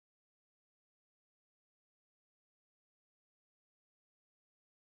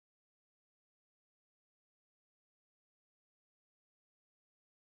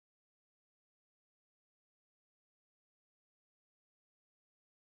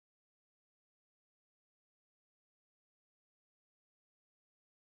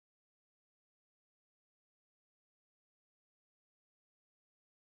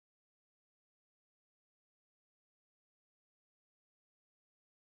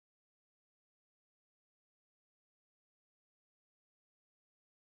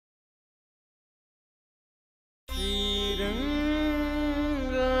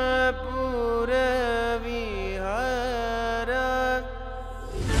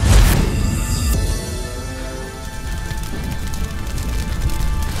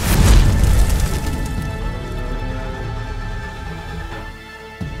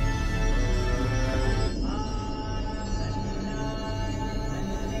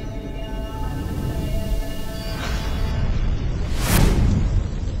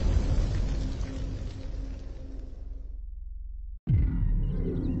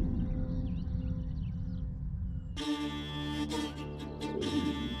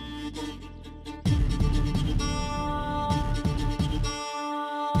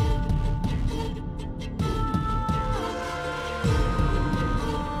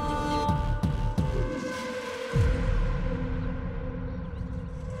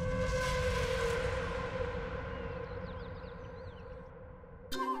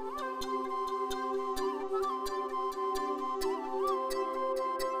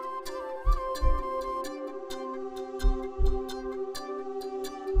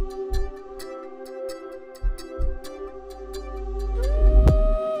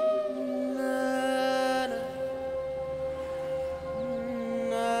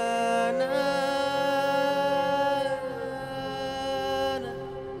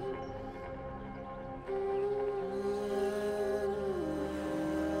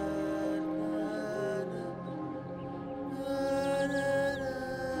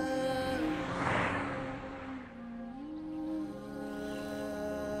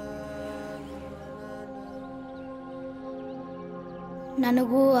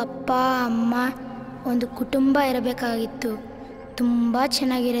ನನಗೂ ಅಪ್ಪ ಅಮ್ಮ ಒಂದು ಕುಟುಂಬ ಇರಬೇಕಾಗಿತ್ತು. ತುಂಬ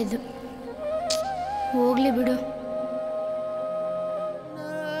ಚೆನ್ನಾಗಿರೋದು. ಹೋಗ್ಲಿ ಬಿಡು.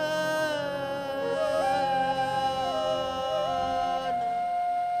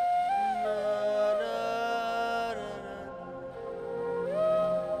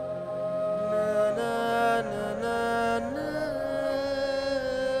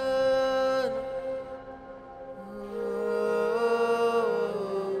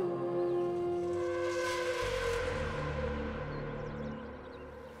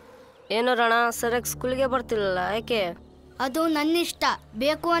 ಏನೋ ರಣ, ಸರಿಯಾಗಿ ಸ್ಕೂಲ್ಗೆ ಬರ್ತಿಲ್ಲ, ಯಾಕೆ? ಅದು ನನ್ನ ಇಷ್ಟ.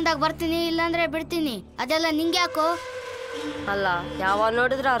 ಬೇಕು ಅಂದಾಗ ಬರ್ತೀನಿ, ಇಲ್ಲಾಂದ್ರೆ ಬಿಡ್ತೀನಿ. ಅದೆಲ್ಲ ನಿಂಗೆ ಯಾಕೋ? ಅಲ್ಲ, ಯಾವ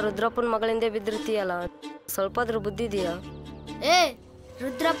ನೋಡಿದ್ರೆ ಆ ರುದ್ರಪ್ಪನ ಮಗಳಿಂದ ಬಿದ್ದಿರ್ತೀಯಲ್ಲ, ಸ್ವಲ್ಪ ಆದ್ರೂ ಬುದ್ಧಿ ಇದೆಯಾ? ಏ,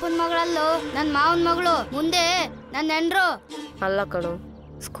 ರುದ್ರಪ್ಪನ ಮಗಳಲ್ಲೋ, ನನ್ನ ಮಾವನ ಮಗಳು. ಮುಂದೆ ನನ್ನ ಹೆಂಡ್ರು. ಅಲ್ಲ ಕಣು,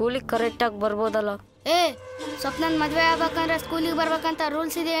 ಸ್ಕೂಲಿಗೆ ಕರೆಕ್ಟಾಗಿ ಬರ್ಬೋದಲ್ಲ? ಏ, ಸ್ವಪ್ನನ್ ಮದ್ವೆ ಆಗ್ಬೇಕಂದ್ರೆ ಸ್ಕೂಲಿಗೆ ಬರ್ಬೇಕಂತ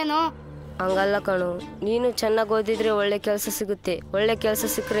ರೂಲ್ಸ್ ಇದೆಯೇನೋ? ಹಂಗಲ್ಲ ಕಣು, ನೀನು ಚೆನ್ನಾಗಿ ಓದಿದ್ರೆ ಒಳ್ಳೆ ಕೆಲಸ ಸಿಗುತ್ತೆ. ಒಳ್ಳೆ ಕೆಲಸ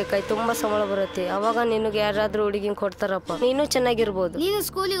ಸಿಕ್ಕರೆ ಕೈ ತುಂಬಾ ಸಂಬಳ ಬರುತ್ತೆ. ಅವಾಗ ನಿನಗೆ ಯಾರಾದ್ರೂ ಹುಡುಗಿನ ಕೊಡ್ತಾರಪ್ಪ, ನೀನು ಚೆನ್ನಾಗಿರ್ಬೋದು. ನೀನು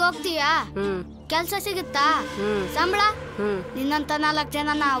ಸ್ಕೂಲಿಗೆ ಹೋಗ್ತೀಯಾ? ಕೆಲ್ಸ ಸಿಗುತ್ತಾ? ಸಂಬಳ? ನಿನ್ನಂತ 4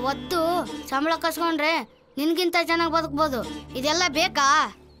 ಜನನ ಒದ್ದು ಸಂಬಳ ಕಸ್ಕೊಂಡ್ರೆ ನಿನ್ಗಿಂತ ಚೆನ್ನಾಗಿ ಬದುಕ್ಬೋದು. ಇದೆಲ್ಲ ಬೇಕಾ?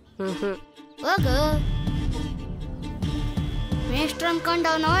 ಹೋಗು. ಮೇಷ್ಟ್ರ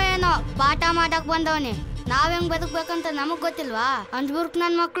ಅನ್ಕೊಂಡವನೋ ಏನೋ, ಪಾಠ ಮಾಡಕ್ ಬಂದವನೇ. ನಾವ್ ಹೆಂಗ್ ಬದುಕ್ಬೇಕಂತ ನಮಗ್ ಗೊತ್ತಿಲ್ವಾ? ಅಂದ್ಬುರ್ಕ್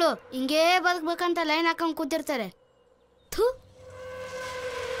ನನ್ ಮಕ್ಳು ಹಿಂಗೇ ಬದುಕ್ಬೇಕಂತ ಲೈನ್ ಹಾಕೊಂಡ್ ಕೂತಿರ್ತಾರೆ. ಥೂ.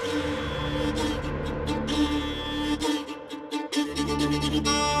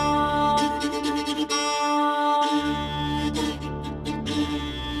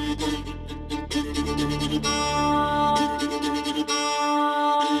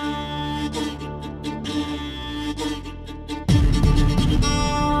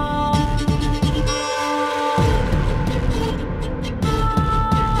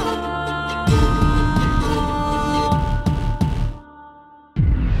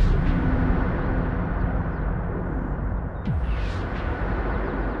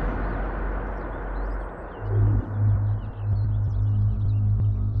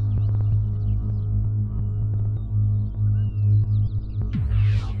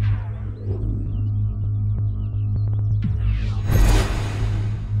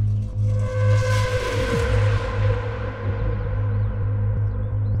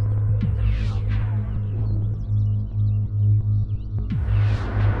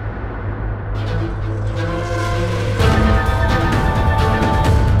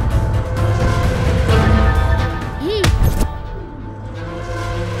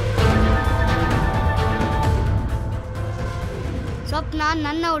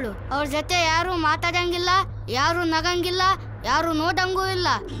 ನನ್ನವಳು. ಅವ್ರ ಜೊತೆ ಯಾರು ಮಾತಾಡಂಗಿಲ್ಲ, ಯಾರು ನಗಂಗಿಲ್ಲ, ಯಾರು ನೋಡಂಗೂ ಇಲ್ಲ.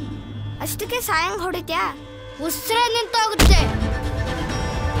 ಅಷ್ಟಕ್ಕೆ ಸಾಯಂಗ್ ಹೊಡಿತ್ಯಾ? ಉಸಿರೇ ನಿಂತೋಗುತ್ತೆ.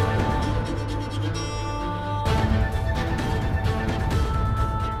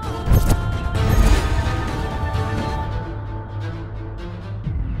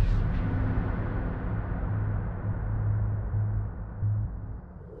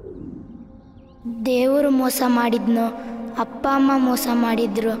 ದೇವರು ಮೋಸ ಮಾಡಿದ್ನೋ ಅಪ್ಪ ಅಮ್ಮ ಮೋಸ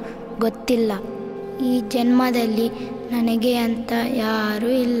ಮಾಡಿದ್ರು ಗೊತ್ತಿಲ್ಲ. ಈ ಜನ್ಮದಲ್ಲಿ ನನಗೆ ಅಂತ ಯಾರೂ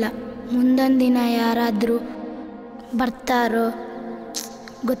ಇಲ್ಲ. ಮುಂದೊಂದು ದಿನ ಯಾರಾದರೂ ಬರ್ತಾರೋ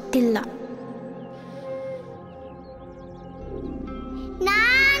ಗೊತ್ತಿಲ್ಲ.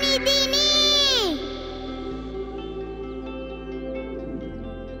 ನಾನಿದ್ದೀನಿ,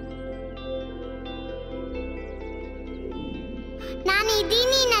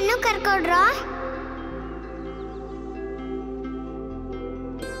 ನನ್ನ ಕರ್ಕೊಡ್ರೋ.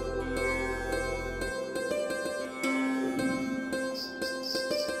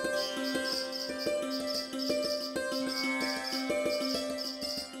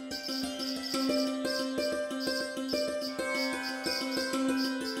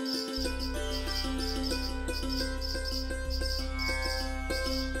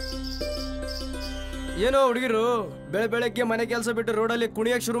 ಏನೋ ಹುಡುಗಿರು ಬೆಳಗ್ಗೆ ಮನೆ ಕೆಲಸ ಬಿಟ್ಟು ರೋಡಲ್ಲಿ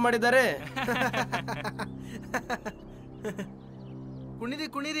ಕುಣಿಯಕ್ಕೆ ಶುರು ಮಾಡಿದ್ದಾರೆ. ಕುಣಿರಿ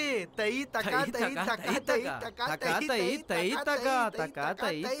ಕುಣಿರಿ, ತೈ ತಕ ತೈ ತಕ ತೈ ತಕ ತೈ ತೈ ತಕ ತಕ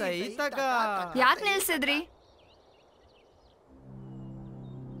ತೈ ತೈ ತಕ. ಯಾಕೆ ನಿಲ್ಸಿದ್ರಿ?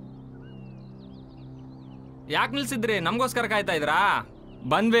 ಯಾಕೆ ನಿಲ್ಸಿದ್ರಿ? ನಮಗೋಸ್ಕರ ಕಾಯ್ತಾ ಇದ್ರಾ?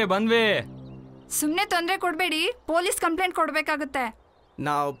 ಬಂದ್ವಿ. ಸುಮ್ನೆ ತೊಂದರೆ ಕೊಡ್ಬೇಡಿ, ಪೊಲೀಸ್ ಕಂಪ್ಲೇಂಟ್ ಕೊಡ್ಬೇಕಾಗುತ್ತೆ.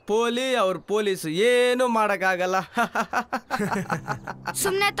 ನಾವು ಅವ್ರ ಪೊಲೀಸ್ ಏನು ಮಾಡಕ್ಕಾಗಲ್ಲ.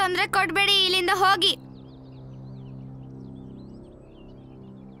 ಸುಮ್ನೆ ತೊಂದರೆ ಕೊಡ್ಬೇಡಿ, ಇಲ್ಲಿಂದ ಹೋಗಿ.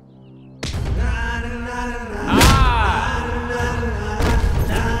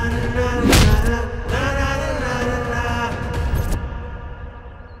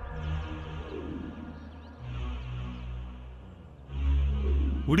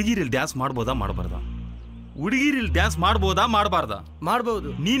 ಹುಡುಗಿರಿಲ್ ಡ್ಯಾನ್ಸ್ ಮಾಡ್ಬೋದಾ ಮಾಡಬಾರ್ದ? ಹುಡುಗಿರಿಲ್ ಡ್ಯಾನ್ಸ್ ಮಾಡ್ಬೋದಾ ಮಾಡಬಾರ್ದ? ಮಾಡ್ಬೋದು.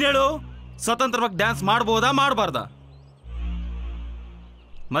 ನೀನ್ ಹೇಳು, ಸ್ವತಂತ್ರವಾಗಿ ಡ್ಯಾನ್ಸ್ ಮಾಡ್ಬೋದಾ ಮಾಡಬಾರ್ದ?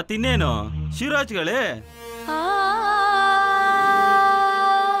 ಮತ್ತಿನ್ನೇನು ಶಿವರಾಜ್ಗಳೇ?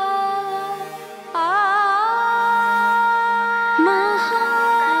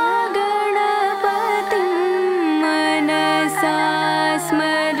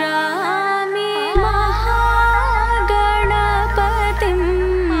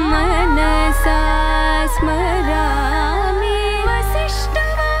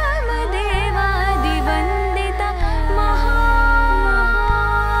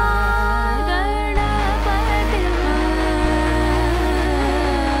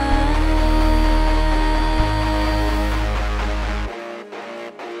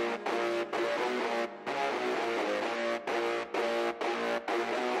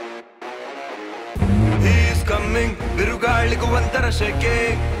 ಬಿರುಗಾಳಿಗೂ ಒಂಥರ ಶೆಕೆ,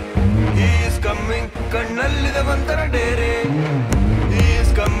 ಈಸ್ ಕಮ್ಮಿಂಗ್ ಕಣ್ಣಲ್ಲಿದೆ ಒಂಥರ ಡೇರೆ,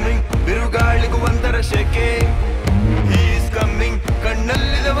 ಈಸ್ ಕಮ್ಮಿಂಗ್ ಬಿರುಗಾಳಿಗೂ ಒಂಥರ ಶೆಕೆ, ಈಸ್ ಕಮ್ಮಿಂಗ್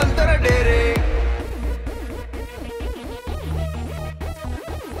ಕಣ್ಣಲ್ಲಿದೆ ಒಂಥರ ಡೇರೆ.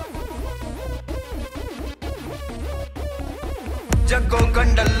 ಜಗ್ಗೋ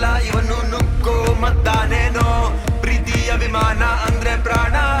ಕಂಡಲ್ಲ ಇವನು ನುಗ್ಗೋ ಮತ್ತಾನೇನೋ, ಪ್ರೀತಿಯ ವಿಮಾನ ಅಂದ್ರೆ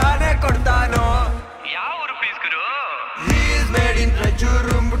ಪ್ರಾಣಾನೇ ಕೊಡ್ತಾನೋ. Made in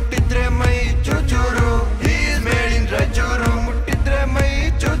Rajuru ಮುಟ್ಟಿದ್ರೆ ಮೈ ಚೂಚೂರು, he is made in Rajuru ಮುಟ್ಟಿದ್ರೆ ಮೈ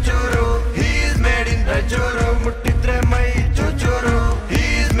ಚೂಚೂರು, he is made in Rajuru ಮುಟ್ಟಿದ್ರೆ ಮೈ ಚೂಚೂರು, he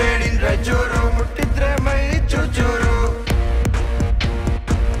is made in Rajuru ಮುಟ್ಟಿದ್ರೆ ಮೈ ಚೂಚೂರು.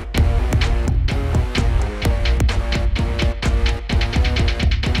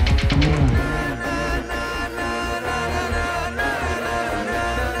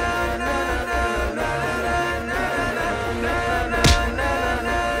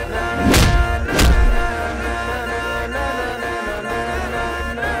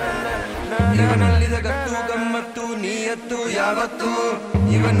 ಇವನಲ್ಲಿದ ಗತ್ತು ಗಮ್ಮತ್ತು ನೀಯತ್ತು ಯಾವತ್ತು,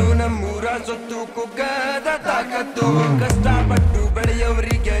 ಇವನು ನಮ್ಮೂರ ಸೊತ್ತು ಕುಗ್ಗದ ತಾಕತ್ತು. ಕಷ್ಟಪಟ್ಟು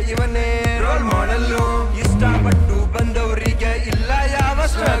ಬೆಳೆಯೋರಿಗೆ ಇವನೇ ರೋಲ್ ಮಾಡಲ್ಲು, ಇಷ್ಟಪಟ್ಟು ಬಂದವರಿಗೆ ಇಲ್ಲ ಯಾವ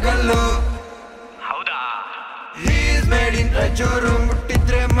ಸ್ಟ್ರಗಲ್ಲು. ಹೌದಾ? He is made in Rajuru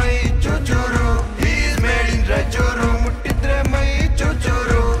ಮುಟ್ಟಿದ್ರೆ ಮೈ ಚೂಚೂರು, he is made in Rajuru ಮುಟ್ಟಿದ್ರೆ ಮೈ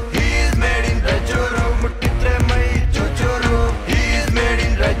ಚೂಚೂರು, he is made in Rajuru ಮುಟ್ಟಿದ್ರೆ ಮೈ ಚೂಚೂರು, he is made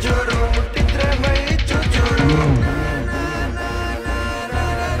in Rajuru ಮುಟ್ಟಿದ್ರೆ ಮೈ ಚೂಚೂರು.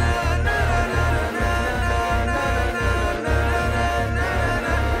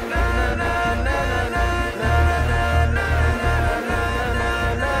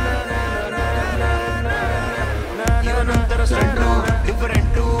 ಇವನೊಂಥರ ಸ್ಟಂಟು,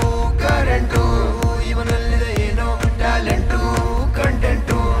 ಡಿಫರೆಂಟು, ಕರೆಂಟು, ಇವನಲ್ಲಿದೆ ಏನೋ ಟ್ಯಾಲೆಂಟು,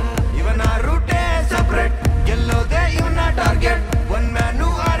 ಕಂಟೆಂಟು. ಇವನ ರೂಟೇ ಸಪ್ರೇಟ್, ಗೆಲ್ಲೋದೆ ಇವನ ಟಾರ್ಗೆಟ್. ಒನ್ ಮ್ಯಾನು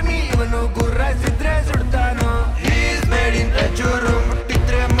ಆರ್ಮಿ ಇವನು ಗುರ್ರಾಯಿಸಿದ್ರೆ ಸುಡ್ತಾನೋ. He is made in Rajuru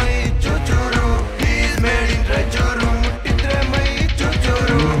ಮುಟ್ಟಿದ್ರೆ ಮೈ ಚೂಚೂರು, he is made in Rajuru ಮುಟ್ಟಿದ್ರೆ ಮೈ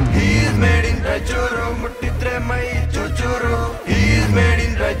ಚೂಚೂರು, he is made in Rajuru ಮುಟ್ಟಿದ್ರೆ ಮೈ ಚೂಚೂರು, he is made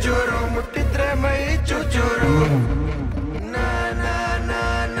in Rajuru ಮುಟ್ಟಿದ್ರೆ ಮೈ ಚೂಚೂರು.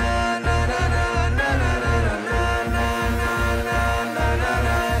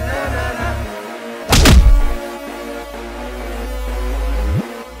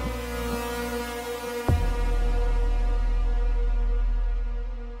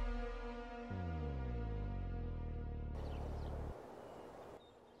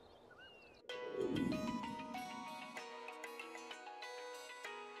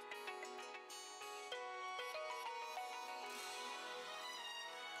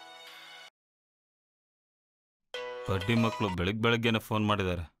 ಬಡ್ಡಿ ಮಕ್ಕಳು ಬೆಳಗ್ಗೆನೆ ಫೋನ್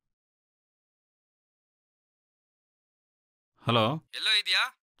ಮಾಡಿದ್ದಾರೆ. ಹಲೋ, ಎಲ್ಲೋ ಇದೆಯಾ?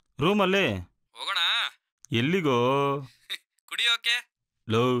 ರೂಮಲ್ಲಿ. ಹೋಗೋಣ? ಎಲ್ಲಿಗೋ? ಕುಡಿಯೋಕೆ.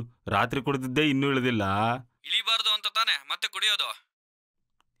 ಲೋ, ರಾತ್ರಿ ಕುಡಿದಿದ್ದೆ ಇನ್ನೂ ಇಳಿದಿಲ್ಲ. ಇಳಿಬಾರ್ದು ಅಂತ ತಾನೆ ಮತ್ತೆ ಕುಡಿಯೋದು?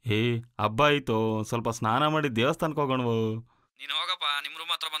 ಹಬ್ಬ ಆಯ್ತು, ಸ್ವಲ್ಪ ಸ್ನಾನ ಮಾಡಿ ದೇವಸ್ಥಾನಕ್ಕೆ ಹೋಗೋಣವು. ನೀನು ಹೋಗಪ್ಪ, ನಿಮ್ಮ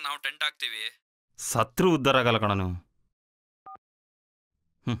ರೂಮ್ ಹತ್ರ ಬಂದು ನಾವು ಟೆಂಟ್ ಹಾಕ್ತೀವಿ. ಸತ್ರು ಉದ್ಧಾರ ಆಗಲ್ಲ ಕಣನು.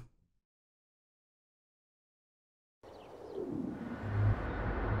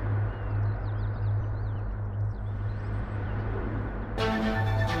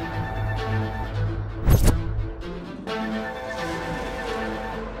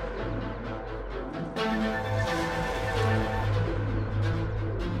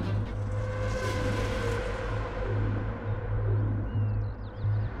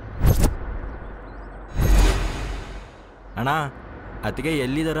 ಅಣ್ಣ, ಅತ್ತಿಗೆ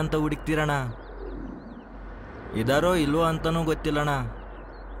ಎಲ್ಲಿದಾರಂತ ಹುಡುಕ್ತೀರಣ್ಣ? ಇದಾರೋ ಇಲ್ವೋ ಅಂತನೂ ಗೊತ್ತಿಲ್ಲಣ್ಣ.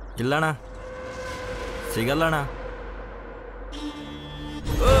 ಇಲ್ಲಣ್ಣ, ಸಿಗಲ್ಲಣ್ಣ.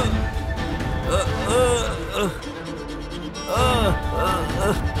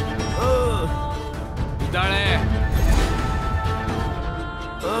 ಇದ್ದಾಳೆ.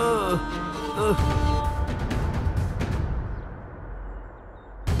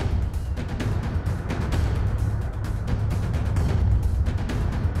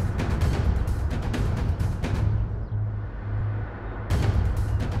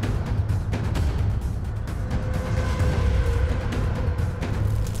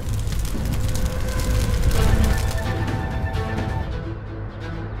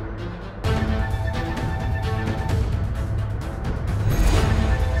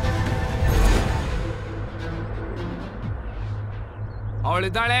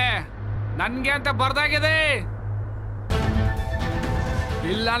 ಅವಳಿದ್ದಾಳೆ, ನನ್ಗೆ ಅಂತ ಬರ್ದಾಗಿದೆ.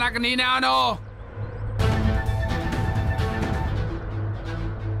 ಇಲ್ಲ ನಕ್ ನೀನೇ ಅವನು.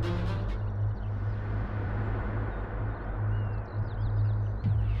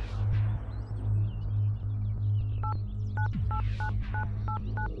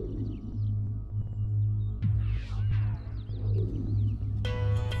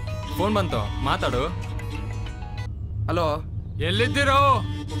 ಫೋನ್ ಬಂತು, ಮಾತಾಡು. ಹಲೋ, ಎಲ್ಲಿದ್ದೀರೋ?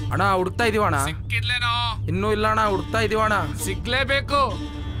 ಅಣ್ಣ ಹುಡುಕ್ತಾ ಇದೀವಣ್ಣ. ಸಿಕ್ಕಿದ್ಲೇನೋ? ಇನ್ನೂ ಇಲ್ಲ ಅಣ್ಣ, ಹುಡುಕ್ತಾ ಇದೀವಣ್ಣ. ಸಿಗ್ಲೇಬೇಕು,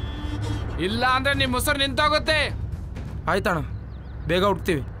 ಇಲ್ಲ ಅಂದ್ರೆ ನಿಮ್ ಮೊಸರು ನಿಂತೋಗುತ್ತೆ. ಆಯ್ತಣ್ಣ, ಬೇಗ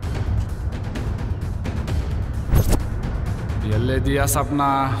ಹುಡುಕ್ತೀವಿ. ಎಲ್ಲಿದ್ದೀಯಾ ಸಪ್ನ?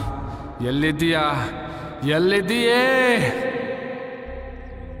 ಎಲ್ಲಿದ್ದೀಯಾ? ಎಲ್ಲಿದ್ದೀಯೇ?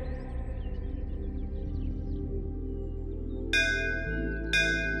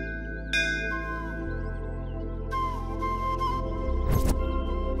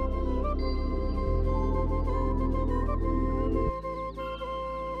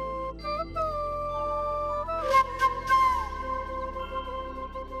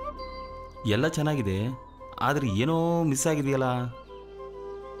 ಎಲ್ಲ ಚೆನ್ನಾಗಿದೆ, ಆದರೆ ಏನೋ ಮಿಸ್ ಆಗಿದೆಯಲ್ಲ.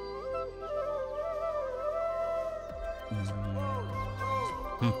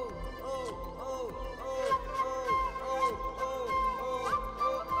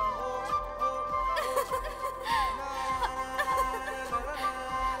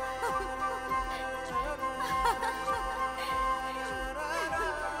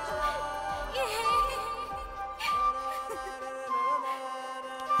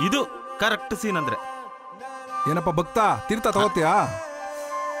 ಇದು ಕರೆಕ್ಟ್ ಸೀನ್ ಅಂದ್ರೆ. ಏನಪ್ಪ ಭಕ್ತ, ತೀರ್ಥ ತಗೋತೀಯಾ?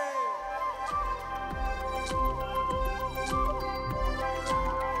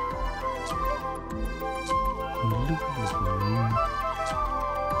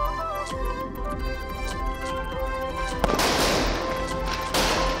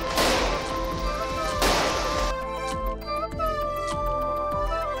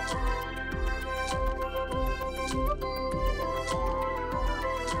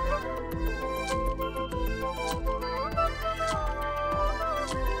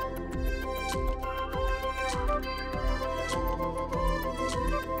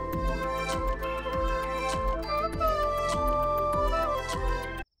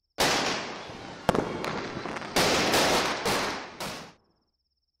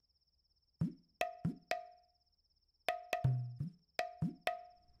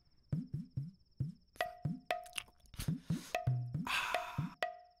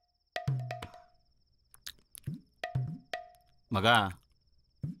 ಮಗ,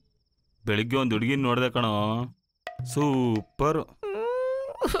 ಬೆಳಿಗ್ಗೆ ಒಂದು ಹುಡುಗಿನ ನೋಡ್ದೆ ಕಣೋ, ಸೂಪರ್.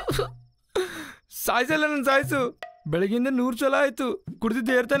 ಸಾಯ್ಸಲ್ಲ ನನ್ನ ಸಾಯ್ಸು. ಬೆಳಗಿಂದ 100 ಸಲ ಆಯ್ತು,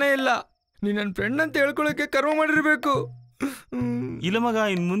 ಕುಡ್ದಿದ್ದು ಏರ್ತಾನೆ ಇಲ್ಲ. ನೀ ನನ್ನ ಫ್ರೆಂಡ್ ಅಂತ ಹೇಳ್ಕೊಳಕ್ಕೆ ಕರ್ಮ ಮಾಡಿರ್ಬೇಕು. ಇಲ್ಲ ಮಗ,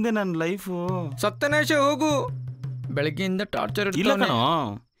 ಇನ್ ಮುಂದೆ ನನ್ನ ಲೈಫು ಸತ್ತನೇಶ ಹೋಗು. ಬೆಳಗ್ಗೆಯಿಂದ ಟಾರ್ಚರ್ ಇಲ್ಲ ಕಣೋ.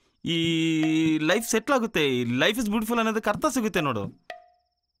 ಈ ಲೈಫ್ ಸೆಟ್ಲ್ ಆಗುತ್ತೆ, ಲೈಫ್ ಇಸ್ ಬ್ಯೂಟಿಫುಲ್ ಅನ್ನೋದಕ್ಕೆ ಅರ್ಥ ಸಿಗುತ್ತೆ ನೋಡು.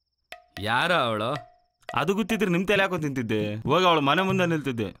 ಯಾರ ಅವಳು? ಅದು ಗೊತ್ತಿದ್ರೆ ನಿಮ್ ತಲೆ ಹಾಕೋ ತಿಂತಿದ್ದೆ, ಹೋಗ ಅವಳು ಮನೆ ಮುಂದೆ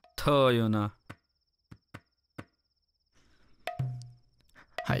ನಿಲ್ತಿದ್ದೆ. ಥೋ ಇವನ.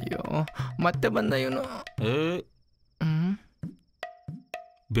 ಅಯ್ಯೋ ಮತ್ತೆ ಬಂದ ಇವನು.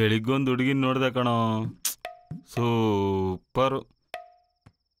 ಬೆಳಿಗ್ಗೊಂದು ಹುಡುಗಿನ ನೋಡ್ದೆ ಕಣೋ, ಸೂಪರ್.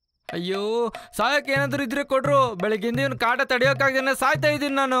 ಅಯ್ಯೋ ಸಾಯಕ್ಕೆ ಏನಾದ್ರು ಇದ್ರೆ ಕೊಡ್ರು. ಬೆಳಗ್ಗೆಯಿಂದ ಇವನು ಕಾಟ ತಡೆಯೋಕ್ಕಾಗ್ದೇನೆ ಸಾಯ್ತಾ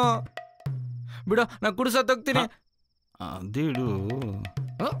ಇದ್ದೀನಿ ನಾನು. ಬಿಡು, ನಾ ಕುಡಿಸೋಗ್ತೀನಿ. ಅದೇಡು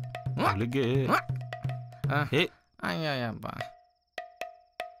ಬೆಳಿಗ್ಗೆ. ಅಯ್ಯಪ್ಪ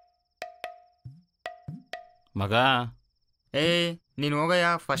ಮಗ, ನೀನು ಹೋಗಯ್ಯ,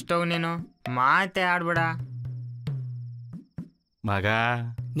 ಫಸ್ಟ್ ಹೋಗು ನೀನು. ಮಾತೆ ಆಡ್ಬೇಡ ಮಗ.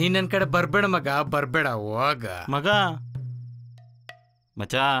 ನೀನ್ ನನ್ನ ಕಡೆ ಬರ್ಬೇಡ ಮಗ, ಬರ್ಬೇಡ, ಹೋಗ ಮಗ.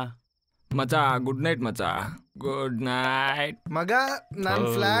 ಮಚ ಮಚ, ಗುಡ್ ನೈಟ್ ಮಚ, ಗುಡ್ ನೈಟ್ ಮಗ. ನನ್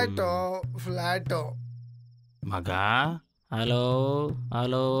ಫ್ಲಾಟು ಮಗ, hello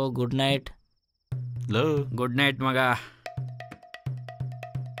hello good night. Hello good night ಮಗ.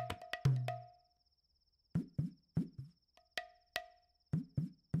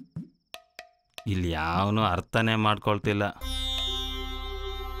 ಇಲ್ಲಿ ಯಾವನು ಅರ್ಥನೇ ಮಾಡ್ಕೊಳ್ತಿಲ್ಲ.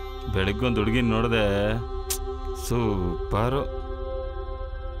 ಬೆಳಗ್ಗೊಂದು ಹುಡುಗಿನ ನೋಡಿದೆ, super.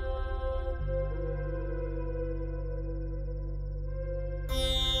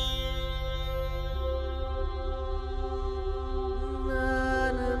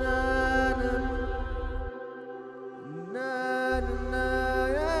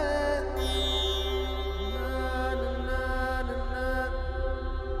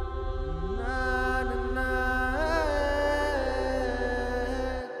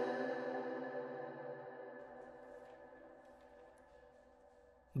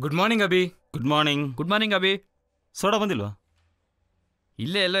 Good morning Abhi. Good morning. Good morning Abhi. Soda ಬಂದಿಲ್ವಾ?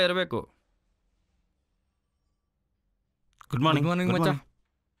 ಇಲ್ಲೇ ಎಲ್ಲ ಇರಬೇಕು. Good morning. ಗುಡ್ ಮಾರ್ನಿಂಗ್ ಮಚ್ಚ.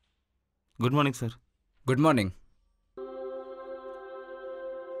 Good morning sir. Good morning.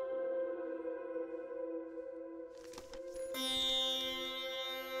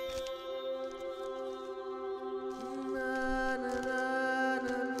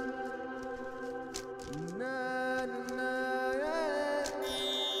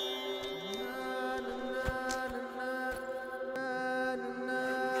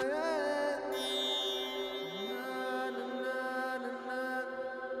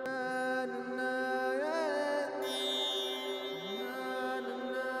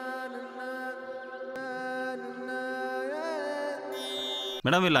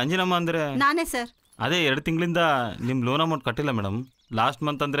 Madam, ಇಲ್ಲ ಅಂಜಿನಮ್ಮ ಅಂದರೆ ನಾನೇ ಸರ್. ಅದೇ 2 ತಿಂಗಳಿಂದ ನಿಮ್ಮ ಲೋನ್ ಅಮೌಂಟ್ ಕಟ್ಟಿಲ್ಲ ಮೇಡಮ್. ಲಾಸ್ಟ್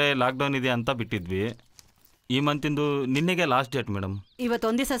ಮಂತ್ ಅಂದರೆ ಲಾಕ್ಡೌನ್ ಇದೆ ಅಂತ ಬಿಟ್ಟಿದ್ವಿ. ಈ ಮಂತಿಂದು ನಿನ್ನೆಗೆ ಲಾಸ್ಟ್ ಡೇಟ್ ಮೇಡಮ್.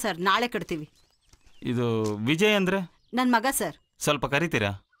 ಇವತ್ತೊಂದು ದಿವಸ ಸರ್, ನಾಳೆ ಕಟ್ತೀವಿ. ಇದು ವಿಜಯ್ ಅಂದರೆ ನನ್ನ ಮಗ ಸರ್. ಸ್ವಲ್ಪ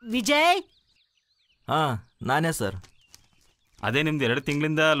ಕರಿತೀರಾ? ವಿಜಯ್. ಹಾಂ, ನಾನೇ ಸರ್. ಅದೇ ನಿಮ್ದು 2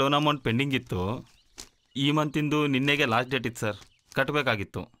 ತಿಂಗಳಿಂದ ಲೋನ್ ಅಮೌಂಟ್ ಪೆಂಡಿಂಗ್ ಇತ್ತು. ಈ ಮಂತಿಂದು ನಿನ್ನೆಗೆ ಲಾಸ್ಟ್ ಡೇಟ್ ಇತ್ತು ಸರ್,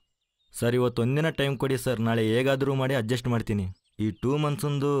 ಕಟ್ಟಬೇಕಾಗಿತ್ತು. ಸರ್, ಇವತ್ತೊಂದಿನ ಟೈಮ್ ಕೊಡಿ ಸರ್, ನಾಳೆ ಹೇಗಾದರೂ ಮಾಡಿ ಅಡ್ಜಸ್ಟ್ ಮಾಡ್ತೀನಿ. ಈ 2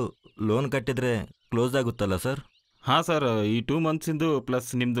 ಮಂತ್ಸಂದು ಲೋನ್ ಕಟ್ಟಿದರೆ ಕ್ಲೋಸ್ ಆಗುತ್ತಲ್ಲ ಸರ್? ಹಾಂ ಸರ್, ಈ 2 ಮಂತ್ಸಿಂದು ಪ್ಲಸ್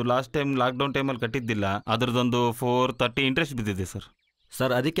ನಿಮ್ಮದು ಲಾಸ್ಟ್ ಟೈಮ್ ಲಾಕ್ಡೌನ್ ಟೈಮಲ್ಲಿ ಕಟ್ಟಿದ್ದಿಲ್ಲ, ಅದರದೊಂದು 430 ಇಂಟ್ರೆಸ್ಟ್ ಬಿದ್ದಿದೆ ಸರ್.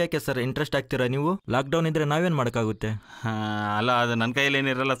 ಸರ್, ಅದಕ್ಕೆ ಯಾಕೆ ಸರ್ ಇಂಟ್ರೆಸ್ಟ್ ಆಗ್ತೀರಾ ನೀವು? ಲಾಕ್ಡೌನ್ ಇದ್ದರೆ ನಾವೇನು ಮಾಡೋಕ್ಕಾಗುತ್ತೆ? ಅಲ್ಲ, ಅದು ನನ್ನ ಕೈಯಲ್ಲಿ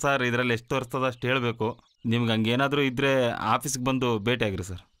ಏನಿರಲ್ಲ ಸರ್. ಇದರಲ್ಲಿ ಎಷ್ಟು ತೋರಿಸ್ತದ ಅಷ್ಟು ಹೇಳಬೇಕು. ನಿಮ್ಗೆ ಹಂಗೇನಾದರೂ ಇದ್ದರೆ ಆಫೀಸ್ಗೆ ಬಂದು ಭೇಟಿಯಾಗಿರಿ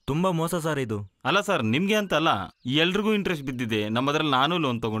ಸರ್. ತುಂಬ ಮೋಸ ಸರ್ ಇದು. ಅಲ್ಲ ಸರ್, ನಿಮಗೆ ಅಂತ ಅಲ್ಲ, ಎಲ್ರಿಗೂ ಇಂಟ್ರೆಸ್ಟ್ ಬಿದ್ದಿದೆ. ನಮ್ಮದ್ರಲ್ಲಿ ನಾನು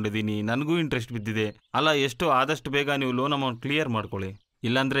ಲೋನ್ ತೊಗೊಂಡಿದ್ದೀನಿ, ನನಗೂ ಇಂಟ್ರೆಸ್ಟ್ ಬಿದ್ದಿದೆ. ಅಲ್ಲ, ಎಷ್ಟು ಆದಷ್ಟು ಬೇಗ ನೀವು ಲೋನ್ ಅಮೌಂಟ್ ಕ್ಲಿಯರ್ ಮಾಡ್ಕೊಳ್ಳಿ,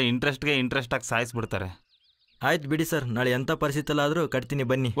 ಇಲ್ಲಾಂದರೆ ಇಂಟ್ರೆಸ್ಟ್ಗೆ ಇಂಟ್ರೆಸ್ಟ್ ಆಗಿ ಸಾಯಿಸ್ಬಿಡ್ತಾರೆ. ಆಯ್ತು ಬಿಡಿ ಸರ್, ನಾಳೆ ಎಂಥ ಪರಿಸ್ಥಿತಿಯಲ್ಲಾದರೂ ಕಟ್ತೀನಿ,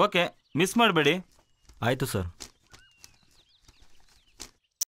 ಬನ್ನಿ. ಓಕೆ, ಮಿಸ್ ಮಾಡಬೇಡಿ. ಆಯಿತು sir.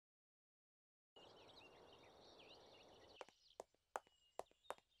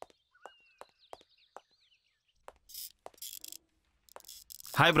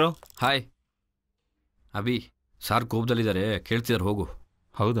 Hi bro. Hi Abhi. Sir ಕೋಪದಲ್ಲಿದ್ದಾರೆ, ಕೇಳ್ತಿದ್ದಾರೆ, ಹೋಗು.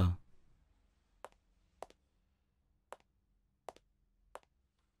 ಹೌದಾ?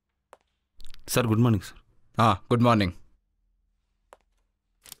 Sir, good morning sir. ಹಾಂ, ಗುಡ್ ಮಾರ್ನಿಂಗ್.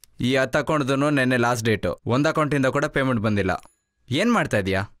 ಈ 10 ಅಕೌಂಟ್ದು ನೆನ್ನೆ ಲಾಸ್ಟ್ ಡೇಟು. 1 ಅಕೌಂಟಿಂದ ಕೂಡ ಪೇಮೆಂಟ್ ಬಂದಿಲ್ಲ. ಏನು ಮಾಡ್ತಾ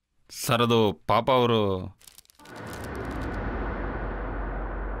ಇದೀಯಾ? ಸರ್, ಅದು ಪಾಪ ಅವರು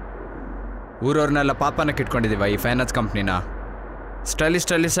ಊರವ್ರನ್ನೆಲ್ಲ ಪಾಪನಕ್ಕೆ ಇಟ್ಕೊಂಡಿದ್ದೀವ ಈ ಫೈನಾನ್ಸ್ ಕಂಪ್ನಿನ.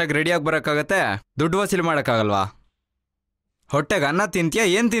 ಸ್ಟೈಲಿಶ್ ಆಗಿ ರೆಡಿಯಾಗಿ ಬರೋಕ್ಕಾಗತ್ತೆ, ದುಡ್ಡು ವಸೂಲಿ ಮಾಡೋಕ್ಕಾಗಲ್ವಾ? ಹೊಟ್ಟೆಗೆ ಅನ್ನ ತಿಂತೀಯಾ,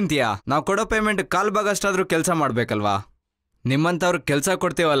 ಏನು ತಿಂತೀಯಾ? ನಾವು ಕೊಡೋ ಪೇಮೆಂಟ್ ಕಾಲು ಭಾಗ ಅಷ್ಟಾದರೂ ಕೆಲಸ ಮಾಡಬೇಕಲ್ವಾ? ನಿಮ್ಮಂಥವ್ರಿಗೆ ಕೆಲಸ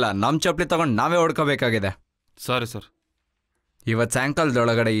ಕೊಡ್ತೀವಲ್ಲ, ನಮ್ಮ ಚಪ್ಪಲಿ ತಗೊಂಡು ನಾವೇ ಹೊಡ್ಕೋಬೇಕಾಗಿದೆ. Sorry sir. ಇವತ್ತು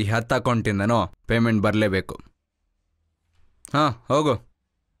ಸಾಯಂಕಾಲದೊಳಗಡೆ ಈ 10 ಅಕೌಂಟಿಂದನೂ ಪೇಮೆಂಟ್ ಬರಲೇಬೇಕು. ಹಾಂ, ಹೋಗು,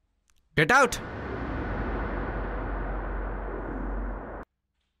 ಗೆಟ್ ಔಟ್.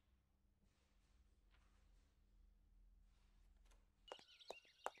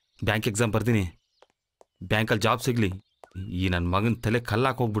 ಬ್ಯಾಂಕ್ ಎಕ್ಸಾಮ್ ಬರ್ತೀನಿ, ಬ್ಯಾಂಕಲ್ಲಿ ಜಾಬ್ ಸಿಗಲಿ, ಈ ನನ್ನ ಮಗನ ತಲೆ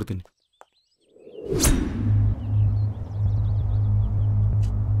ಕಲ್ಲಾಕಿ ಹೋಗ್ಬಿಡ್ತೀನಿ.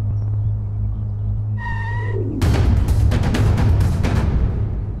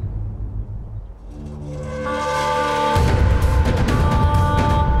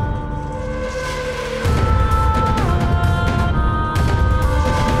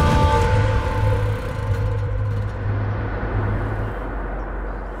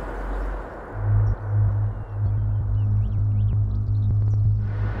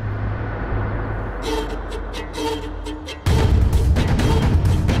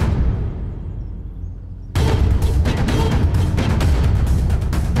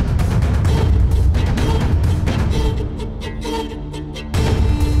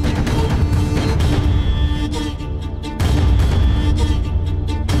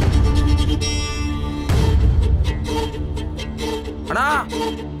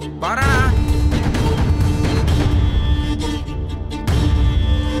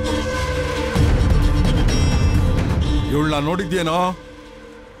 ಇವಳನ್ನ ನೋಡಿದ್ಯೇನೋ?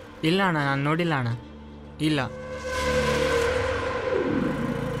 ಇಲ್ಲ ಅಣ್ಣ, ನಾನು ನೋಡಿಲ್ಲ ಅಣ್ಣ. ಇಲ್ಲ.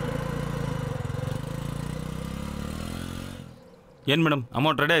 ಏನು ಮೇಡಮ್,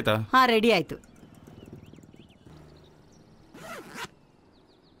 ಅಮೌಂಟ್ ರೆಡಿ ಆಯ್ತಾ? ಹಾಂ, ರೆಡಿ ಆಯಿತು.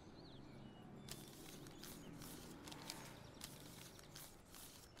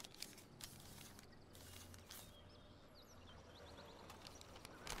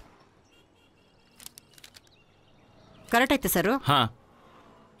 ಕರೆಕ್ಟ್ ಆಯ್ತಾ ಸರು? ಹಾಂ.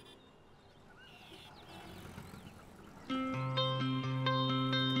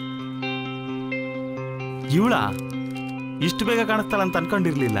 ಇವಳ ಇಷ್ಟು ಬೇಗ ಕಾಣಿಸ್ತಾಳ ಅಂತ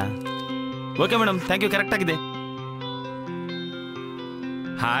ಅನ್ಕೊಂಡಿರ್ಲಿಲ್ಲ. Okay madam, thank you, correct ಆಗಿದೆ.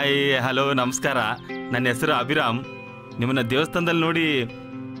 ಹಾಯ್, ಹಲೋ, ನಮಸ್ಕಾರ. ನನ್ನ ಹೆಸರು ಅಭಿರಾಮ್. ನಿಮ್ಮನ್ನ ದೇವಸ್ಥಾನದಲ್ಲಿ ನೋಡಿ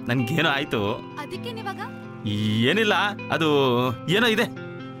ನನ್ಗೇನೋ ಆಯ್ತು. ಏನಿಲ್ಲ, ಅದು ಏನೋ ಇದೆ.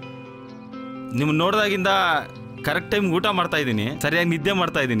 ನಿಮ್ಮನ್ನ ನೋಡಿದಾಗಿಂದ ಕರೆಕ್ಟ್ ಟೈಮ್ ಊಟ ಮಾಡ್ತಾ ಇದ್ದೀನಿ, ಸರಿಯಾಗಿ ನಿದ್ದೆ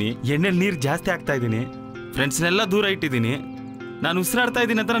ಮಾಡ್ತಾ ಇದ್ದೀನಿ, ಎಣ್ಣೆಲಿ ನೀರು ಜಾಸ್ತಿ ಆಗ್ತಾ ಇದ್ದೀನಿ, ಫ್ರೆಂಡ್ಸ್ನೆಲ್ಲ ದೂರ ಇಟ್ಟಿದ್ದೀನಿ, ನಾನು ಉಸಿರಾಡ್ತಾ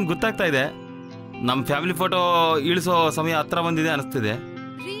ಇದ್ದೀನಿ ಅಂತ ನನ್ಗೆ ಗೊತ್ತಾಗ್ತಾ ಇದೆ. ನಮ್ಮ ಫ್ಯಾಮಿಲಿ ಫೋಟೋ ಇಳಿಸೋ ಸಮಯ ಹತ್ರ ಬಂದಿದೆ ಅನಿಸ್ತಿದೆ.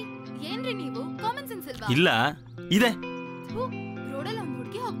 ಇಲ್ಲ, ಇದೆ.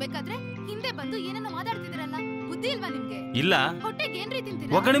 ಇಲ್ಲ,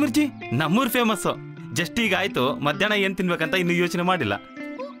 ಒಗ್ಗರಣೆ ಮಿರ್ಚಿ ನಮ್ಮೂರ್ ಫೇಮಸ್. ಜಸ್ಟ್ ಈಗ ಆಯ್ತು. ಮಧ್ಯಾಹ್ನ ಏನ್ ತಿನ್ಬೇಕಂತ ಇನ್ನು ಯೋಚನೆ ಮಾಡಿಲ್ಲ.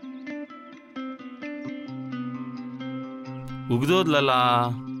 ಉಗ್ದೋದ್ಲಲ್ಲ,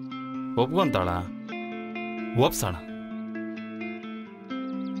 ಒಪ್ಕೊಂತಾಳ? ಒಪ್ಸೋಣ.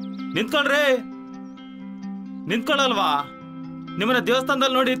 ನಿಂತ್ಕೊಳ್ರಿ. ನಿಂತ್ಕೊಳ್ಳಲ್ವಾ? ನಿಮ್ಮನ್ನ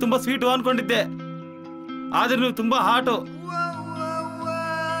ದೇವಸ್ಥಾನದಲ್ಲಿ ನೋಡಿ ತುಂಬಾ ಸ್ವೀಟು ಅನ್ಕೊಂಡಿದ್ದೆ, ಆದ್ರೆ ನೀವು ತುಂಬಾ ಹಾಟು.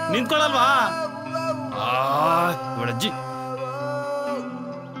 ನಿಂತ್ಕೊಳ್ಳಲ್ವಾ? ಅಜ್ಜಿ,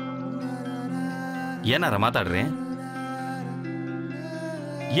 ಏನಾರ ಮಾತಾಡ್ರಿ,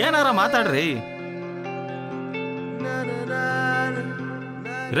 ಏನಾರ ಮಾತಾಡ್ರಿ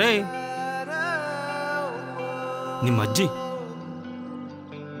ರೇ. ನಿಮ್ಮ ಅಜ್ಜಿ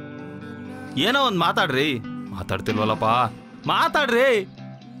ಏನೋ ಒಂದು ಮಾತಾಡ್ರಿ. ಮಾತಾಡ್ತಿಲ್ವಲ್ಲಪ್ಪ, ಮಾತಾಡ್ರಿ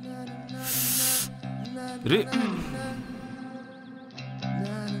ರೀ.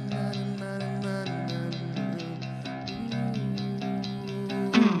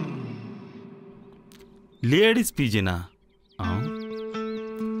 ಲೇಡೀಸ್ ಪಿಜಿನಾ?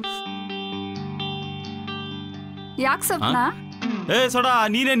 ಯಾಕೆ ಸ್ವಪ್ನ? ಏ ಸೋಡಾ,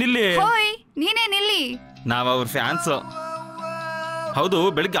 ನೀನೇ ನಿಲ್ಲಿ. ನೀನೇ ನಿಲ್ಲಿ. ನಾವ್ ಅವ್ರ ಫ್ಯಾನ್ಸ್. ಹೌದು,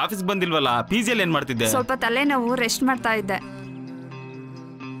 ಬೆಳಿಗ್ಗೆ ಆಫೀಸ್ ಬಂದಿಲ್ವಲ್ಲ, ಪಿಜಿಯಲ್ಲಿ ಏನ್ ಮಾಡ್ತಿದ್ದೆ? ಸ್ವಲ್ಪ ತಲೆನೋವು, ರೆಸ್ಟ್ ಮಾಡ್ತಾ ಇದ್ದೆ.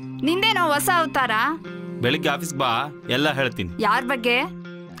 ನಿಂದೇನೋ ಹೊಸ ಅವತಾರ? ಬೆಳಿಗ್ಗೆ ಆಫೀಸ್ ಬಾ, ಎಲ್ಲ ಹೇಳ್ತೀನಿ. ಯಾರ ಬಗ್ಗೆ?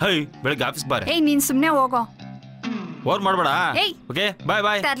 ಹೈ, ಬೆಳಿಗ್ಗೆ ಆಫೀಸ್ ಬಾರೆ. ಏಯ್, ನೀನ್ ಸುಮ್ನೆ ಹೋಗೋ. ಓವರ್ ಮಾಡ್ಬೇಡ. ಓಕೆ, ಬಾಯ್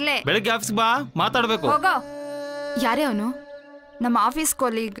ಬಾಯ್. ಬೆಳಿಗ್ಗೆ ಆಫೀಸ್ ಬಾ, ಮಾತಾಡ್ಬೇಕು. ಹೋಗೋ. ಯಾರೇ ಅವನು? ನಮ್ಮ ಆಫೀಸ್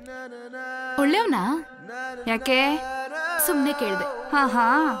ಕೊಲೀಗ್. ಒಳ್ಳೆಯವನಾ? ಯಾಕೆ? ಸುಮ್ನೆ ಕೇಳ್ದೆ. ಹಾ ಹಾ.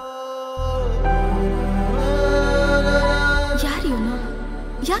 ಯಾರಿವನು?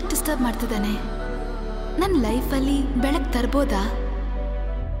 ಯಾಕೆ ಡಿಸ್ಟರ್ಬ್ ಮಾಡ್ತಿದ್ದಾನೆ? ನನ್ನ ಲೈಫಲ್ಲಿ ಬೆಳಕು ತರ್ಬೋದಾ?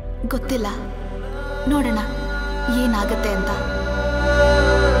 ಗೊತ್ತಿಲ್ಲ, ನೋಡೋಣ ಏನಾಗತ್ತೆ ಅಂತ.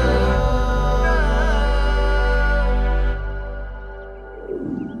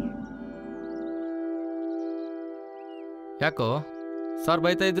 ಯಾಕೋ ಸರ್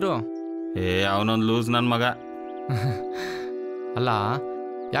ಬೈತಾ ಇದ್ರು? ಅವನೊಂದು ಲೂಸ್ ನನ್ನ ಮಗ. ಅಲ್ಲ,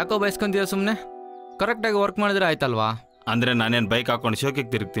 ಯಾಕೋ ಬೈಸ್ಕೊಂತೀಯ ಸುಮ್ಮನೆ? ಕರೆಕ್ಟಾಗಿ ವರ್ಕ್ ಮಾಡಿದ್ರೆ ಆಯ್ತಲ್ವಾ? ಅಂದರೆ ನಾನೇನು ಬೈಕ್ ಹಾಕೊಂಡು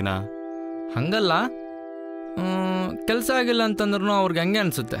ಶೋಕಿಗೆ ತಿರುಗ್ತೀನ? ಹಂಗಲ್ಲ, ಕೆಲಸ ಆಗಿಲ್ಲ ಅಂತಂದ್ರೂ ಅವ್ರಿಗೆ ಹಂಗೆ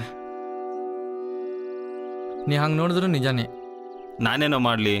ಅನಿಸುತ್ತೆ. ನೀ ಹಂಗೆ ನೋಡಿದ್ರು ನಿಜಾನೇ. ನಾನೇನೋ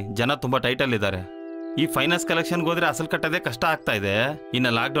ಮಾಡಲಿ, ಜನ ತುಂಬ ಟೈಟಲ್ಲಿದ್ದಾರೆ. ಈ ಫೈನಾನ್ಸ್ ಕಲೆಕ್ಷನ್ಗೆ ಹೋದರೆ ಅಸಲು ಕಟ್ಟೋದೇ ಕಷ್ಟ ಆಗ್ತಾ ಇದೆ.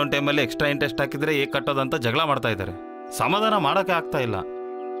 ಇನ್ನು ಲಾಕ್ಡೌನ್ ಟೈಮಲ್ಲಿ ಎಕ್ಸ್ಟ್ರಾ ಇಂಟ್ರೆಸ್ಟ್ ಹಾಕಿದರೆ ಹೇಗೆ ಕಟ್ಟೋದಂತ ಜಗಳ ಮಾಡ್ತಾ ಇದ್ದಾರೆ. ಸಮಾಧಾನ ಮಾಡೋಕ್ಕೆ ಆಗ್ತಾ ಇಲ್ಲ.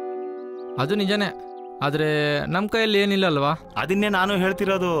 ಅದು ನಿಜಾನೇ, ಆದರೆ ನಮ್ಮ ಕೈಯಲ್ಲಿ ಏನಿಲ್ಲ ಅಲ್ವಾ? ಅದನ್ನೇ ನಾನು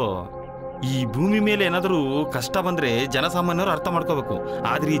ಹೇಳ್ತಿರೋದು. ಈ ಭೂಮಿ ಮೇಲೆ ಏನಾದರೂ ಕಷ್ಟ ಬಂದರೆ ಜನಸಾಮಾನ್ಯರು ಅರ್ಥ ಮಾಡ್ಕೋಬೇಕು.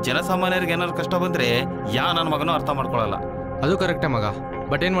 ಆದರೆ ಈ ಜನಸಾಮಾನ್ಯರಿಗೆ ಏನಾದ್ರು ಕಷ್ಟ ಬಂದರೆ ನನ್ನ ಮಗನೂ ಅರ್ಥ ಮಾಡ್ಕೊಳ್ಳಲ್ಲ. ಅದು ಕರೆಕ್ಟೇ ಮಗ,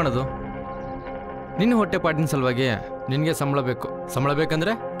 ಬಟ್ ಏನು ಮಾಡೋದು? ನಿನ್ನ ಹೊಟ್ಟೆ ಪಾಟಿನ ಸಲುವಾಗಿ ನಿನಗೆ ಸಂಬಳ ಬೇಕು. ಸಂಬಳ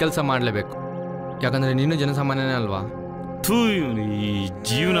ಬೇಕಂದ್ರೆ ಕೆಲಸ ಮಾಡಲೇಬೇಕು, ಯಾಕಂದರೆ ನೀನು ಜನಸಾಮಾನ್ಯನೇ ಅಲ್ವಾ? ಥೂ, ಈ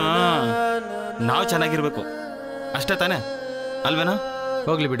ಜೀವನ ನಾವು ಚೆನ್ನಾಗಿರ್ಬೇಕು ಅಷ್ಟೇ ತಾನೇ, ಅಲ್ವೇನಾ?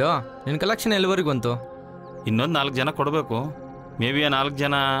 ಹೋಗ್ಲಿ ಬಿಡು, ನಿನ್ನ ಕಲೆಕ್ಷನ್ ಎಲ್ಲಿವರೆಗೂ ಬಂತು? ಇನ್ನೊಂದು 4 ಜನ ಕೊಡಬೇಕು. ಮೇ ಬಿ 4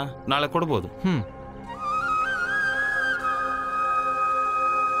 ಜನ ನಾಳೆ ಕೊಡ್ಬೋದು.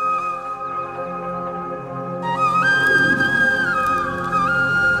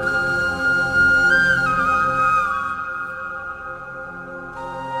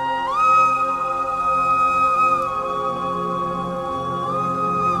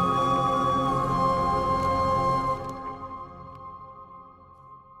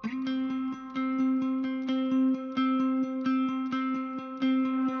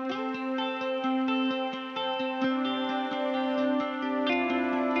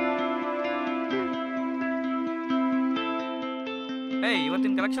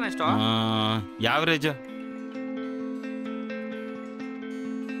 ಇವತ್ತಿನ ಕಲೆಕ್ಷನ್ ಎಷ್ಟು? ಯಾವರೇಜ್.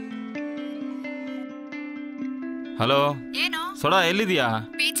 ಹಲೋ ಸೋಡಾ, ಎಲ್ಲಿದ್ಯಾ?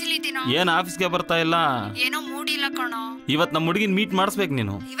 ಏನ್ ಆಫೀಸ್ಗೆ ಬರ್ತಾ ಇಲ್ಲ? ಏನೋ ಮೂಡಿಲ್ಲ ಕಣೋ. ಇವತ್ ನಮ್ಮ ಹುಡುಗಿನ ಮೀಟ್ ಮಾಡಿಸ್ಬೇಕು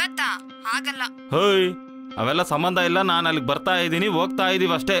ನೀನು. ಇವತ್ತಾ? ಆಗಲ್ಲ. ಹೋಯ್, ಅವೆಲ್ಲ ಸಂಬಂಧ ಇಲ್ಲ. ನಾನು ಅಲ್ಲಿಗೆ ಬರ್ತಾ ಇದ್ದೀನಿ, ಹೋಗ್ತಾ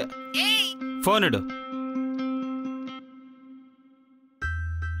ಇದೀವಿ ಅಷ್ಟೇ. ಫೋನ್ ಇಡು.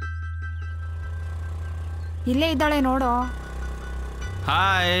 ಇಲ್ಲೇ ಇದ್ದಾಳೆ ನೋಡು.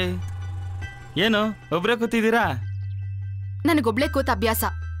 ಹಾಯ್. ಏನು ಒಬ್ರೇ ಕೂತಿದ್ದೀರಾ? ನನಗೊಬ್ಳೆ ಕೂತ ಅಭ್ಯಾಸ.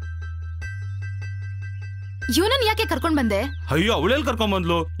 ಇವನನ್ನ ಯಾಕೆ ಕರ್ಕೊಂಡ್ ಬಂದೆ? ಅಯ್ಯೋ, ಅವಳೆಲ್ಲಿ ಕರ್ಕೊಂಡ್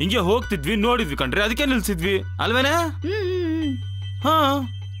ಬಂದ್ಲು? ಹಿಂಗೆ ಹೋಗ್ತಿದ್ವಿ, ನೋಡಿದ್ವಿ ಕಣ್ರಿ, ಅದಕ್ಕೆ ನಿಲ್ಸಿದ್ವಿ ಅಲ್ವೇನೆ? ಹಾ.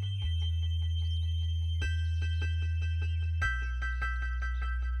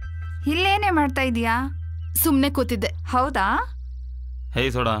 ಇಲ್ಲೇನೇ ಮಾಡ್ತಾ ಇದೀಯಾ? ಸುಮ್ನೆ ಕೂತಿದ್ದೆ. ಹೌದಾ? ಹೇ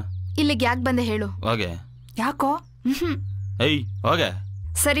ಸೋಡಾ, ಇಲ್ಲಿಗೆ ಯಾಕೆ ಬಂದೆ ಹೇಳು? ಹೋಗೆ. ಯಾಕೋ? ಏಯ್ ಹೋಗೆ.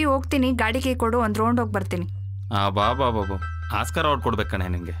 ಸರಿ ಹೋಗ್ತೀನಿ, ಗಾಡಿಗೆ ಕೊಡು, ಒಂದ್ ರೌಂಡ್ ಹೋಗಿ ಬರ್ತೀನಿ. ಬಾ ಬಾ ಬಾ ಬಾ. ಆಸ್ಕರ್ ಅವಾರ್ಡ್ ಕೊಡ್ಬೇಕಣ್ಣ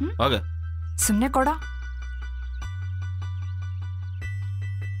ನಿಂಗೆ. ಹೋಗೆ. ಸುಮ್ನೆ ಕೊಡ.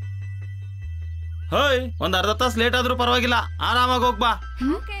 ಹೋಯ್, ಒಂದ್ ಅರ್ಧ ತಾಸು ಲೇಟ್ ಆದ್ರೂ ಪರವಾಗಿಲ್ಲ, ಆರಾಮಾಗಿ ಹೋಗ್ಬಾ.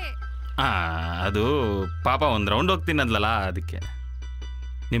 ಅದು ಪಾಪ ಒಂದ್ ರೌಂಡ್ ಹೋಗ್ತೀನಿ ಅಂದ್ಲಲ್ಲ, ಅದಕ್ಕೆ.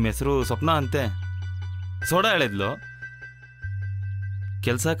 ನಿಮ್ಮ ಹೆಸರು ಸ್ವಪ್ನ ಅಂತೆ. ಸೋಡಾ ಹೇಳಿದ್ಲು.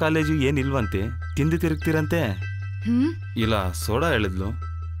 ಕೆಲಸ ಕಾಲೇಜು ಏನಿಲ್ವಂತೆ, ತಿಂದು ತಿರುಗ್ತಿರಂತೆ. ಇಲ್ಲ, ಸೋಡಾ ಹೇಳಿದ್ಲು.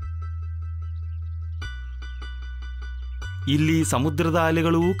 ಇಲ್ಲಿ ಸಮುದ್ರದ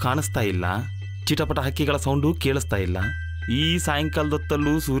ಅಲೆಗಳು ಕಾಣಿಸ್ತಾ ಇಲ್ಲ, ಚಿಟಪಟ ಹಕ್ಕಿಗಳ ಸೌಂಡು ಕೇಳಿಸ್ತಾ ಇಲ್ಲ. ಈ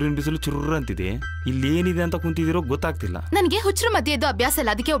ಸಾಯಂಕಾಲದೊತ್ತಲ್ಲೂ ಸೂರ್ಯನ ಬಿಸಿಲು ಚುರ್ರ ಅಂತಿದೆ. ಇಲ್ಲಿ ಏನಿದೆ ಅಂತ ಕುಂತಿದಿರೋ ಗೊತ್ತಾಗ್ತಿಲ್ಲ. ನನಗೆ ಹುಚ್ಚರ ಮಧ್ಯೆ ಎದ್ದು ಅಭ್ಯಾಸ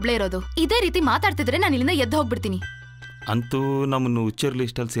ಇಲ್ಲ, ಅದಕ್ಕೆ ಒಬ್ಳೇ ಇರೋದು. ಇದೇ ರೀತಿ ಮಾತಾಡ್ತಿದ್ರೆ ನಾನು ಇಲ್ಲಿಂದ ಎದ್ದು ಹೋಗ್ಬಿಡ್ತೀನಿ. ಅಂತೂ ನಮ್ಮನ್ನು ಹುಚ್ಚರ್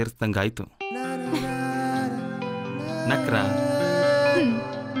ಲಿಸ್ಟಲ್ಲಿ ಸೇರಿಸ್ದಂಗಾಯ್ತು. ನಕ್ರ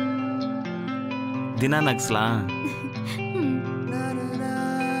ದಿನ ನಗ್ಸ್ಲಾ?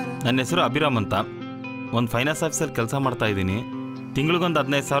 ನನ್ನ ಹೆಸರು ಅಭಿರಾಮ್ ಅಂತ. ಒಂದು ಫೈನಾನ್ಸ್ ಆಫೀಸಲ್ಲಿ ಕೆಲಸ ಮಾಡ್ತಾ ಇದ್ದೀನಿ. ತಿಂಗಳಿಗೊಂದು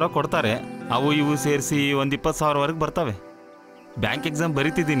 15,000 ಕೊಡ್ತಾರೆ. ಅವು ಇವು ಸೇರಿಸಿ ಒಂದು 20,000ವರೆಗೆ ಬರ್ತವೆ. Bank exam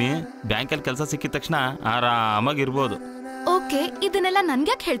ಬರೀತಿದ್ದೀನಿ. ಬ್ಯಾಂಕಲ್ಲಿ ಕೆಲಸ ಸಿಕ್ಕಿದ ತಕ್ಷಣ ಆರಾಮಾಗಿರ್ಬೋದು. ಓಕೆ, ಇದನ್ನೆಲ್ಲ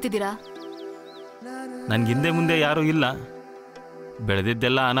ನನ್ಗ್ಯಾಕೆ ಹೇಳ್ತಿದ್ದೀರಾ? ನನ್ಗೆ ಹಿಂದೆ ಮುಂದೆ ಯಾರೂ ಇಲ್ಲ,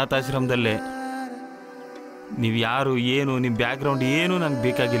 ಬೆಳೆದಿದ್ದೆಲ್ಲ ಅನಾಥಾಶ್ರಮದಲ್ಲೇ. ನೀವು ಯಾರು, ಏನು, ನಿಮ್ಮ ಬ್ಯಾಕ್ಗ್ರೌಂಡ್ ಏನೂ ನನಗೆ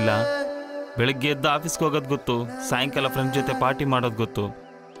ಬೇಕಾಗಿಲ್ಲ. ಬೆಳಗ್ಗೆ ಎದ್ದು ಆಫೀಸ್ಗೆ ಹೋಗೋದು ಗೊತ್ತು, ಸಾಯಂಕಾಲ ಫ್ರೆಂಡ್ಸ್ ಜೊತೆ ಪಾರ್ಟಿ ಮಾಡೋದು ಗೊತ್ತು.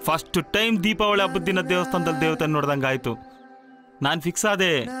 ಫಸ್ಟ್ ಟೈಮ್ ದೀಪಾವಳಿ ಹಬ್ಬದ ದಿನ ದೇವಸ್ಥಾನದಲ್ಲಿ ದೇವತೆ ನೋಡ್ದಂಗೆ ಆಯಿತು. ನಾನು ಫಿಕ್ಸ್ ಆದೆ,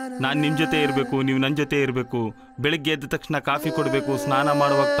 ನಾನು ನಿಮ್ಮ ಜೊತೆ ಇರಬೇಕು, ನೀವು ನನ್ನ ಜೊತೆ ಇರಬೇಕು. ಬೆಳಗ್ಗೆ ಎದ್ದ ತಕ್ಷಣ ಕಾಫಿ ಕೊಡಬೇಕು, ಸ್ನಾನ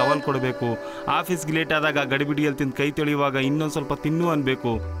ಮಾಡುವಾಗ ಟವಲ್ ಕೊಡಬೇಕು, ಆಫೀಸ್ಗೆ ಲೇಟ್ ಆದಾಗ ಗಡಿಬಿಡಿಯಲ್ಲಿ ತಿಂದು ಕೈ ತೊಳೆಯುವಾಗ ಇನ್ನೊಂದು ಸ್ವಲ್ಪ ತಿನ್ನು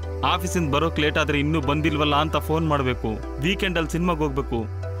ಅನ್ಬೇಕು, ಆಫೀಸಿಂದ ಬರೋಕ್ಕೆ ಲೇಟ್ ಆದರೆ ಇನ್ನೂ ಬಂದಿಲ್ವಲ್ಲ ಅಂತ ಫೋನ್ ಮಾಡಬೇಕು, ವೀಕೆಂಡಲ್ಲಿ ಸಿನಿಮಾಗೆ ಹೋಗ್ಬೇಕು.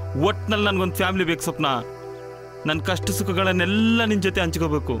 ಒಟ್ಟಿನಲ್ಲಿ ನನಗೊಂದು ಫ್ಯಾಮಿಲಿ ಬೇಕು ಸ್ವಪ್ನ. ನನ್ನ ಕಷ್ಟ ಸುಖಗಳನ್ನೆಲ್ಲ ನಿನ್ನ ಜೊತೆ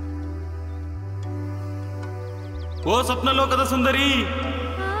ಹಂಚ್ಕೋಬೇಕು. ಓ ಸ್ವಪ್ನಲೋಕದ ಸುಂದರಿ.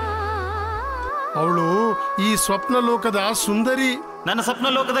 ಅವಳು ಈ ಸ್ವಪ್ನಲೋಕದ ಸುಂದರಿ. ನನ್ನ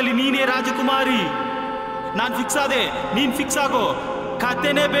ಸ್ವಪ್ನಲೋಕದಲ್ಲಿ ನೀನೇ ರಾಜಕುಮಾರಿ. ನಾನು ಫಿಕ್ಸ್ ಆದೆ, ನೀನ್ ಫಿಕ್ಸ್ ಆಗೋ.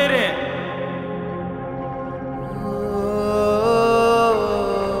 ಕಥೆನೇ ಬೇರೆ.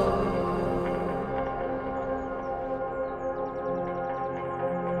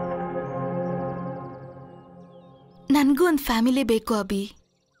 ನನ್ಗೂ ಒಂದು ಫ್ಯಾಮಿಲಿ ಬೇಕು ಅಭಿ.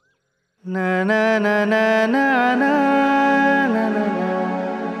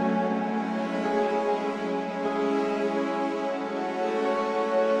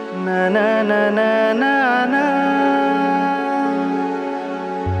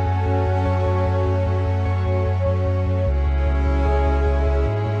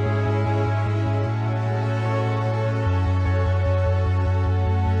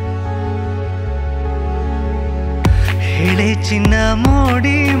 ಹೇಳೆ ಚಿನ್ನ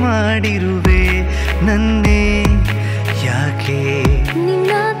ಮೋಡಿ ಮಾಡಿರುವೆ ನನ್ನೇ ಯಾಕೆ,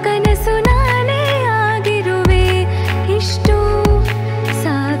 ನಿನ್ನ ಕನಸು ನಾನೇ ಆಗಿರುವೆ ಇಷ್ಟು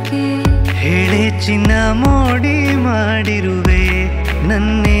ಸಾಕೆ. ಹೇಳೆ ಚಿನ್ನ ಮೋಡಿ ಮಾಡಿರುವೆ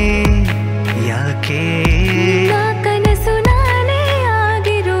ನನ್ನೇ ಯಾಕೆ, ನಿನ್ನ ಕನಸು ನಾನೇ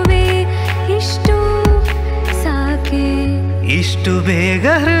ಆಗಿರುವೆ ಇಷ್ಟು ಸಾಕೆ. ಇಷ್ಟು ಬೇಗ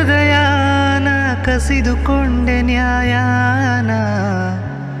ಹೃದಯನ ಕಸಿದುಕೊಂಡೆ ನ್ಯಾಯಾನ,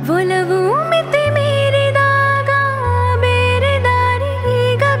 ಒಲವು ಮಿತಿ ಮೀರಿದಾಗ ಬೇರೆ ದಾರಿ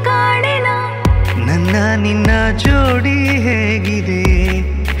ಈಗ ಕಾಣೆನ. ನನ್ನ ನಿನ್ನ ಜೋಡಿ ಹೇಗಿದೆ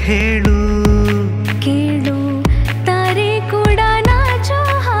ಹೇಳು, ಕೇಳು ತಾರೆ ಕೂಡ ನಾಚೋ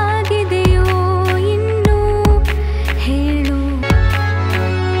ಹಾಗಿದೆಯೋ ಇನ್ನು ಹೇಳು.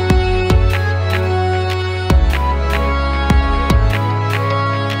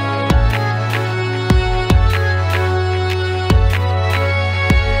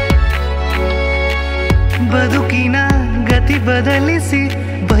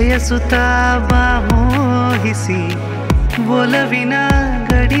 ಬಯಸುತ್ತಾ ಬಾ ಮೋಹಿಸಿ ಒಲವಿನ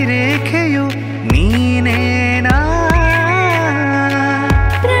ಗಡಿರೇಖೆಯು ನೀನೇನಾ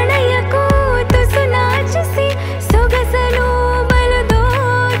ಪ್ರಣಯಕ್ಕೂ ತುಸು ನಾಚಿಸಿ ಸೊಗಸಲು ಬಲು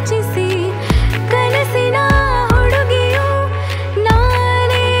ದೋಚಿಸಿ ಕನಸಿನ ಹುಡುಗಿಯು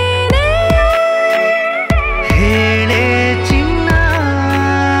ನಾನೇನೇ ಹೇಳೆ ಚಿನ್ನ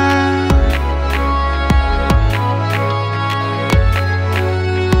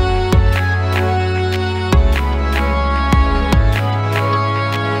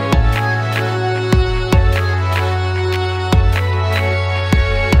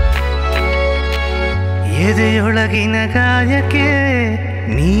ಎದೆಯೊಳಗಿನ ಗಾಯಕ್ಕೆ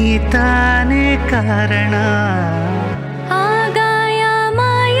ನೀ ತಾನೇ ಕಾರಣ ಆಗಾಯ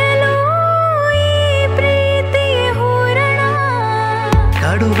ಮಾಯಲು ಈ ಪ್ರೀತಿಯ ಹೂರಣ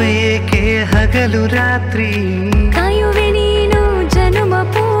ಕಡುವೆಯೇಕೆ ಹಗಲು ರಾತ್ರಿ ಕಾಯುವೆ ನೀನು ಜನುಮ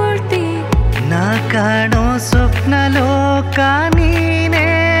ಪೂರ್ತಿ ನಾ ಕಾಣೋ ಸ್ವಪ್ನ ಲೋಕ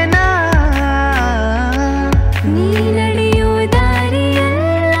ನೀನೇನಾ ನೀ ನಡೆಯೋ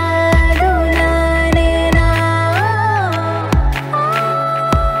ದಾರಿಯಲ್ಲ ಅದು ನಾನೇನಾ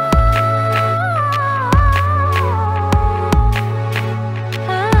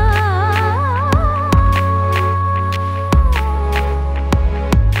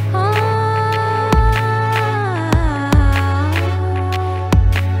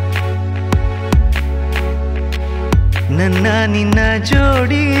ನನ್ನ ನಿನ್ನ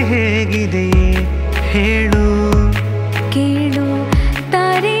ಜೋಡಿ ಹೇಗಿದೆ ಹೇಳು ಕೇಳು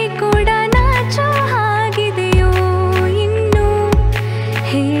ತಾರೆ ಕೂಡ ನಾಚೋ ಹಾಗಿದೆಯೋ ಇನ್ನು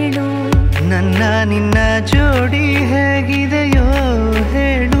ಹೇಳು ನನ್ನ ನಿನ್ನ ಜೋಡಿ ಹೇಗಿದೆಯೋ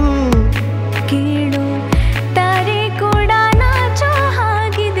ಹೇಳು ಕೇಳು ತಾರೆ ಕೂಡ ನಾಚೋ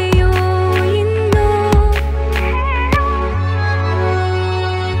ಹಾಗಿದೆಯೋ ಇನ್ನು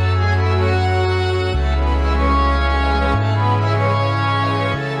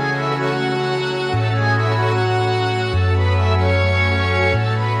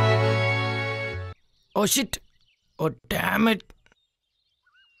ಓ ಶಿಟ್ ಓ ಡ್ಯಾಮ್ ಇಟ್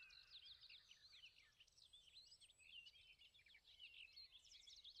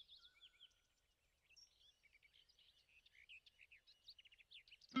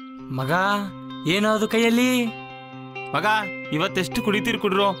ಮಗ ಏನದು ಕೈಯಲ್ಲಿ ಮಗ ಇವತ್ತೆಷ್ಟು ಕುಡಿತೀರಿ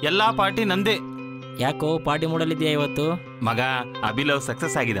ಕುಡ್ರು ಎಲ್ಲಾ ಪಾರ್ಟಿ ನಂದೇ. ಯಾಕೋ ಪಾರ್ಟಿ ಮೂಡಲಿದ್ಯಾ ಇವತ್ತು? ಮಗ ಅಭಿಲವ್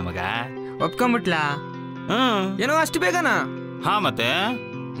ಸಕ್ಸಸ್ ಆಗಿದೆ ಮಗ. ಒಪ್ಕೊಂಬಿಟ್ಲಾ? ಏನೋ ಅಷ್ಟು ಬೇಗನಾ? ಹಾ ಮತ್ತೆ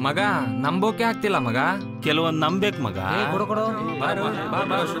ಮಗ ನಂಬೋಕೆ ಆಗ್ತಿಲ್ಲ ಮಗ. ಕೆಲವೊಂದು ನಂಬೇಕು ಮಗ.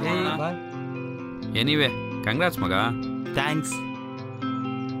 ಎನಿವೆ ಕಂಗ್ರಾಟ್ಸ್ ಮಗ. ಥ್ಯಾಂಕ್ಸ್.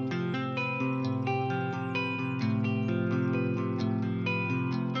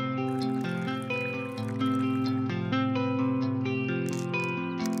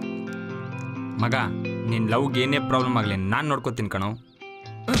 ಮಗ ನಿನ್ ಲವ್ಗೆ ಏನೇ ಪ್ರಾಬ್ಲಮ್ ಆಗಲಿ ನಾನು ನೋಡ್ಕೋತೀನಿ ಕಣೋ.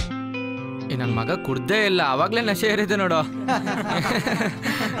 ನನ್ನ ಮಗ ಕುಡ್ದೇ ಇಲ್ಲ, ಅವಾಗ್ಲೇ ನಶೆ ಏರಿದೆ ನೋಡು.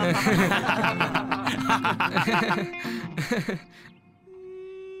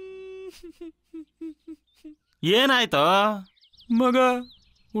 ಏನಾಯ್ತು ಮಗ?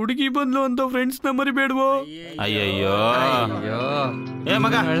 ಹುಡುಗಿ ಬಂದ್ಲು ಅಂತ ಫ್ರೆಂಡ್ಸ್ ನ ಮರಿಬೇಡ್ವೋ? ಅಯ್ಯಯ್ಯೋ ಏ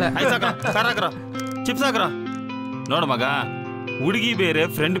ಮಗ ಚಿಪ್ಸ್ ಹಾಕ್ರ. ನೋಡು ಮಗ, ಹುಡುಗಿ ಬೇರೆ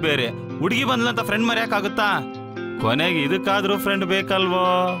ಫ್ರೆಂಡ್ ಬೇರೆ. ಹುಡುಗಿ ಬಂದ್ಲಂತ ಫ್ರೆಂಡ್ ಮರ್ಯಾಕಾಗುತ್ತಾ? ಕೊನೆಗೆ ಇದಕ್ಕಾದ್ರೂ ಫ್ರೆಂಡ್ ಬೇಕಲ್ವೋ?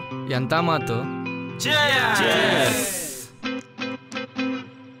 ಎಂತ ಮಾತು.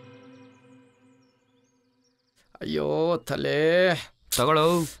 ಅಯ್ಯೋ ತಲೆ ತಗೊಳ್ಳೋ.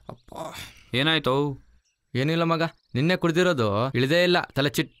 ಅಪ್ಪ ಏನಾಯ್ತು? ಏನಿಲ್ಲ ಮಗ, ನಿನ್ನೆ ಕುಡ್ದಿರೋದು ಇಳಿದೇ ಇಲ್ಲ, ತಲೆ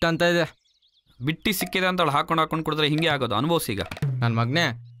ಚಿಟ್ಟ ಅಂತ ಇದೆ. ಬಿಟ್ಟಿ ಸಿಕ್ಕಿದೆ ಅಂತ ಹಾಕೊಂಡು ಕುಡಿದ್ರೆ ಹಿಂಗೆ ಆಗೋದು. ಅನುಭವಿಸೀಗ. ನನ್ನ ಮಗನೇ,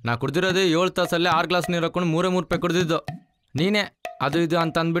 ನಾ ಕುಡ್ದಿರೋದು 7 ತಾಸಲ್ಲಿ 6 ಗ್ಲಾಸ್ ನೀರು ಹಾಕೊಂಡು 3 ರೂಪಾಯಿ ಕುಡ್ದಿದ್ದು. ನೀನೇ ಅದು ಇದು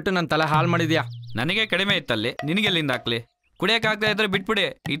ಅಂತ ಅಂದ್ಬಿಟ್ಟು ನನ್ನ ತಲೆ ಹಾಳು ಮಾಡಿದ್ಯಾ. ನನಗೆ ಕಡಿಮೆ ಇತ್ತಲ್ಲಿ, ನಿನಗೆಲ್ಲಿಂದ ಹಾಕ್ಲಿ? ಕುಡಿಯೋಕ್ಕಾಗದೆ ಇದ್ರೆ ಬಿಟ್ಬಿಡಿ.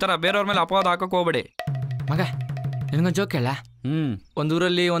 ಈ ಥರ ಬೇರೆಯವ್ರ ಮೇಲೆ ಅಪವಾದ ಹಾಕಕ್ಕೆ ಹೋಗ್ಬೇಡಿ. ಮಗ ನಿನಗೊಂದು ಜೋಕ್ ಹೇಳ?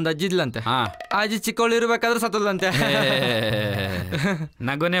 ಒಂದೂರಲ್ಲಿ ಒಂದು ಅಜ್ಜಿ ಇದ್ಲಂತೆ. ಆ ಅಜ್ಜಿ ಚಿಕ್ಕವಳು ಇರ್ಬೇಕಾದ್ರೆ ಸತ್ತದಂತೆ.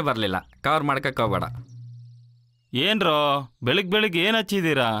 ನಗುನೇ ಬರಲಿಲ್ಲ. ಕವರ್ ಮಾಡ್ಕಕ್ಕೆ ಹೋಗ್ಬೇಡ. ಏನ್ರೋ ಬೆಳಿಗ್ಗೆ ಏನ್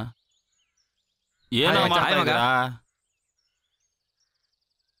ಹಚ್ಚಿದ್ದೀರಾ? ಏನೋ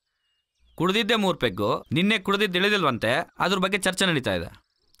ಕುಡ್ದಿದ್ದೆ 3 ಪೆಗ್ಗು. ನಿನ್ನೆ ಕುಡ್ದಿದ್ದು ಇಳಿದಿಲ್ವಂತೆ, ಅದ್ರ ಬಗ್ಗೆ ಚರ್ಚೆ ನಡೀತಾ ಇದೆ.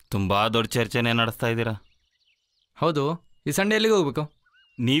 ತುಂಬಾ ದೊಡ್ಡ ಚರ್ಚೆನೇ ನಡೆಸ್ತಾ ಇದ್ದೀರಾ. ಹೌದು, ಈ ಸಂಡೇ ಎಲ್ಲಿಗೆ ಹೋಗ್ಬೇಕು?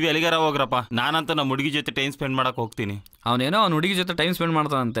 ನೀವ್ ಎಲ್ಲಿಗಾರ ಹೋಗ್ರಪ್ಪ. ನಾನಂತ ನಮ್ಮ ಹುಡುಗಿ ಜೊತೆ ಟೈಮ್ ಸ್ಪೆಂಡ್ ಮಾಡಕ್ ಹೋಗ್ತೀನಿ. ಅವನೇನೋ ಅವ್ನ ಹುಡುಗಿ ಜೊತೆ ಟೈಮ್ ಸ್ಪೆಂಡ್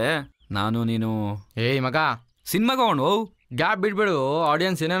ಮಾಡ್ತಾನಂತೆ. ನಾನು ನೀನು ಏಯ್ ಮಗ, ಸಿನಿಮಾಗೆ ಹೋಗೋಣ. ಗ್ಯಾಪ್ ಬಿಡ್ಬೇಡು,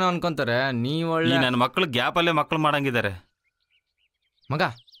 ಆಡಿಯನ್ಸ್ ಏನೇನೋ ಅನ್ಕೊಂತಾರೆ. ಒಳ್ಳೆ ನನ್ನ ಮಕ್ಕಳು ಗ್ಯಾಪಲ್ಲೇ ಮಕ್ಕಳು ಮಾಡಂಗಿದ್ದಾರೆ. ಮಗ,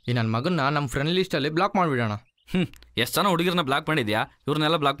 ಈ ನನ್ನ ಮಗನ್ನ ನಮ್ಮ ಫ್ರೆಂಡ್ ಲಿಸ್ಟಲ್ಲಿ ಬ್ಲಾಕ್ ಮಾಡಿಬಿಡೋಣ. ಎಷ್ಟು ಜನ ಹುಡುಗಿರನ್ನ ಬ್ಲಾಕ್ ಮಾಡಿದ್ಯಾ?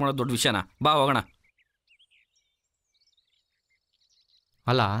 ಇವ್ರನ್ನೆಲ್ಲ ಬ್ಲಾಕ್ ಮಾಡೋದು ದೊಡ್ಡ ವಿಷಯನಾ? ಬಾ ಹೋಗೋಣ.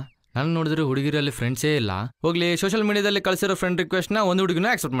 ಅಲ್ಲ ನಾನು ನೋಡಿದ್ರೆ ಹುಡುಗಿರಲ್ಲಿ ಫ್ರೆಂಡ್ಸೇ ಇಲ್ಲ. ಹೋಗ್ಲಿ ಸೋಷಿಯಲ್ ಮೀಡಿಯಾದಲ್ಲಿ ಕಳಿಸಿರೋ ಫ್ರೆಂಡ್ ರಿಕ್ವೆಸ್ಟ್ನ ಒಂದು ಹುಡುಗಿನೂ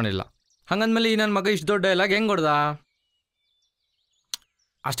ಆಕ್ಸೆಪ್ಟ್ ಮಾಡಿಲ್ಲ. ಹಂಗಂದ್ಮೇಲೆ ಈ ನನ್ನ ಮಗ ಇಷ್ಟು ದೊಡ್ಡ ಡೈಲಾಗ್ ಹೆಂಗೆ ಹೊಡ್ದ?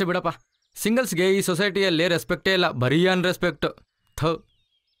 ಅಷ್ಟೇ ಬಿಡಪ್ಪ. ಸಿಂಗಲ್ಸ್ಗೆ ಈ ಸೊಸೈಟಿಯಲ್ಲಿ ರೆಸ್ಪೆಕ್ಟೇ ಇಲ್ಲ, ಬರೀ ಅನ್ರೆಸ್ಪೆಕ್ಟ್.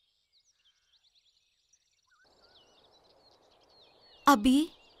 ಅಭಿ,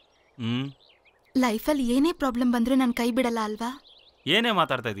 ಲೈಫಲ್ಲಿ ಏನೇ ಪ್ರಾಬ್ಲಮ್ ಬಂದರೂ ನಾನು ಕೈ ಬಿಡಲ್ಲ ಅಲ್ವಾ? ಏನೇ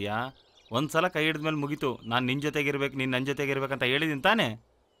ಮಾತಾಡ್ತಾ ಇದೀಯಾ? ಒಂದ್ಸಲ ಕೈ ಹಿಡಿದ್ಮೇಲೆ ಮುಗೀತು. ನಾನು ನಿನ್ನ ಜೊತೆಗಿರ್ಬೇಕು, ನೀನು ನನ್ನ ಜೊತೆಗಿರ್ಬೇಕಂತ ಹೇಳಿದೀನಿ ತಾನೇ.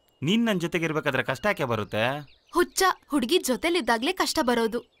 ನೀನು ನನ್ನ ಜೊತೆಗಿರ್ಬೇಕಾದ್ರೆ ಕಷ್ಟ ಯಾಕೆ ಬರುತ್ತೆ? ಹುಚ್ಚ, ಹುಡುಗಿ ಜೊತೆಲಿದ್ದಾಗಲೇ ಕಷ್ಟ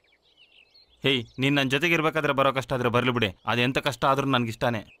ಬರೋದು. ಹೇಯ್, ನೀನು ನನ್ನ ಜೊತೆಗಿರ್ಬೇಕಾದ್ರೆ ಬರೋ ಕಷ್ಟ ಆದ್ರೆ ಬರಲಿ ಬಿಡಿ. ಅದೆಂಥ ಕಷ್ಟ ಆದ್ರೂ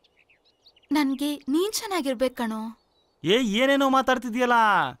ನನಗಿಷ್ಟಾನೆ. ನನಗೆ ನೀನು ಚೆನ್ನಾಗಿರ್ಬೇಕು ಕಣೋ. ಏನೇನೋ ಮಾತಾಡ್ತಿದ್ಯಲ್ಲ.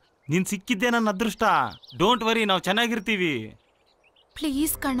 ನೀನು ಸಿಕ್ಕಿದ್ದೆ ನನ್ನ ಅದೃಷ್ಟ. ಡೋಂಟ್ ವರಿ, ನಾವು ಚೆನ್ನಾಗಿರ್ತೀವಿ.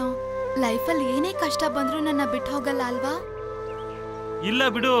 ಪ್ಲೀಸ್ ಕಣೋ, ಲೈಫಲ್ಲಿ ಏನೇ ಕಷ್ಟ ಬಂದರೂ ನನ್ನ ಬಿಟ್ಟು ಹೋಗಲ್ಲ ಅಲ್ವಾ? ಇಲ್ಲ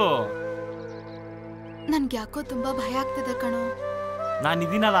ಬಿಡು. ನನ್ಗೆ ಯಾಕೋ ತುಂಬಾ ಭಯ ಆಗ್ತಿದೆ ಕಣೋ. ನಾನು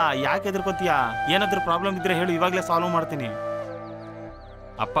ಇದೀನಲ್ಲ, ಯಾಕೆ ಎದುರ್ಕೋತೀಯಾ? ಏನಾದ್ರೂ ಪ್ರಾಬ್ಲಮ್ ಇದ್ರೆ ಹೇಳು, ಇವಾಗಲೇ ಸಾಲ್ವ್ ಮಾಡ್ತೀನಿ.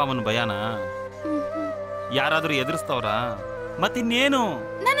 ಅಪ್ಪ ಅಮ್ಮನ ಭಯನಾ? ಯಾರಾದ್ರೂ ಎದುರಿಸ್ತವ್ರ? ಮತ್ತಿನ್ನೇನು?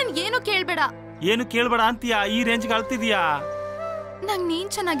 ನನ್ಗೇನು ಕೇಳ್ಬೇಡ. ಏನು ಕೇಳ್ಬೇಡ ಅಂತೀಯಾ? ಈ ರೇಂಜ್ಗೆ ಅಳ್ತಿದ್ಯಾ? ನಂಗೆ ನೀನ್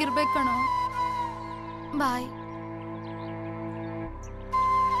ಚೆನ್ನಾಗಿರ್ಬೇಕು ಕಣೋ. ಬಾಯ್.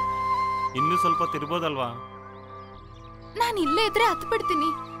 ಇನ್ನೂ ಸ್ವಲ್ಪ ತಿರ್ಬೋದಲ್ವಾ? ನಾನು ಇಲ್ಲೇ ಇದ್ರೆ ಹತ್ತು ಬಿಡ್ತೀನಿ.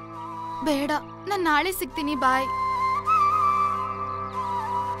 ಬೇಡ, ನಾನು ನಾಳೆ ಸಿಗ್ತೀನಿ. ಬಾಯ್.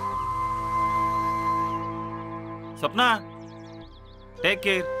 ಸ್ವಪ್ನ, ಟೇಕ್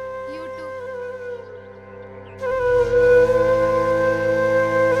ಕೇರ್.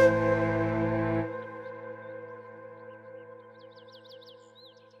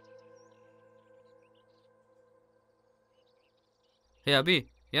 ಹೇ ಅಭಿ,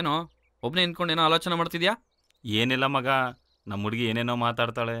 ಏನೋ ಒಬ್ಬನೇ ನಿಂತ್ಕೊಂಡು ಏನೋ ಆಲೋಚನೆ ಮಾಡ್ತಿದ್ಯಾ? ಏನಿಲ್ಲ ಮಗ, ನಮ್ಮ ಹುಡುಗಿ ಏನೇನೋ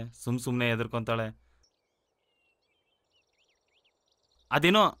ಮಾತಾಡ್ತಾಳೆ, ಸುಮ್ಮನೆ ಎದುರ್ಕೊಂತಾಳೆ.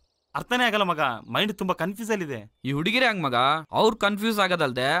 ಅದೇನೋ ಅರ್ಥನೇ ಆಗಲ್ಲ ಮಗ. ಮೈಂಡ್ ತುಂಬಾ ಕನ್ಫ್ಯೂಸ್ ಅಲ್ಲಿದೆ. ಈ ಹುಡುಗಿರೇ ಹಂಗ ಮಗ, ಅವ್ರು ಕನ್ಫ್ಯೂಸ್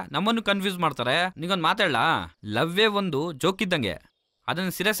ಆಗೋದಲ್ದೆ ನಮ್ಮನ್ನು ಕನ್ಫ್ಯೂಸ್ ಮಾಡ್ತಾರೆ. ನೀಗೊಂದು ಮಾತಾಡ್ಲ, ಲವ್ವೇ ಒಂದು ಜೋಕ್ ಇದ್ದಂಗೆ.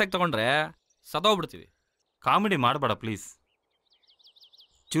 ಅದನ್ನ ಸೀರಿಯಸ್ ಆಗಿ ತಗೊಂಡ್ರೆ ಸದೋಗ್ಬಿಡ್ತೀವಿ. ಕಾಮಿಡಿ ಮಾಡಬೇಡ ಪ್ಲೀಸ್.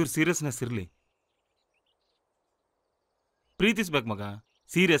 ಚೂರು ಸೀರಿಯಸ್ನೆಸ್ ಇರಲಿ. ಪ್ರೀತಿಸ್ಬೇಕು ಮಗ,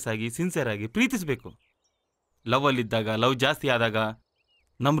 ಸೀರಿಯಸ್ ಆಗಿ ಸಿನ್ಸಿಯರ್ ಆಗಿ ಪ್ರೀತಿಸ್ಬೇಕು. ಲವ್ವಲ್ಲಿದ್ದಾಗ, ಲವ್ ಜಾಸ್ತಿ ಆದಾಗ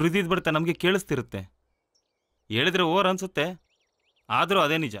ನಮ್ಮ ಹೃದಯದ ಬಡಿತ ನಮಗೆ ಕೇಳಿಸ್ತಿರುತ್ತೆ. ಹೇಳಿದ್ರೆ ಓವರ್ ಅನ್ಸುತ್ತೆ, ಆದರೂ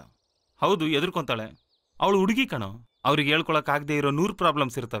ಅದೇ ನಿಜ. ಹೌದು, ಎದುರ್ಕೊಂತಾಳೆ. ಅವಳು ಹುಡುಗಿ ಕಣೋ. ಅವ್ರಿಗೆ ಹೇಳ್ಕೊಳಕ್ಕಾಗದೇ ಇರೋ 100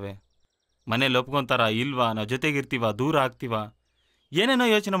 ಪ್ರಾಬ್ಲಮ್ಸ್ ಇರ್ತವೆ. ಮನೇಲಿ ಒಪ್ಕೊಂತಾರ ಇಲ್ವಾ, ನಾವು ಜೊತೆಗಿರ್ತೀವ, ದೂರ ಆಗ್ತೀವ, ಏನೇನೋ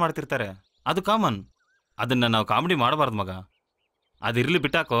ಯೋಚನೆ ಮಾಡ್ತಿರ್ತಾರೆ. ಅದು ಕಾಮನ್. ಅದನ್ನು ನಾವು ಕಾಮಿಡಿ ಮಾಡಬಾರ್ದು ಮಗ. ಅದಿರಲಿ,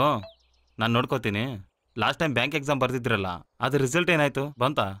 ಬಿಟ್ಟಾಕೋ, ನಾನು ನೋಡ್ಕೋತೀನಿ. ಲಾಸ್ಟ್ ಟೈಮ್ ಬ್ಯಾಂಕ್ ಎಕ್ಸಾಮ್ ಬರ್ದಿದ್ರಲ್ಲ, ಅದ್ರ ರಿಸಲ್ಟ್ ಏನಾಯ್ತು?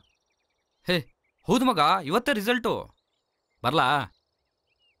 ಬಂತಾ? ಹೇ ಹೌದು ಮಗ, ಇವತ್ತೇ ರಿಸಲ್ಟು. ಬರ್ಲಾ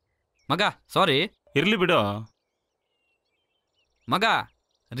ಮಗ? ಸಾರಿ. ಇರ್ಲಿ ಬಿಡು ಮಗ.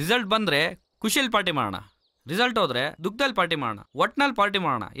 ರಿಸಲ್ಟ್ ಬಂದ್ರೆ ಖುಷಿಯಲ್ಲಿ ಪಾರ್ಟಿ ಮಾಡೋಣ, ರಿಸಲ್ಟ್ ಹೋದ್ರೆ ದುಃಖದಲ್ಲಿ ಪಾರ್ಟಿ ಮಾಡೋಣ, ಒಟ್ನಲ್ಲಿ ಪಾರ್ಟಿ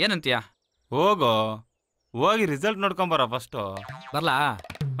ಮಾಡೋಣ. ಏನಂತೀಯ? ಹೋಗೋ, ಹೋಗಿ ರಿಸಲ್ಟ್ ನೋಡ್ಕೊಂಬರ ಫಸ್ಟು. ಬರ್ಲಾ?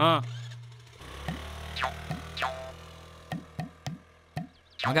 ಹಾಂ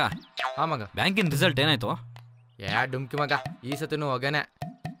ಮಗ. ಹಾಂ ಮಗ. ಬ್ಯಾಂಕಿನ ರಿಸಲ್ಟ್ ಏನಾಯ್ತು? ಡುಮ್ಕಿ ಮಗ, ಈ ಸತಿನೂ ಹೋಗೇನೆ.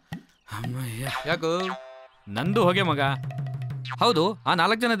 ಯಾಕೋ? ನಂದು ಹೋಗೆ ಮಗ. ಹೌದು, ಆ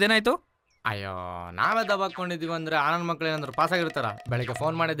 4 ಜನದ್ದೇನಾಯ್ತು? ಅಯ್ಯೋ, ನಾವೇ ದಬಾಕೊಂಡಿದೀವಿ ಅಂದ್ರೆ ಆನಂದ್ ಮಕ್ಳು ಏನಂದ್ರು ಪಾಸ್ ಆಗಿರ್ತಾರ. ಬೆಳಗ್ಗೆ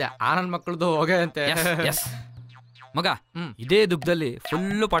ಫೋನ್ ಮಾಡಿದ್ದೆ, ಆನಂದ್ ಮಕ್ಳದ್ದು ಹೋಗೆ ಅಂತೆ. ಮಗ, ಇದೇ ದುಃಖದಲ್ಲಿ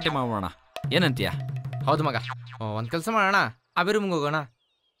ಫುಲ್ಲು ಪಾರ್ಟಿ ಮಾಡೋಣ. ಏನಂತೀಯ? ಹೌದು ಮಗ. ಒಂದು ಕೆಲಸ ಮಾಡೋಣ, ಅಭಿರೂಮ್ಗೆ ಹೋಗೋಣ.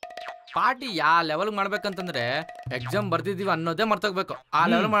 ಪಾರ್ಟಿ ಯಾವ ಲೆವೆಲ್ಗೆ ಮಾಡ್ಬೇಕಂತಂದ್ರೆ ಎಕ್ಸಾಮ್ ಬರ್ದಿದ್ದೀವಿ ಅನ್ನೋದೇ ಮರ್ತೋಗ್ಬೇಕು. ಆ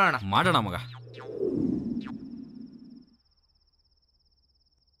ಲೆವೆಲ್ ಮಾಡೋಣ ಮಗ.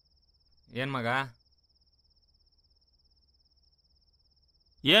 ಏನ್ ಮಗ?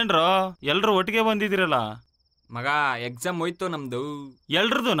 ಏನ್ರೋ ಎಲ್ರು ಒಟ್ಟಿಗೆ ಬಂದಿದ್ದೀರಲ್ಲ? ಮಗ, ಎಕ್ಸಾಮ್ ಹೋಯ್ತು ನಮ್ದು.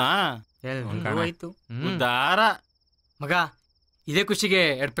 ಎಲ್ರದುನಾ? ಹೋಯ್ತು. ಉದ್ದಾರ ಮಗ, ಇದೇ ಖುಷಿಗೆ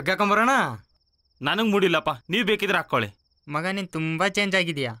 2 ಪೆಗ್ ಹಾಕೊಂಬರೋಣ. ನನಗೆ ಮೂಡಿಲ್ಲಪ್ಪ, ನೀವು ಬೇಕಿದ್ರೆ ಹಾಕ್ಕೊಳ್ಳಿ. ಮಗ, ನೀನ್ ತುಂಬಾ ಚೇಂಜ್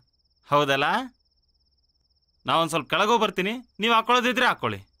ಆಗಿದೀಯಾ. ಹೌದಲ್ಲ? ನಾವೊಂದು ಸ್ವಲ್ಪ ಕೆಳಗೋ ಬರ್ತೀನಿ, ನೀವು ಹಾಕೊಳ್ಳೋದಿದ್ರೆ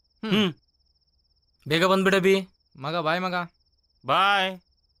ಹಾಕ್ಕೊಳ್ಳಿ. ಬೇಗ ಬಂದ್ಬಿಡಬಿ ಮಗ. ಬಾಯ್ ಮಗ. ಬಾಯ್.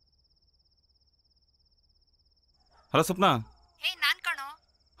 ಹಲೋ ಸ್ವಪ್ನ. ನಾನ್ ಕಣೋ.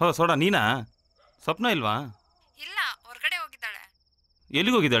 ಹೋ ಸೋಡಾ, ನೀನಾ? ಸ್ವಪ್ನ ಇಲ್ವಾ? ಇಲ್ಲ, ಹೊರಗಡೆ ಹೋಗಿದ್ದಾಳೆ.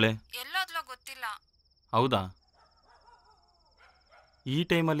 ಎಲ್ಲಿಗೆ ಹೋಗಿದ್ದಾಳೆ? ಎಲ್ಲೋದ್ಲೋ ಗೊತ್ತಿಲ್ಲ. ಹೌದಾ? ಈ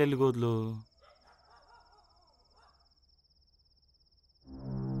ಟೈಮಲ್ಲಿ ಎಲ್ಲಿಗೆ ಹೋದ್ಲು?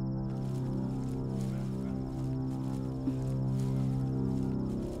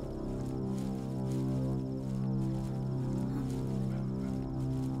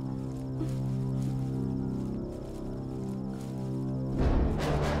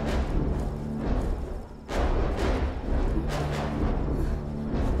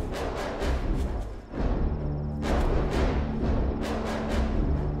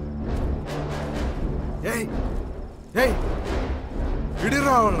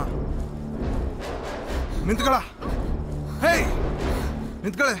 ಅವನ್ನ ನಿಂತ್ಕೊಳ. ಹೇ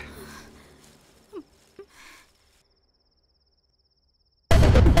ನಿಂತ್ಕೊಳೆ.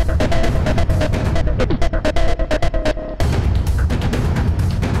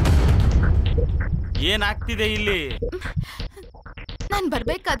 ಏನಾಗ್ತಿದೆ ಇಲ್ಲಿ? ನಾನ್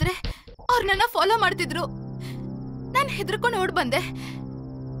ಬರ್ಬೇಕಾದ್ರೆ ಅವ್ರು ನನ್ನ ಫಾಲೋ ಮಾಡ್ತಿದ್ರು. ನಾನ್ ಹೆದರ್ಕೊಂಡು ಓಡ್ ಬಂದೆ.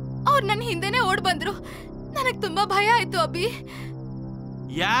 ಅವ್ರು ನನ್ನ ಹಿಂದೆನೆ ಓಡ್ ಬಂದ್ರು. ನನಗ್ ತುಂಬಾ ಭಯ ಆಯ್ತು ಅಭಿ.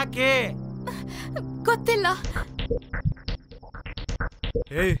 ಯಾಕೆ? ಗೊತ್ತಿಲ್ಲ.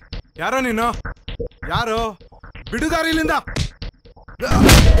 ಏಯ್ ಯಾರೋ ನೀನು? ಯಾರು? ಬಿಡುಗಾರಿಲಿಂದ.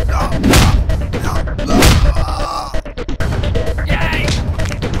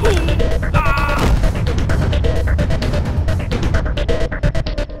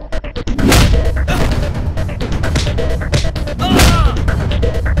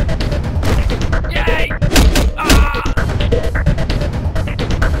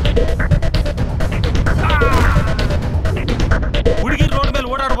 ಹುಡುಗಿ ರೋಡ್ ಮೇಲೆ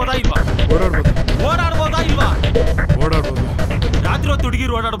ಓಡಾಡ್ಬೋದಾ ಇಲ್ವಾ? ಓಡಾಡ್ಬೋದಾ ಇಲ್ವಾ? ಓಡಾಡ್ಬೋದು. ರಾತ್ರಿ ಹೊತ್ತು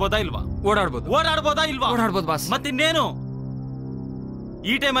ಹುಡುಗಿರು ಓಡಾಡ್ಬೋದಾ ಇಲ್ವಾ? ಓಡಾಡ್ಬೋದು. ಓಡಾಡ್ಬೋದಾ ಇಲ್ವಾ? ಓಡಾಡ್ಬೋದು ಬಾಸ್. ಮತ್ತಿನ್ನೇನು?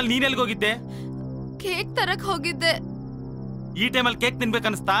 ಈ ಟೈಮಲ್ಲಿ ನೀನ್ ಎಲ್ಗೆ ಹೋಗಿದ್ದೆ? ಕೇಕ್ ತರಕ್ ಹೋಗಿದ್ದೆ. ಈ ಟೈಮಲ್ಲಿ ಕೇಕ್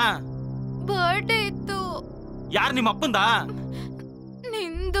ತಿನ್ಬೇಕನ್ಸ್ತಾ? ಬರ್ಡೇ ಇತ್ತು. ಯಾರು ನಿಮ್ಮ ಅಪ್ಪಂದಾ?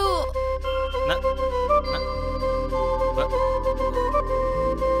 ನಿಂದು.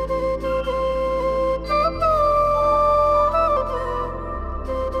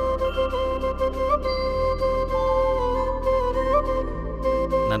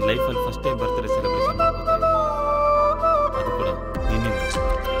 ನನ್ನ ಲೈಫಲ್ಲಿ ಫಸ್ಟ್ ಟೈಮ್ ಬರ್ತ್ಡೇ ಸೆಲೆಬ್ರೇಷನ್ ಮಾಡ್ಕೊತಾ ಇದ್ದೀನಿ. ಅದು ಕೂಡ ನಿನ್ನಿಂದ.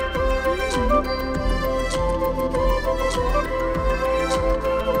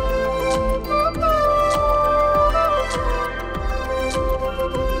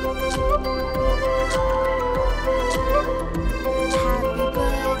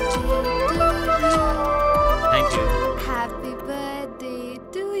 Thank you. Happy birthday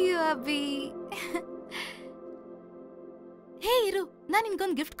to you Abhi. ಹೇ ಇರು, ನಾನು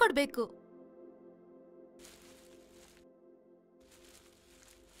ನಿನ್ಗೊಂದು ಗಿಫ್ಟ್ ಕೊಡ್ಬೇಕು.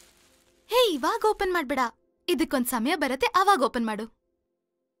 ಹೇ ಇವಾಗ ಓಪನ್ ಮಾಡ್ಬೇಡ. ಇದಕ್ಕೊಂದ್ ಸಮಯ ಬರುತ್ತೆ, ಅವಾಗ ಓಪನ್ ಮಾಡು.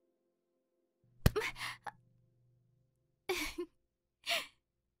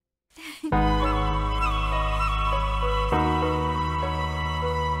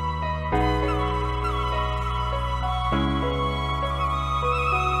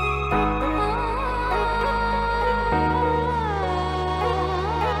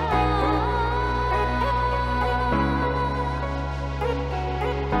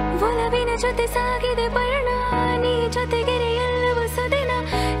 ಒಲವಿನ ಜೊತೆ ಸಾಗಿದೆ ಪಯಣ, ನೀ ಜೊತೆಗೆರೆ ಎಲ್ಲವೂ ಸುದಿನ,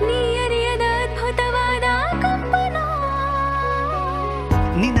 ನೀ ಅರಿಯದ ಅದ್ಭುತವಾದ ಕಂಪನ.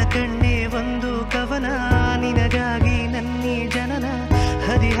 ನಿನ ಕಣ್ಣೆ ಒಂದು ಕವನ, ನಿನಗಾಗಿ ನನ್ನಿ ಜನನ,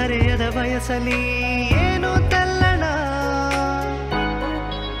 ಹದಿಹರೆಯದ ವಯಸ್ಸಲ್ಲಿ ಏನು ತಲ್ಲಣ.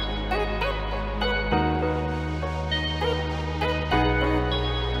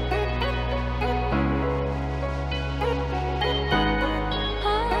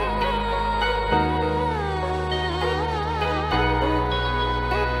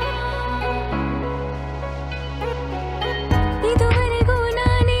 ಇದುವರೆಗೂ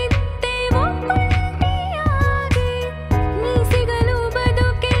ನಾನಿದ್ದೆ ಒಬ್ಬಂಟಿಯಾಗಿ, ನೀ ಸಿಗಲು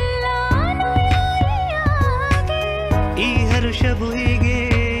ಬದುಕಿಲ್ಲ ಅನುಯಾಯಿಯಾಗಿ. ಈ ಹರುಷವು ಹೀಗೆ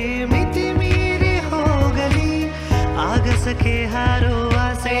ಮಿತಿ ಮೀರಿ ಹೋಗಲಿ, ಆಗಸಕ್ಕೆ ಹಾರೋ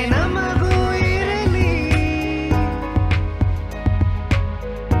ಆಸೆ ನಮಗೂ ಇರಲಿ.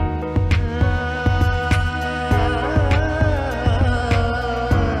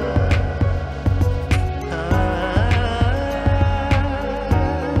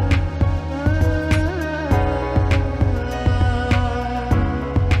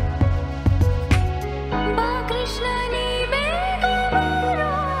 ಬಾ ಕೃಷ್ಣ ನೀ ಬೇಗ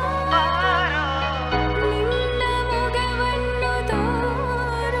ಬಾರೋ, ನಿನ್ನ ಮೊಗವನ್ನು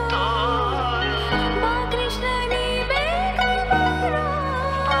ತೋರೋ. ಬಾ ಕೃಷ್ಣ ನೀ ಬೇಗ ಬಾರೋ,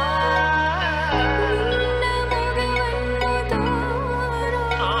 ನಿನ್ನ ಮೊಗವನ್ನು ತೋರೋ.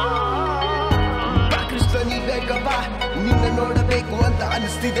 ಬಾ ಕೃಷ್ಣ ನೀ ಬೇಗ ಬಾ, ನಿನ್ನ ನೋಡಬೇಕು ಅಂತ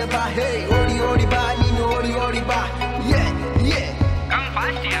ಅನಿಸ್ತಿದೆ ಬಾ. ಹೇ ಓಡಿ ಓಡಿ ಬಾ, ನೀನು ಓಡಿ ಓಡಿ ಬಾ. ಯೇ ಯೇ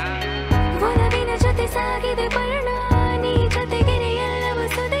ಒಲವಿನ ಜೊತೆ ಸಾಗಿದೆ ಪಯಣ, ನೀ ಜೊತೆಗೆರೆ ಎಲ್ಲವೂ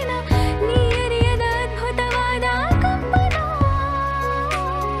ಸುದಿನ, ನೀ ಅರಿಯದ ಅದ್ಭುತವಾದ ಕಂಪನ.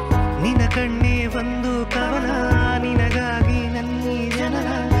 ನಿನ ಕಣ್ಣೆ ಒಂದು ಕವನ, ನಿನಗಾಗಿ ನನ್ನಿ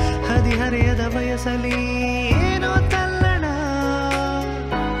ಜನನ, ಹದಿಹರೆಯದ ವಯಸ್ಸಲ್ಲಿ ಏನೋ ತಲ್ಲಣ.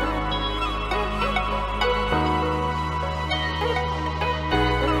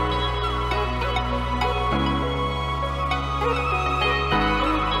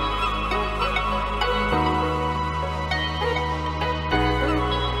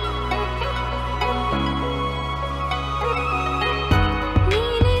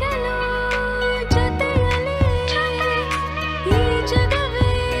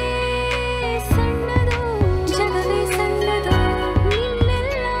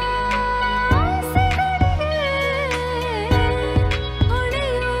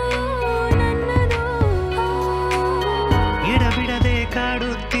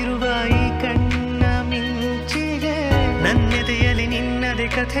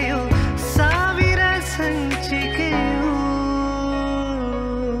 ಕಥೆಯೋ ಸಾವಿರ ಸಂಚಿಕೆಯೋ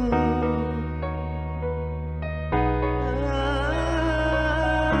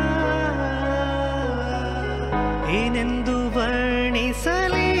ಏನೆಂದು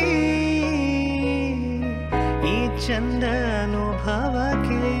ವರ್ಣಿಸಲಿ ಈ ಚಂದ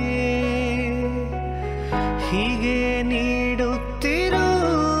ಅನುಭವಕ್ಕೆ ಹೀಗೆ ನೀಡುತ್ತಿರೋ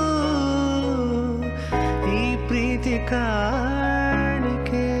ಈ ಪ್ರೀತಿ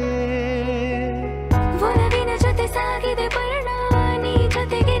ಕಾಣಿಕೆ ಒಲವಿನ ಜೊತೆ ಸಾಗಿದೆ ಪಯಣ ನೀ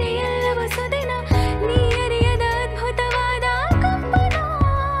ಜೊತೆಗಿರಿ ಎಲ್ಲವೂ ಸುದಿನ ನೀ ಅರಿಯದ ಅದ್ಭುತವಾದ ಕಂಪನ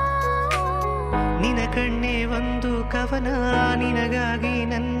ನಿನ ಕಣ್ಣೆ ಒಂದು ಕವನ ನಿನಗಾಗಿ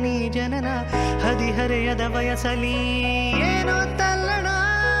ನನ್ನಿ ಜನನ ಹದಿಹರೆಯದ ವಯಸ್ಸಲಿ ಏನೋ ತಲ್ಲಣ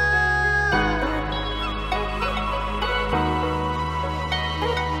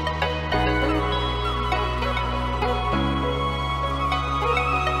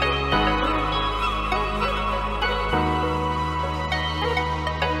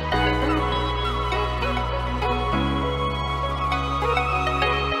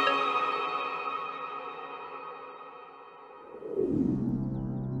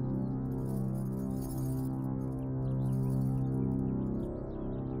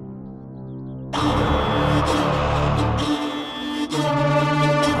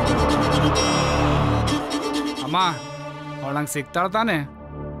ಅಮ್ಮ ಅವಳಂಗೆ ಸಿಗ್ತಾಳ ತಾನೆ?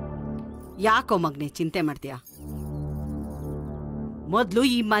 ಯಾಕೋ ಮಗ್ನೆ ಚಿಂತೆ ಮಾಡ್ತೀಯ? ಮೊದ್ಲು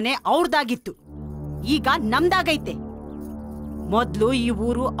ಈ ಮನೆ ಅವ್ರದಾಗಿತ್ತು, ಈಗ ನಮ್ದಾಗೈತೆ. ಮೊದ್ಲು ಈ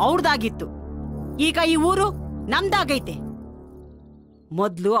ಊರು ಅವ್ರದಾಗಿತ್ತು, ಈಗ ಈ ಊರು ನಮ್ದಾಗೈತೆ.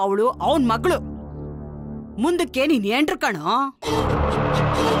 ಮೊದ್ಲು ಅವಳು ಅವನ್ ಮಗಳು, ಮುಂದಕ್ಕೆ ನೀನ್ ಏನ್ರು ಕಣೋ.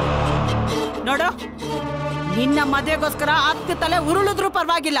 ನೋಡು, ನಿನ್ನ ಮದುವೆಗೋಸ್ಕರ 10 ತಲೆ ಉರುಳಿದ್ರೂ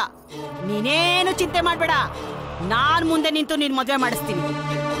ಪರವಾಗಿಲ್ಲ, ನೀನೇನು ಚಿಂತೆ ಮಾಡ್ಬೇಡ. ನಾನ್ ಮುಂದೆ ನಿಂತು ನೀನ್ ಮದುವೆ ಮಾಡಿಸ್ತೀನಿ.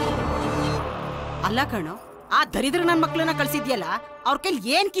 ಅಲ್ಲ ಕಣೋ, ಆ ದರಿದ್ರ ನನ್ ಮಕ್ಳನ್ನ ಕಳ್ಸಿದ್ಯಲ್ಲ, ಅವ್ರ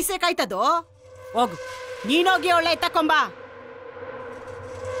ಕೈಲಿ ಏನ್ ಕಿಸೆ ಕಾಯ್ತದೋ? ಹೋಗು, ನೀನೋಗಿ ಒಳ್ಳೆ ತಕೊಂಬ.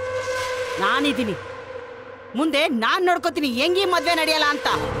 ನಾನಿದ್ದೀನಿ, ಮುಂದೆ ನಾನ್ ನೋಡ್ಕೋತೀನಿ ಹೆಂಗಿ ಮದ್ವೆ ನಡೆಯಲ್ಲ ಅಂತ.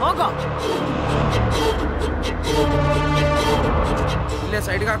 ಹೋಗೋ. ಇಲ್ಲೇ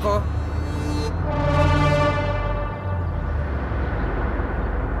ಸೈಡ್ಗೆ ಹಾಕೋ.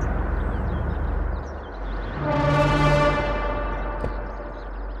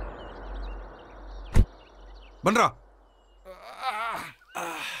 ಬನ್ರ.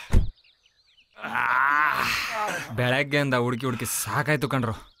 ಬೆಳಗ್ಗೆಯಿಂದ ಹುಡುಕಿ ಹುಡುಕಿ ಸಾಕಾಯ್ತು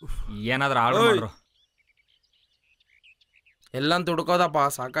ಕಣ್ರು. ಏನಾದ್ರೂ ಆರ್ಡರ್ ಮಾಡ್ರು. ಎಲ್ಲಂತ ಹುಡ್ಕೋದಪ್ಪ,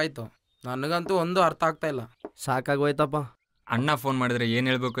 ಸಾಕಾಯ್ತು. ನನಗಂತೂ ಒಂದು ಅರ್ಥ ಆಗ್ತಾ ಇಲ್ಲ. ಸಾಕಾಗೋಯ್ತಪ್ಪ. ಅಣ್ಣ ಫೋನ್ ಮಾಡಿದ್ರೆ ಏನ್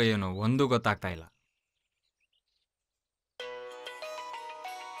ಹೇಳ್ಬೇಕು ಏನೋ ಒಂದು ಗೊತ್ತಾಗ್ತಾ ಇಲ್ಲ.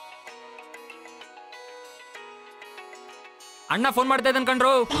 ಅಣ್ಣ ಫೋನ್ ಮಾಡ್ತಾ ಇದ್ದಾನೆ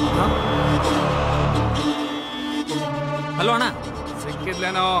ಕಣ್ರು. ಹಲೋ ಅಣ್ಣ.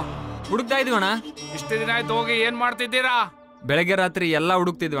 ಸಿಕ್ಕಿದ್ಲೇನೋ? ಹುಡುಕ್ತಾ ಇದೀವಿ ಅಣ್ಣ. ಇಷ್ಟು ದಿನ ಆಯ್ತು ಹೋಗಿ ಏನ್ ಮಾಡ್ತಿದ್ದೀರಾ? ಬೆಳಗ್ಗೆ ರಾತ್ರಿ ಎಲ್ಲ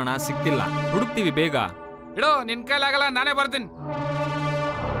ಹುಡುಕ್ತಿದ್ವಿ ಅಣ್ಣ, ಸಿಕ್ತಿಲ್ಲ. ಹುಡುಕ್ತಿವಿ, ಬೇಗ ಇಡೋ. ನಿನ್ ಕೈಲಾಗಲ್ಲ, ನಾನೇ ಬರ್ತೀನಿ.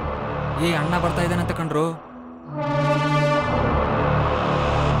 ಏ ಅಣ್ಣ ಬರ್ತಾ ಇದ್ದಾನಂತ ಕಣ್ರು.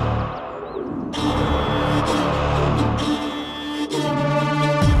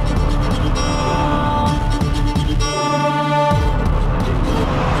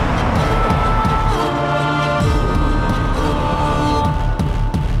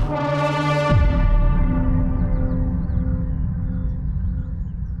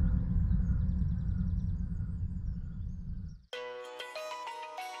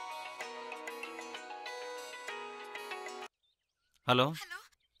 ಹಲೋ.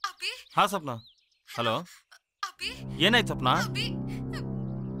 ಹಾ ಸ್ವಪ್ನ. ಹಲೋ, ಏನಾಯ್ತು ಸ್ವಪ್ನ?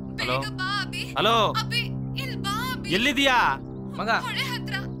 ಹಲೋ ಹಲೋ, ಎಲ್ಲಿದೀಯಾ ಮಗ?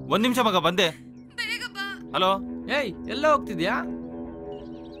 1 ನಿಮಿಷ ಮಗ, ಬಂದೆ. ಹಲೋ. ಏಯ್, ಎಲ್ಲ ಹೋಗ್ತಿದ್ಯಾ?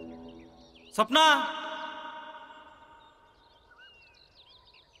 ಸ್ವಪ್ನ,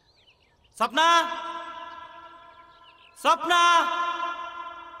 ಸ್ವಪ್ನ, ಸ್ವಪ್ನ,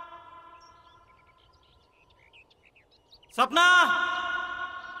 ಸ್ವಪ್ನ,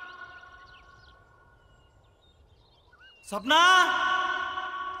 ಸ್ವಪ್ನ,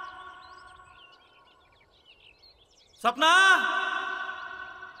 ಸ್ವಪ್ನ,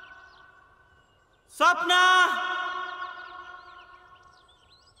 ಸ್ವಪ್ನ,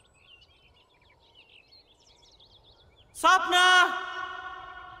 ಸ್ವಪ್ನ,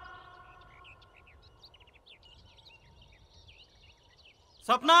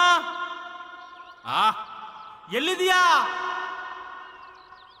 ಸ್ವಪ್ನ, ಎಲ್ಲಿದೀಯಾ?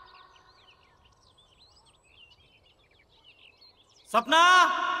 ಸ್ವಪ್ನ,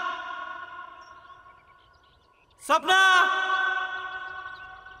 ಸ್ವಪ್ನ,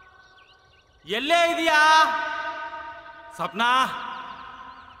 ಎಲ್ಲೇ ಇದೆಯಾ ಸ್ವಪ್ನ?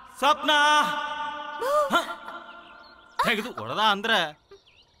 ಸ್ವಪ್ನ ತೆಗೆದು ಹೊಡೆದ ಅಂದ್ರೆ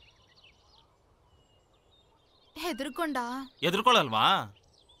ಹೆದರ್ಕೊಂಡ? ಎದ್ರುಕೊಳ್ಳಲ್ವಾ?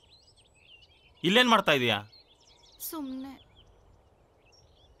 ಇಲ್ಲೇನ್ ಮಾಡ್ತಾ ಇದೀಯಾ? ಸುಮ್ನೆ.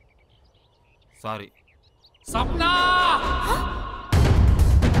 ಸಾರಿ. ಸ್ವಪ್ನ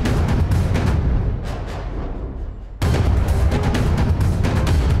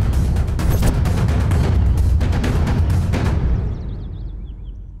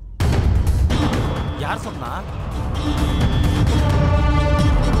ಯಾರು ಸ್ವಪ್ನ?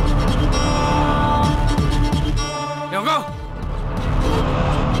 ಹೋಗೋ.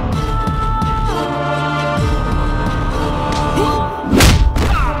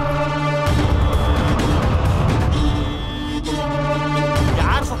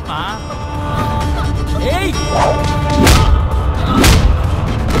 ಯಾರು ಸ್ವಪ್ನ? ಏಯ್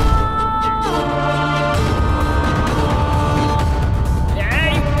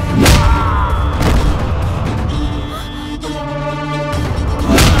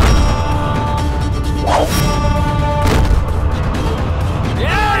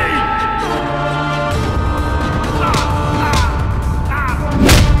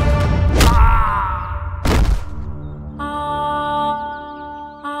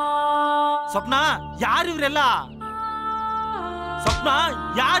ಸ್ವಪ್ನ, ಯಾರಿವ್ರೆಲ್ಲ? ಸ್ವಪ್ನ,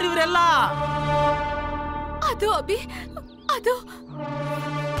 ಯಾರಿವ್ರೆಲ್ಲ? ಅದು ಅಭಿ, ಅದು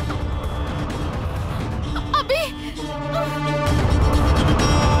ಅಭಿ.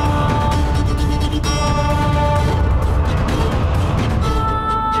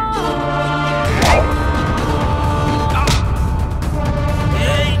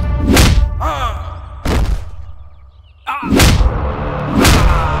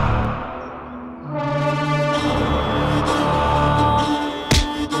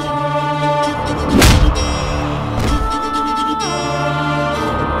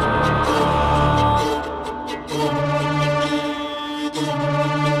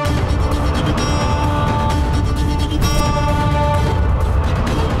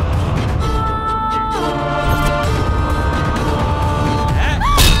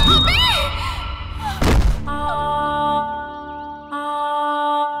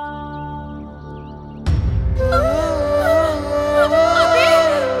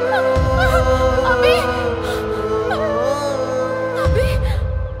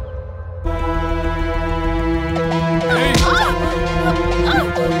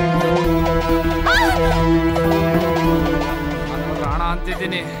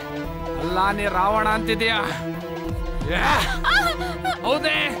 ರಾವಣ ಅಂತಿದ್ಯಾ?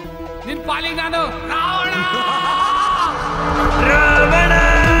 ಹೌದೇ? ನಿನ್ ಪಾಲಿಗೆ ನಾನು ರಾವಣ. ರಾವಣ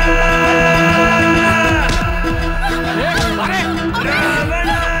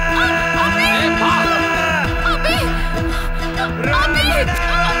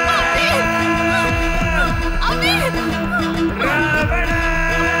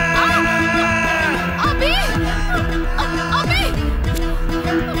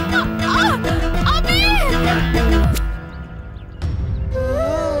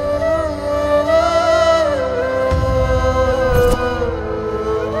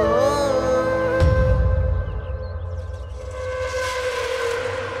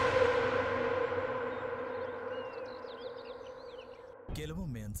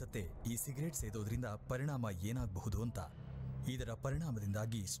ಕೆಲವೊಮ್ಮೆ ಅನ್ಸತ್ತೆ ಈ ಸಿಗರೇಟ್ ಸೇದೋದ್ರಿಂದ ಪರಿಣಾಮ ಏನಾಗಬಹುದು ಅಂತ. ಇದರ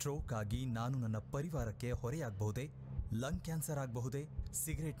ಪರಿಣಾಮದಿಂದಾಗಿ ಸ್ಟ್ರೋಕ್ ಆಗಿ ನಾನು ನನ್ನ ಪರಿವಾರಕ್ಕೆ ಹೊರೆಯಾಗಬಹುದೇ? ಲಂಗ್ ಕ್ಯಾನ್ಸರ್ ಆಗಬಹುದೇ?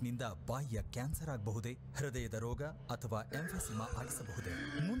 ಸಿಗರೇಟ್ನಿಂದ ಬಾಯಿಯ ಕ್ಯಾನ್ಸರ್ ಆಗಬಹುದೇ? ಹೃದಯದ ರೋಗ ಅಥವಾ ಎಂಫೆಸಿಮಾ ಆಗಿಸಬಹುದೇ?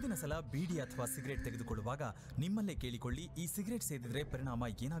 ಮುಂದಿನ ಸಲ ಬೀಡಿ ಅಥವಾ ಸಿಗರೇಟ್ ತೆಗೆದುಕೊಳ್ಳುವಾಗ ನಿಮ್ಮಲ್ಲೇ ಕೇಳಿಕೊಳ್ಳಿ, ಈ ಸಿಗರೇಟ್ ಸೇದಿದ್ರೆ ಪರಿಣಾಮ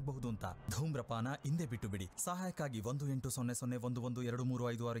ಏನಾಗಬಹುದು ಅಂತ. ಧೂಮ್ರಪಾನ ಹಿಂದೆ ಬಿಟ್ಟು ಬಿಡಿ. ಸಹಾಯಕ್ಕಾಗಿ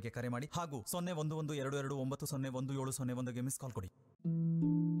 1800112356ಗೆ ಕರೆ ಮಾಡಿ ಹಾಗೂ 011229901701ಗೆ ಮಿಸ್ ಕಾಲ್ ಕೊಡಿ.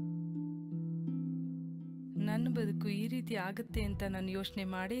 ನನ್ನ ಬದುಕು ಈ ರೀತಿ ಆಗುತ್ತೆ ಅಂತ ನಾನು ಯೋಚನೆ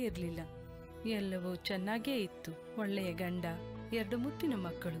ಮಾಡೇ ಇರಲಿಲ್ಲ. ಎಲ್ಲವೂ ಚೆನ್ನಾಗೇ ಇತ್ತು. ಒಳ್ಳೆಯ ಗಂಡ, 2 ಮುತ್ತಿನ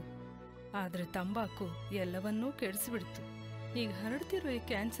ಮಕ್ಕಳು. ಆದರೆ ತಂಬಾಕು ಎಲ್ಲವನ್ನೂ ಕೆಡಿಸಿಬಿಡ್ತು. ಈಗ ಹರಡ್ತಿರೋ ಈ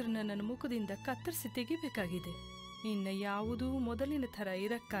ಕ್ಯಾನ್ಸರ್ನ ನನ್ನ ಮುಖದಿಂದ ಕತ್ತರಿಸಿ ತೆಗಿಬೇಕಾಗಿದೆ. ಇನ್ನು ಯಾವುದೂ ಮೊದಲಿನ ಥರ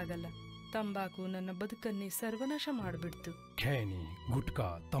ಇರಕ್ಕಾಗಲ್ಲ. ತಂಬಾಕು ನನ್ನ ಬದುಕನ್ನೇ ಸರ್ವನಾಶ ಮಾಡಿಬಿಡ್ತು. ಖೇಣಿ, ಗುಟ್ಕಾ,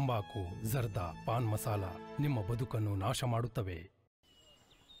 ತಂಬಾಕು, ಜರ್ದಾ, ಪಾನ್ ಮಸಾಲ ನಿಮ್ಮ ಬದುಕನ್ನು ನಾಶ ಮಾಡುತ್ತವೆ.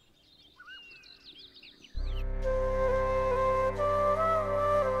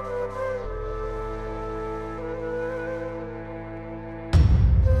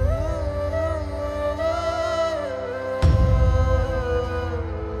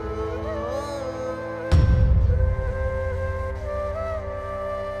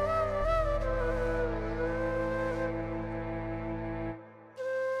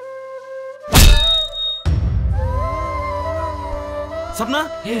 ಸ್ವಪ್ನ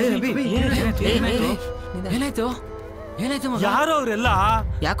ಏನಾಯ್ತು ಏನಾಯ್ತು ಮಗ? ಯಾರು ಅವರೆಲ್ಲ?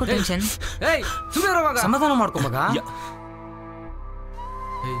 ಯಾಕೋ ಟೆನ್ಷನ್? ಸಮಾಧಾನ ಮಾಡ್ಕೊ ಮಗ.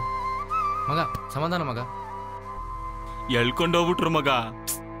 ಮಗ ಸಮಾಧಾನ ಮಗ. ಎಳ್ಕೊಂಡು ಹೋಗ್ಬಿಟ್ರು ಮಗ.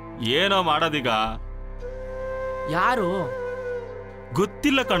 ಏನೋ ಮಾಡೋದೀಗ? ಯಾರು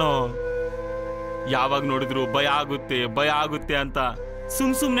ಗೊತ್ತಿಲ್ಲ ಕಣೋ. ಯಾವಾಗ ನೋಡಿದ್ರು ಭಯ ಆಗುತ್ತೆ ಅಂತ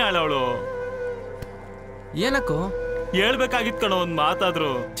ಸುಮ್ನೆ ಆಳವಳು. ಏನಕ್ಕೋ ಹೇಳ್ಬೇಕಾಗಿತ್ ಕಣೋ ಒಂದ್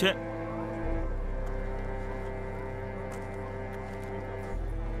ಮಾತಾದ್ರು. ಛೇ,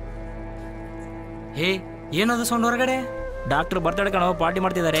 ಹೇ ಏನದು ಸೌಂಡ್ ಹೊರಗಡೆ? ಡಾಕ್ಟರ್ ಬರ್ತಡೆ ಕಣೋ, ಪಾರ್ಟಿ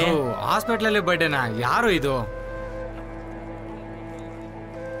ಮಾಡ್ತಿದ್ದಾರೆ. ಹಾಸ್ಪಿಟ್ಲಲ್ಲಿ ಬರ್ಡೇನಾ? ಯಾರು ಇದು?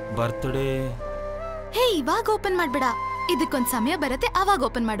 ಬರ್ತ್ಡೇ. ಹೇ ಇವಾಗ ಓಪನ್ ಮಾಡ್ಬೇಡ, ಇದಕ್ಕೊಂದ್ ಸಮಯ ಬರುತ್ತೆ, ಅವಾಗ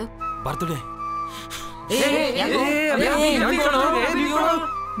ಓಪನ್ ಮಾಡು. ಬರ್ತ್ಡೇ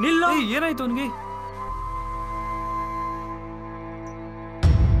ಏನಾಯ್ತು ಅವನಿಗೆ?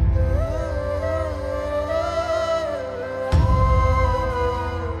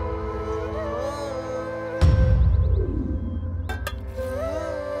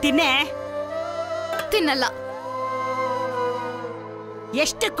 ತಿನ್ನಲ್ಲ.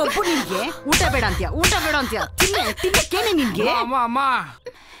 ಎಷ್ಟು ಕೊಬ್ಬು ನಿನ್ಗೆ? ಊಟ ಬೇಡ ಅಂತ್ಯ ತಿನ್ನಕ್ಕೇನೆ ನಿನ್ಗೆ? ಅಮ್ಮ ಅಮ್ಮ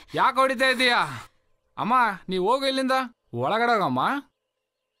ಯಾಕೆ ಹೊಡಿತಾ ಇದೀಯಾ? ಅಮ್ಮ ನೀವು ಹೋಗು ಇಲ್ಲಿಂದ, ಒಳಗಡೆ ಹೋಗಮ್ಮ.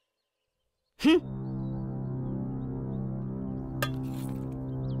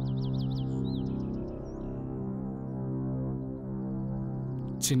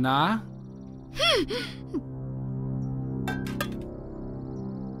 ಚಿನ್ನ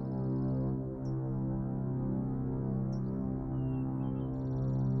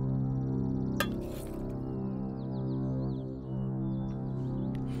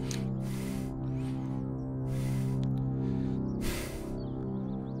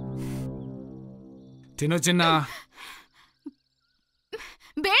ತಿನ್ನು ಚಿನ್ನ.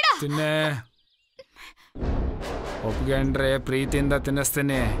 ಬೇಡ. ತಿನ್ನೆ. ಒಪ್ಕೊಂಡ್ರೆ ಪ್ರೀತಿಯಿಂದ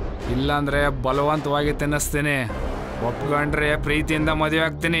ತಿನ್ನಿಸ್ತೀನಿ, ಇಲ್ಲಾಂದ್ರೆ ಬಲವಂತವಾಗಿ ತಿನ್ನಿಸ್ತೀನಿ. ಒಪ್ಕೊಂಡ್ರೆ ಪ್ರೀತಿಯಿಂದ ಮದುವೆ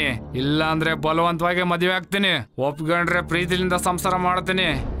ಆಗ್ತೀನಿ, ಇಲ್ಲಾಂದ್ರೆ ಬಲವಂತವಾಗಿ ಮದುವೆ ಆಗ್ತೀನಿ. ಒಪ್ಕೊಂಡ್ರೆ ಪ್ರೀತಿಯಿಂದ ಸಂಸಾರ ಮಾಡ್ತೀನಿ,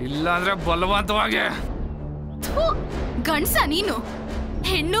 ಇಲ್ಲಾಂದ್ರೆ ಬಲವಂತವಾಗಿ. ಗಂಡ್ಸ ನೀನು?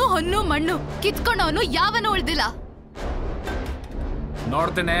 ಹೆಣ್ಣು ಹೊನ್ನು ಮಣ್ಣು ಕಿತ್ಕೊಂಡವನು ಯಾವನು ಉಳ್ದಿಲ್ಲ.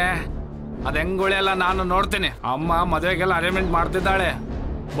 ನೋಡ್ತೀನಿ, ಅದ್ ಹೆಂಗುಳಿಯಲ್ಲ ನಾನು ನೋಡ್ತೀನಿ. ಅಮ್ಮ ಮದುವೆಗೆಲ್ಲ ಅರೇಂಜ್ಮೆಂಟ್ ಮಾಡ್ತಿದ್ದಾಳೆ.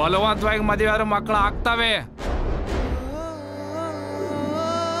 ಬಲವಂತವಾಗಿ ಮದುವೆ ಆದ್ರೆ ಮಕ್ಕಳು ಆಗ್ತಾವೆ.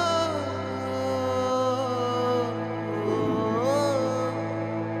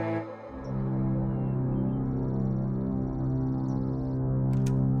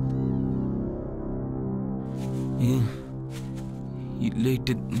 ಇಲ್ಲೇ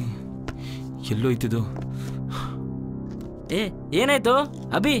ಇಟ್ಟಿದ್, ಎಲ್ಲೋ ಇಟ್ಟಿದ್ದು. ಏನಾಯ್ತು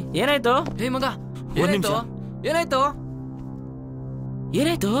ಅಭಿ? ಏನಾಯ್ತು? ಹೇ ಮಗ, ಒಂದ್ ನಿಮಿಷ. ಏನಾಯ್ತು?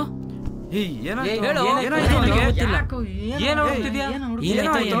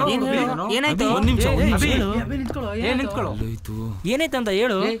 ಏನಾಯ್ತಂತ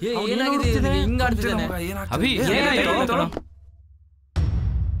ಹೇಳು. ಏನಾಯ್ತು?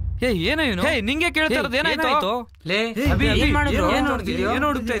 ನಿಂಗೆ ಕೇಳ್ತಾ ಇರೋದು ಏನಾಯ್ತು?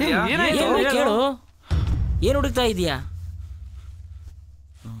 ಕೇಳು, ಏನ್ ಹುಡುಕ್ತಾ ಇದೀಯಾ?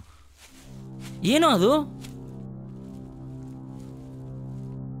 ಏನೋ ಅದು?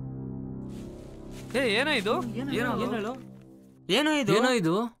 ಏನಾಯ್ತು? ಏನೋ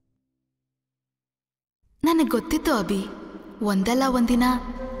ಇದು? ನನಗ್ ಗೊತ್ತಿತ್ತು ಅಭಿ, ಒಂದಲ್ಲ ಒಂದಿನ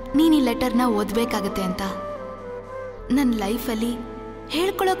ನೀನ್ ಈ ಲೆಟರ್ನ ಓದ್ಬೇಕಾಗತ್ತೆ ಅಂತ. ನನ್ನ ಲೈಫಲ್ಲಿ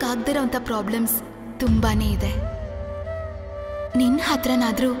ಹೇಳ್ಕೊಳಕ್ ಆಗ್ದಿರೋಂಥ ಪ್ರಾಬ್ಲಮ್ಸ್ ತುಂಬಾನೇ ಇದೆ. ನಿನ್ನ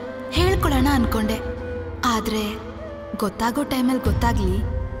ಹತ್ರನಾದ್ರೂ ಹೇಳ್ಕೊಳೋಣ ಅನ್ಕೊಂಡೆ, ಆದ್ರೆ ಗೊತ್ತಾಗೋ ಟೈಮಲ್ಲಿ ಗೊತ್ತಾಗ್ಲಿ,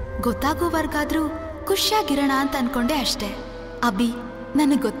 ಗೊತ್ತಾಗೋವರ್ಗಾದ್ರೂ ಖುಷಿಯಾಗಿರೋಣ ಅಂತ ಅನ್ಕೊಂಡೆ ಅಷ್ಟೆ. ಅಭಿ,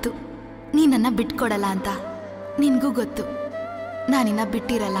 ನನಗೆ ಗೊತ್ತು ನೀ ನನ್ನ ಬಿಟ್ಕೊಡಲ್ಲ ಅಂತ. ನಿನ್ಗೂ ಗೊತ್ತು ನಾನಿನ್ನ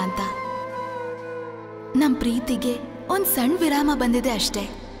ಬಿಟ್ಟಿರಲ್ಲ ಅಂತ. ನಮ್ಮ ಪ್ರೀತಿಗೆ ಒಂದು ಸಣ್ಣ ವಿರಾಮ ಬಂದಿದೆ ಅಷ್ಟೆ.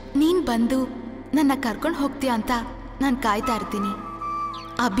 ನೀನ್ ಬಂದು ನನ್ನ ಕರ್ಕೊಂಡು ಹೋಗ್ತೀಯ ಅಂತ ನಾನು ಕಾಯ್ತಾ ಇರ್ತೀನಿ.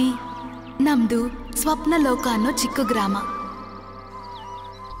 ಅಭಿ, ನಮ್ದು ಸ್ವಪ್ನಲೋಕ ಅನ್ನೋ ಚಿಕ್ಕ ಗ್ರಾಮ.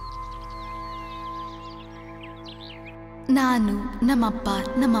 ನಾನು, ನಮ್ಮಪ್ಪ,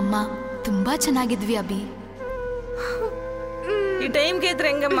 ನಮ್ಮಮ್ಮ ತುಂಬಾ ಚೆನ್ನಾಗಿದ್ವಿ ಅಭಿ. ಈ ಟೈಮ್ಗೆ ಇದ್ರೆ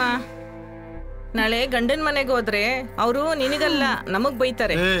ಹೆಂಗಮ್ಮ? ನಾಳೆ ಗಂಡನ ಮನೆಗೆ ಹೋದ್ರೆ ಅವರು ನಿನಗಲ್ಲ ನಮಗ್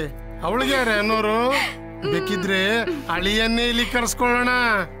ಬೈತಾರೆ. ಅವಳಿಗೆ ಅನ್ನೋರು ಬೇಕಿದ್ರೆ ಅಳಿಯನ್ನೇ ಇಲ್ಲಿ ಕರ್ಸ್ಕೊಳ್ಳೋಣ.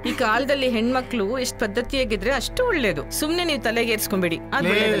 ಈ ಕಾಲದಲ್ಲಿ ಹೆಣ್ಮಕ್ಳು ಎಷ್ಟು ಪದ್ಧತಿಯಾಗಿದ್ರೆ ಅಷ್ಟು ಒಳ್ಳೇದು. ಸುಮ್ನೆ ನೀವು ತಲೆಗೇರ್ಸ್ಕೊಂಬೇಡಿ, ಅದು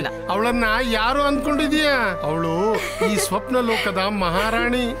ಒಳ್ಳೇದಲ್ಲ. ಅವಳನ್ನ ಯಾರು ಅನ್ಕೊಂಡಿದೀಯ? ಅವಳು ಈ ಸ್ವಪ್ನ ಲೋಕದ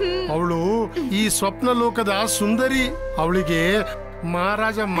ಮಹಾರಾಣಿ, ಅವಳು ಈ ಸ್ವಪ್ನ ಲೋಕದ ಸುಂದರಿ. ಅವಳಿಗೆ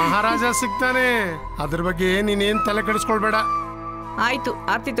ಮಹಾರಾಜ ಸಿಗ್ತಾನೆ. ಅದ್ರ ಬಗ್ಗೆ ನೀನೇನ್ ತಲೆ ಕೆಡಿಸ್ಕೊಳ್ಬೇಡ. ಆಯ್ತು,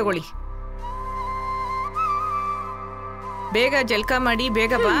 ಆರ್ತಿ ತಗೊಳ್ಳಿ. ಬೇಗ ಜಲ್ಕ ಮಾಡಿ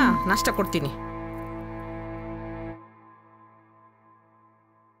ಬೇಗ ಬಾ, ನಾಷ್ಟ ಕೊಡ್ತೀನಿ.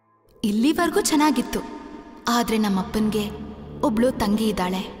 ಇಲ್ಲಿವರೆಗೂ ಚೆನ್ನಾಗಿತ್ತು. ಆದ್ರೆ ನಮ್ಮಪ್ಪನ್ಗೆ ಒಬ್ಳು ತಂಗಿ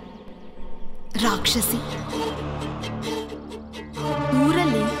ಇದ್ದಾಳೆ, ರಾಕ್ಷಸಿ.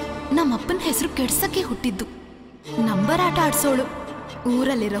 ಊರಲ್ಲಿ ನಮ್ಮಪ್ಪನ ಹೆಸರು ಕೆಡ್ಸಕ್ಕೆ ಹುಟ್ಟಿದ್ದು. ನಂಬರ್ ಆಟ ಆಡ್ಸೋಳು.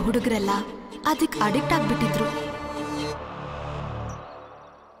 ಊರಲ್ಲಿರೋ ಹುಡುಗರೆಲ್ಲ ಅದಕ್ಕೆ ಅಡಿಕ್ಟ್ ಆಗ್ಬಿಟ್ಟಿದ್ರು.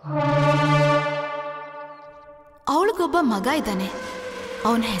 ಅವಳಿಗೊಬ್ಬ ಮಗ ಇದ್ದಾನೆ,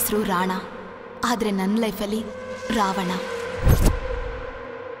 ಅವನ ಹೆಸರು ರಾಣ. ಆದ್ರೆ ನನ್ನ ಲೈಫಲ್ಲಿ ರಾವಣ.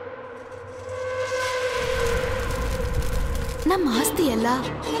 ನಮ್ಮ ಆಸ್ತಿ ಎಲ್ಲ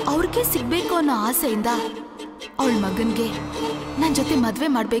ಅವ್ರಿಗೆ ಸಿಗ್ಬೇಕು ಅನ್ನೋ ಆಸೆಯಿಂದ ಅವಳ ಮಗನ್ಗೆ ನನ್ನ ಜೊತೆ ಮದ್ವೆ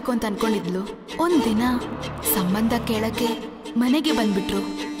ಮಾಡ್ಬೇಕು ಅಂತ ಅನ್ಕೊಂಡಿದ್ಲು. ಒಂದಿನ ಸಂಬಂಧ ಕೇಳಕ್ಕೆ ಮನೆಗೆ ಬಂದ್ಬಿಟ್ರು.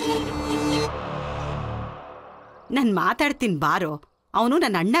 ನಾನು ಮಾತಾಡ್ತೀನಿ ಬಾರೋ, ಅವನು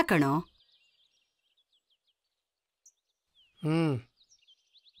ನನ್ನ ಅಣ್ಣ ಕಣೋ.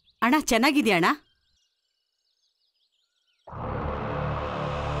 ಅಣ್ಣ ಚೆನ್ನಾಗಿದ್ಯಾ ಅಣ್ಣ?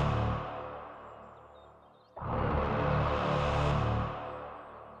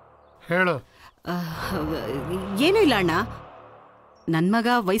 ಹೇಳು. ಏನೂ ಇಲ್ಲ ಅಣ್ಣ, ನನ್ನ ಮಗ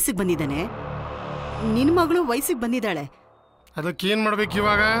ವಯಸ್ಸಿಗೆ ಬಂದಿದ್ದಾನೆ, ನಿನ್ನ ಮಗಳು ವಯಸ್ಸಿಗೆ ಬಂದಿದ್ದಾಳೆ. ಅದಕ್ಕೇನು ಮಾಡ್ಬೇಕು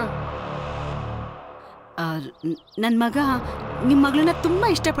ಇವಾಗ? ನನ್ನ ಮಗ ನಿಮ್ಮ ಮಗಳನ್ನ ತುಂಬ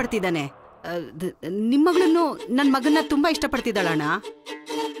ಇಷ್ಟಪಡ್ತಿದ್ದಾನೆ. ನಿಮ್ಮ ಮಗಳನ್ನು ನನ್ನ ಮಗನ್ನ ತುಂಬ ಇಷ್ಟಪಡ್ತಿದ್ದಾಳಣ್ಣ.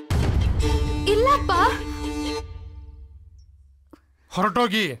 ಇಲ್ಲಪ್ಪ,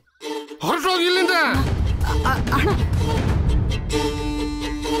 ಹೊರಟೋಗಿ ಇಲ್ಲಿಂದ.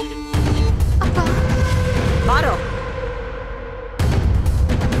 ಬಾರೋ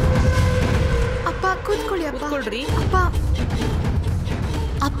ಅಪ್ಪ, ಕೂತ್ಕೊಳ್ಳಿ. ಕೂತ್ಕೊಳ್ರಿ. ಅಪ್ಪ,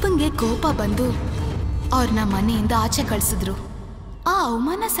 ಅಪ್ಪಂಗೆ ಕೋಪ ಬಂದು ಅವ್ರನ್ನ ಮನೆಯಿಂದ ಆಚೆ ಕಳ್ಸಿದ್ರು. ಆ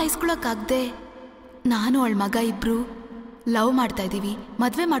ಅವಮಾನ ಸಹಿಸ್ಕೊಳಕ್ಕಾಗ್ದೆ ನಾನು ಅವಳ ಮಗ ಇಬ್ರು ಲವ್ ಮಾಡ್ತಾ ಇದೀವಿ,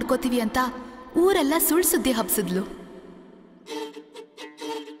 ಮದ್ವೆ ಮಾಡ್ಕೋತೀವಿ ಅಂತ ಊರೆಲ್ಲ ಸುಳ್ಳು ಸುದ್ದಿ ಹಬ್ಸಿದ್ಲು.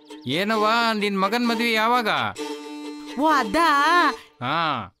 ಏನವ್ವ, ನಿನ್ ಮಗನ್ ಮದ್ವೆ ಯಾವಾಗ? ಓ ಅದಾ,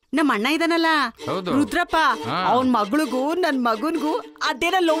 ನಮ್ಮ ಅಣ್ಣ ಇದಾನಲ್ಲ ರುದ್ರಪ್ಪ, ಅವನ್ ಮಗಳಿಗೂ ನನ್ ಮಗನ್ಗೂ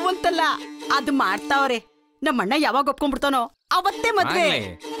ಅದೇನ ಲವ್ ಅಂತಲ್ಲ, ಅದು ಮಾಡ್ತಾವ್ರೆ. ನಮ್ಮ ಅಣ್ಣ ಯಾವಾಗ ಒಪ್ಕೊಂಡ್ಬಿಡ್ತಾನೋ ಅವತ್ತೇ ಮದ್ವೆ.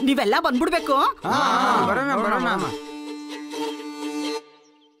 ನೀವೆಲ್ಲ ಬಂದ್ಬಿಡ್ಬೇಕು.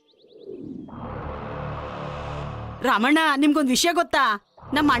 ರಾಮಣ್ಣ, ನಿಮ್ಗೊಂದ್ ವಿಷಯ ಗೊತ್ತಾ?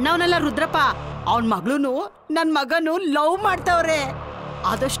 ನಮ್ಮ ಅಣ್ಣವನೆಲ್ಲ ರುದ್ರಪ್ಪ, ಅವನ್ ಮಗಳೂನು ನನ್ ಮಗನು ಲವ್ ಮಾಡ್ತಾವ್ರೆ.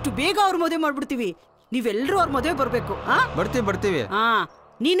 ಆದಷ್ಟು ಬೇಗ ಅವ್ರ ಮದುವೆ ಮಾಡ್ಬಿಡ್ತೀವಿ. ನೀವೆಲ್ರೂ ಅವ್ರ ಮದುವೆ ಬರ್ಬೇಕು. ಬರ್ತೀವಿ.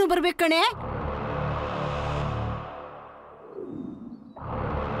 ನೀನು ಬರ್ಬೇಕು ಕಣೆ.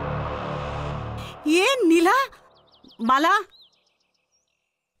 ಏನ್ ನೀಲ ಮಾಲ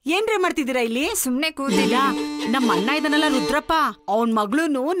ಏನ್ರೇ ಮಾಡ್ತಿದ್ದೀರಾ ಇಲ್ಲಿ? ಸುಮ್ನೆ ಕೂತಿಲ್ಲ. ನಮ್ಮ ಅಣ್ಣ ಇದನ್ನೆಲ್ಲ ರುದ್ರಪ್ಪ, ಅವನ್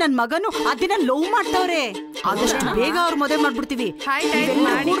ಮಗಳೂನು ನನ್ ಮಗನು ಅದನ್ನ ಲವ್ ಮಾಡ್ತಾವ್ರೆ. ಆದಷ್ಟು ಬೇಗ ಅವ್ರ ಮದುವೆ ಮಾಡ್ಬಿಡ್ತೀವಿ.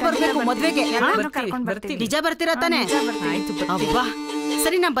 ಬರ್ಬೇಕು ಮದ್ವೆಗೆ. ನಿಜ ಬರ್ತೀರಾ ತಾನೆ? ಅಬ್ಬಾ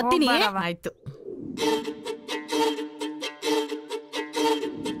ಸರಿ, ನಾ ಬರ್ತೀನಿ. ಆಯ್ತು.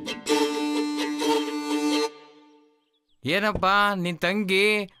 ಏನಪ್ಪ, ನಿನ್ ತಂಗಿ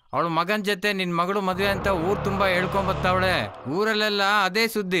ಅವಳ ಮಗನ್ ಜೊತೆ ನಿನ್ ಮಗಳು ಮದ್ವೆ ಅಂತ ಊರ್ ತುಂಬಾ ಹೇಳ್ಕೊಂಬತ್ತವಳೆ. ಊರಲ್ಲೆಲ್ಲ ಅದೇ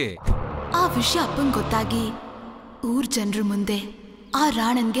ಸುದ್ದಿ. ಆ ವಿಷಯ ಅಪ್ಪಂಗೆ ಗೊತ್ತಾಗಿ ಊರ್ ಜನರ ಮುಂದೆ ಆ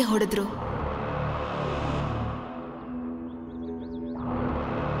ರಾಣನ್ಗೆ ಹೊಡೆದ್ರು.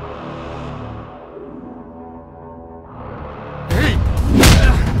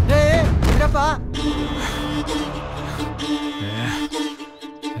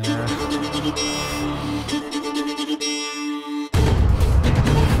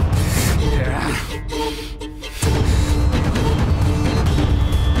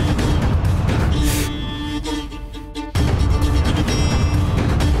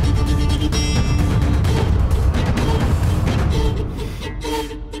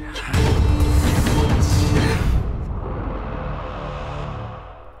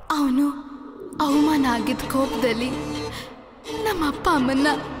 ಅವನು ಅವಮಾನ ಆಗಿದ್ದ ಕೋಪದಲ್ಲಿ ನಮ್ಮ ಅಪ್ಪ ಅಮ್ಮನ್ನ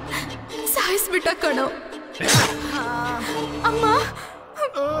ಸಾಯಿಸ್ಬಿಟ್ಟ ಕಣೋ. ಅಮ್ಮ,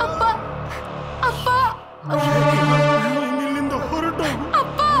 ಅಪ್ಪ, ಅಪ್ಪ, ಇಲ್ಲಿಂದ ಹೊರಟು.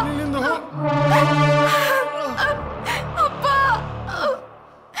 ಅಪ್ಪ, ಅಪ್ಪ.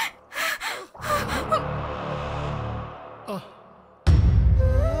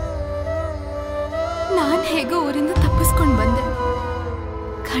 ನಾನ್ ಹೇಗೋ ಊರಿಂದ ತಪ್ಪಿಸ್ಕೊಂಡು ಬಂದೆ.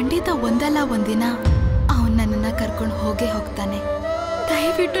 ಖಂಡಿತ ಒಂದಲ್ಲ ಒಂದಿನ ಅವನ್ ನನ್ನನ್ನ ಕರ್ಕೊಂಡು ಹೋಗೇ ಹೋಗ್ತಾನೆ.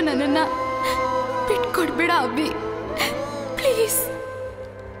 ದಯವಿಟ್ಟು ನನ್ನನ್ನ ಬಿಟ್ಕೊಡ್ಬೇಡ ಅಬ್ಬಿ, ಪ್ಲೀಸ್.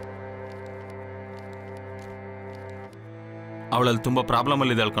 ಅವಳಲ್ಲಿ ತುಂಬಾ ಪ್ರಾಬ್ಲಮ್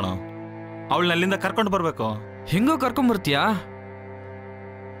ಅಲ್ಲಿ ಇದ್ದಾಳೆ ಕಣೋ. ಅವಳನ್ನ ಅಲ್ಲಿಂದ ಕರ್ಕೊಂಡು ಬರ್ಬೇಕು. ಹೆಂಗೋ ಕರ್ಕೊಂಡ್ ಬರ್ತೀಯಾ?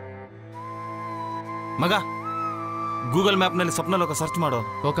 ಮಗ ಗೂಗಲ್ ಮ್ಯಾಪ್ನಲ್ಲಿ ಸ್ವಪ್ನಲೋಕ ಸರ್ಚ್ ಮಾಡು.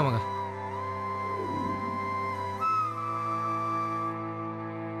 ಓಕೆ ಮಗ.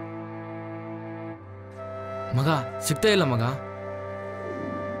 ಮಗ ಸಿಗ್ತಾ ಇಲ್ಲ ಮಗ.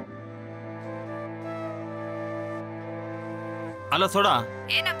 ಅಲ್ಲ ಸೋಡಾ,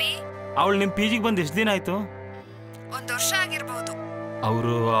 ಏನಬಿ? ಅವಳು ನಿಮ್ ಪಿಜಿಗೆ ಬಂದು ಎಷ್ಟು ದಿನ ಆಯ್ತು? 1 ವರ್ಷ ಆಗಿರ್ಬಹುದು.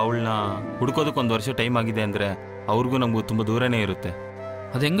 ಅವರು ಅವಳನ್ನ ಹುಡ್ಕೋದಕ್ಕೆ 1 ವರ್ಷ ಟೈಮ್ ಆಗಿದೆ ಅಂದ್ರೆ ಅವ್ರಿಗೂ ನಮಗೂ ತುಂಬಾ ದೂರನೇ ಇರುತ್ತೆ.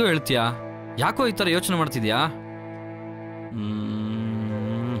 ಅದು ಹೆಂಗೋ ಹೇಳ್ತೀಯಾ? ಯಾಕೋ ಈ ಥರ ಯೋಚನೆ ಮಾಡ್ತಿದ್ಯಾ?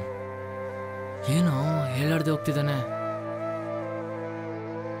 ಏನೋ ಹೇಳಾರ್ದೆ ಹೋಗ್ತಿದ್ದಾನೆ.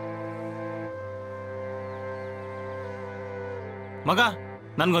 ಮಗ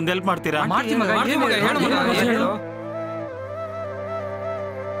ನನ್ಗೊಂದು ಹೆಲ್ಪ್ ಮಾಡ್ತೀರಾ?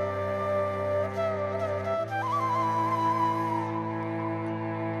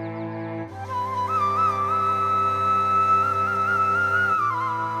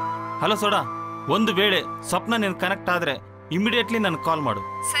 ಹಲೋ ಸೋಡಾ, ಒಂದು ವೇಳೆ ಸ್ವಪ್ನ ನೀನು ಕನೆಕ್ಟ್ ಆದ್ರೆ ಇಮಿಡಿಯೇಟ್ಲಿ ನನ್ಗೆ ಕಾಲ್ ಮಾಡು.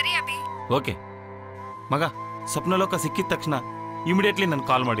 ಸರಿ ಅಭಿ. ಓಕೆ ಮಗ, ಸ್ವಪ್ನಲೋಕ ಸಿಕ್ಕಿದ ತಕ್ಷಣ ಇಮಿಡಿಯೇಟ್ಲಿ ನನ್ಗೆ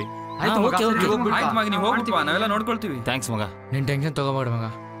ಕಾಲ್ ಮಾಡಿ. ನಾವೆಲ್ಲ ನೋಡ್ಕೊಳ್ತೀವಿ. ಥ್ಯಾಂಕ್ಸ್ ಮಗ. ನೀನ್ ಟೆನ್ಷನ್ ತಗೋಬೇಡ ಮಗ,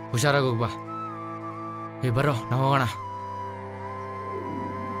 ಹುಷಾರಾಗಿ ಹೋಗ್ಬಾ. ಬರೋ ನಾವು ಹೋಗೋಣ.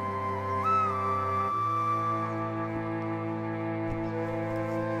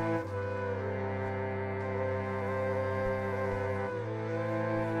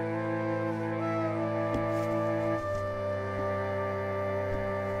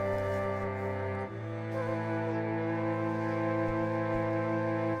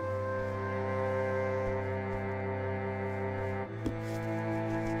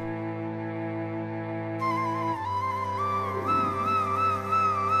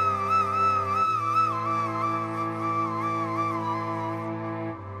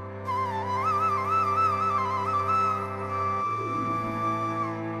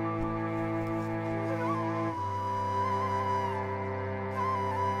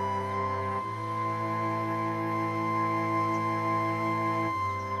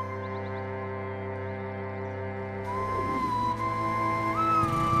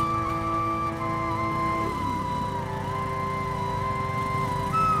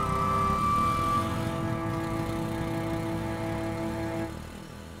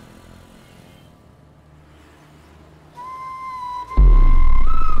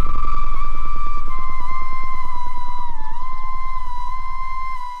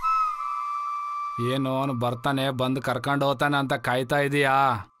 ಏನು ಅವನು ಬರ್ತಾನೆ ಬಂದು ಕರ್ಕೊಂಡು ಹೋಗ್ತಾನೆ ಅಂತ ಕಾಯ್ತಾ ಇದೀಯಾ?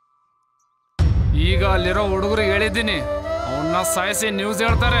 ಈಗ ಅಲ್ಲಿರೋ ಹುಡುಗರಿಗೆ ಹೇಳಿದ್ದೀನಿ, ಅವನ್ನ ಸಾಯಿಸಿ ನ್ಯೂಸ್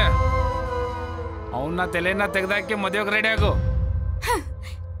ಹೇಳ್ತಾರೆ. ಅವನ್ನ ತಲೆನ ತೆಗೆದಾಕಿ ಮದುವೆಗೆ ರೆಡಿ ಆಗು.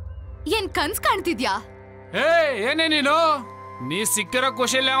 ಏನ್ ಕನ್ಸ್ ಕಾಣ್ತಿದ್ಯಾ? ಏನೇ ನೀ ಸಿಕ್ಕಿರೋ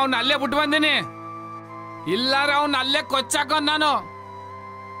ಖುಷಿಯಲ್ಲಿ ಅವ್ನ ಅಲ್ಲೇ ಬಿಟ್ಟು ಬಂದಿನಿ. ಇಲ್ಲಾರ ಅವ್ನ ಅಲ್ಲೇ ಕೊಚ್ಚಾಕೋ. ನಾನು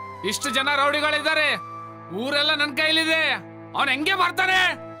ಇಷ್ಟು ಜನ ರೌಡಿಗಳಿದ್ದಾರೆ, ಊರೆಲ್ಲ ನನ್ ಕೈಲಿದೆ. ಅವನ್ ಹೆಂಗೆ ಬರ್ತಾನೆ?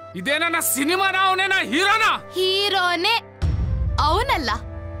 ಇದೇನ ಸಿನಿಮಾನ? ಅವನೇನ ಹೀರೋನ? ಹೀರೋನೇ ಅವನಲ್ಲ.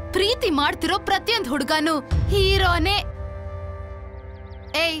 ಪ್ರೀತಿ ಮಾಡ್ತಿರೋ ಪ್ರತಿಯೊಂದು ಹುಡುಗನು ಹೀರೋನೇ.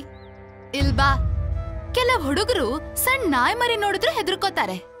 ಏಯ್ ಇಲ್ಬಾ, ಕೆಲವ್ ಹುಡುಗರು ಸಣ್ಣ ನಾಯಿ ಮರಿ ನೋಡಿದ್ರೆ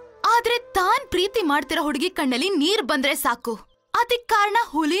ಹೆದರ್ಕೋತಾರೆ. ಆದ್ರೆ ತಾನ್ ಪ್ರೀತಿ ಮಾಡ್ತಿರೋ ಹುಡುಗಿ ಕಣ್ಣಲ್ಲಿ ನೀರ್ ಬಂದ್ರೆ ಸಾಕು, ಅದಕ್ ಕಾರಣ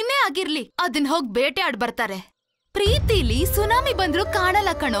ಹುಲಿನೇ ಆಗಿರ್ಲಿ, ಅದನ್ ಹೋಗ್ ಬೇಟೆ ಆಡ್ ಬರ್ತಾರೆ. ಪ್ರೀತಿಲಿ ಸುನಾಮಿ ಬಂದ್ರು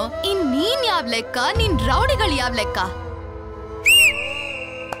ಕಾಣಲ್ಲ ಕಣೋ. ಇನ್ ನೀನ್ ಯಾವ್ ಲೆಕ್ಕ? ನಿನ್ ರೌಡಿಗಳು ಯಾವ್ ಲೆಕ್ಕ?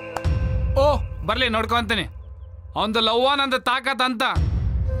 ಓ ಬರ್ಲಿ ನೋಡ್ಕೊಂತೀನಿ. ಅವಂದು ಲವ್ ನಂದು ತಾಕತ್ ಅಂತ.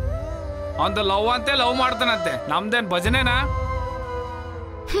 ಅವಂದು ಲವ್ ಅಂತೆ ಲವ್ ಮಾಡ್ತಾನಂತೆ. ನಮ್ದೇನ್ ಭಜನೆನಾ?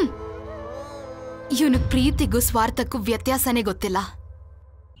 ಇವನು ಪ್ರೀತಿಗೂ ಸ್ವಾರ್ಥಕ್ಕೂ ವ್ಯತ್ಯಾಸನೇ ಗೊತ್ತಿಲ್ಲ.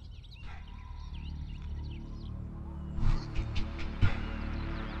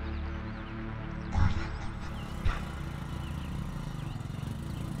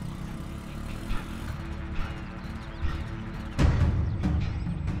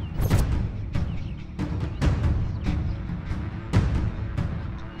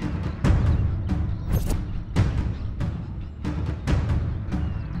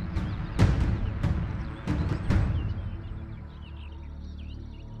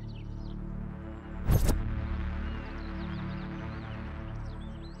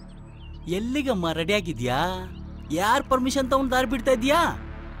 ಎಲ್ಲಿಗಮ್ಮ ರೆಡಿ ಆಗಿದ್ಯಾ? ಯಾರ್ ಪರ್ಮಿಷನ್ ತಗೊಂಡು ದಾರಿ ಬಿಡ್ತಾ ಇದ್ಯಾ?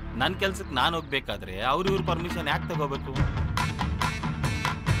 ನನ್ನ ಕೆಲ್ಸಕ್ಕೆ ನಾನು ಹೋಗ್ಬೇಕಾದ್ರೆ ಇವ್ರ ಪರ್ಮಿಷನ್ ಯಾಕೆ ತಗೋಬೇಕು?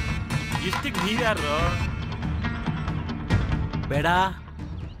 ಇಷ್ಟಕ್ಕೆ ನೀವ್ಯಾರು? ಬೇಡ,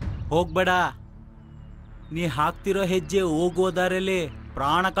 ಹೋಗ್ಬೇಡ. ನೀ ಹಾಕ್ತಿರೋ ಹೆಜ್ಜೆ ಹೋಗೋ ದಾರಿಯಲ್ಲಿ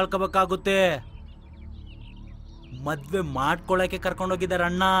ಪ್ರಾಣ ಕಳ್ಕೋಬೇಕಾಗುತ್ತೆ. ಮದ್ವೆ ಮಾಡ್ಕೊಳಕ್ಕೆ ಕರ್ಕೊಂಡೋಗಿದ್ದಾರೆ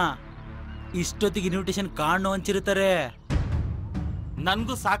ಅಣ್ಣ. ಇಷ್ಟೊತ್ತಿಗೆ ಇನ್ವಿಟೇಷನ್ ಕಾಣೋ ಹಂಚಿರ್ತಾರೆ.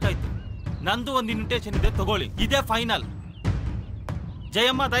 ನನ್ಗೂ ಸಾಕಾಯ್ತು. ನಂದು ಒಂದು ಇನ್ವಿಟೇಷನ್ ಇದೆ, ತಗೊಳ್ಳಿ. ಇದೇ ಫೈನಲ್.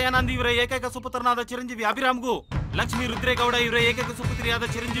 ಜಯಮ್ಮ ದಯಾನಂದ್ ಇವರ ಏಕೈಕ ಸುಪುತ್ರನಾದ ಚಿರಂಜೀವಿ ಅಭಿರಾಮ್ಗೂ, ಲಕ್ಷ್ಮೀ ರುದ್ರೇಗೌಡ ಇವರ ಏಕೈಕ ಸುಪುತ್ರಿಯಾದ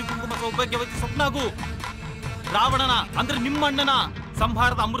ಚಿರಂಜೀವಿ ಕುಂಕುಮ ಸೌಭಾಗ್ಯವತಿ ಸ್ವಪ್ನಗೂ, ರಾವಣನ ಅಂದ್ರೆ ನಿಮ್ಮಣ್ಣನ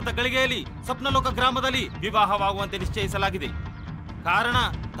ಸಂಹಾರದ ಅಮೃತ ಗಳಿಗೆಯಲ್ಲಿ ಸ್ವಪ್ನಲೋಕ ಗ್ರಾಮದಲ್ಲಿ ವಿವಾಹವಾಗುವಂತೆ ನಿಶ್ಚಯಿಸಲಾಗಿದೆ. ಕಾರಣ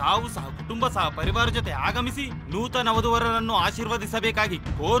ತಾವು ಸಹ ಕುಟುಂಬ ಸಹ ಪರಿವಾರ ಜೊತೆ ಆಗಮಿಸಿ ನೂತನ ವಧುವರರನ್ನು ಆಶೀರ್ವದಿಸಬೇಕಾಗಿ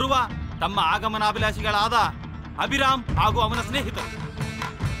ಕೋರುವ ತಮ್ಮ ಆಗಮನಾಭಿಲಾಷಿಗಳಾದ ಅಭಿರಾಮ್ ಹಾಗೂ ಅವನ ಸ್ನೇಹಿತರು.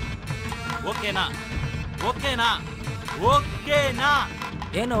 ಓಕೆನಾ? ಓಕೆನಾ? ಓಕೆನಾ?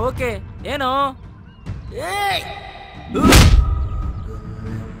 ಏನು ಓಕೆ? ಏನು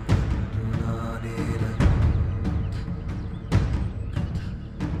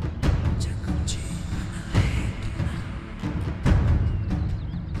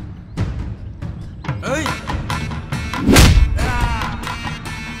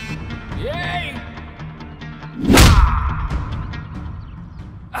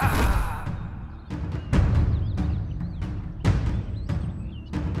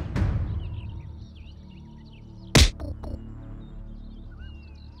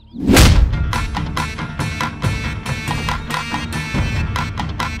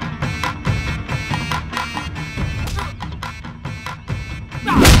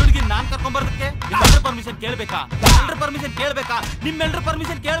ನಾನ್ ಕರ್ಕೊಂಡ್ಬರ್ದಕ್ಕೆ permission ಕೇಳ್ಬೇಕಾ? Permission ಕೇಳ್ಬೇಕಾ? ನಿಮ್ಮೆಲ್ರ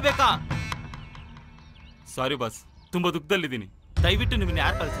permission ಕೇಳ್ಬೇಕಾ? Sorry boss, ತುಂಬಾ ದುಃಖದಲ್ಲಿದ್ದೀನಿ. ದಯವಿಟ್ಟು ನಿಮ್ಮನ್ನ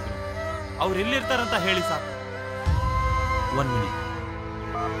ಯಾರು ಕಳಿಸಿದ್ರು? ಅವ್ರು ಎಲ್ಲಿರ್ತಾರಂತ ಹೇಳಿ ಸಾಕು. 1 minute.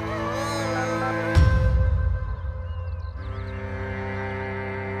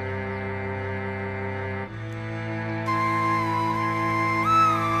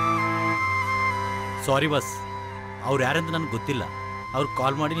 ಸಾರಿ ಬಾಸ್, ಅವ್ರು ಯಾರಂತ ನನಗೆ ಗೊತ್ತಿಲ್ಲ. ಅವ್ರು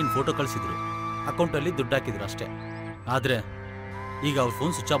ಕಾಲ್ ಮಾಡಿ ನಿನ್ನ ಫೋಟೋ ಕಳಿಸಿದ್ರು, ಅಕೌಂಟಲ್ಲಿ ದುಡ್ಡು ಹಾಕಿದ್ರು ಅಷ್ಟೇ. ಆದರೆ ಈಗ ಅವ್ರ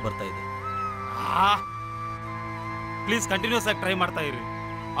ಫೋನ್ ಸ್ವಿಚ್ ಆಫ್ ಬರ್ತಾ ಇದೆ. ಪ್ಲೀಸ್ ಕಂಟಿನ್ಯೂಸ್ ಆಗಿ ಟ್ರೈ ಮಾಡ್ತಾ ಇರಿ.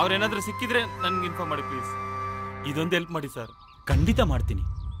 ಅವ್ರೇನಾದ್ರೂ ಸಿಕ್ಕಿದ್ರೆ ನನ್ಗೆ ಇನ್ಫಾರ್ಮ್ ಮಾಡಿ ಪ್ಲೀಸ್. ಇದೊಂದು ಹೆಲ್ಪ್ ಮಾಡಿ ಸರ್. ಖಂಡಿತ ಮಾಡ್ತೀನಿ.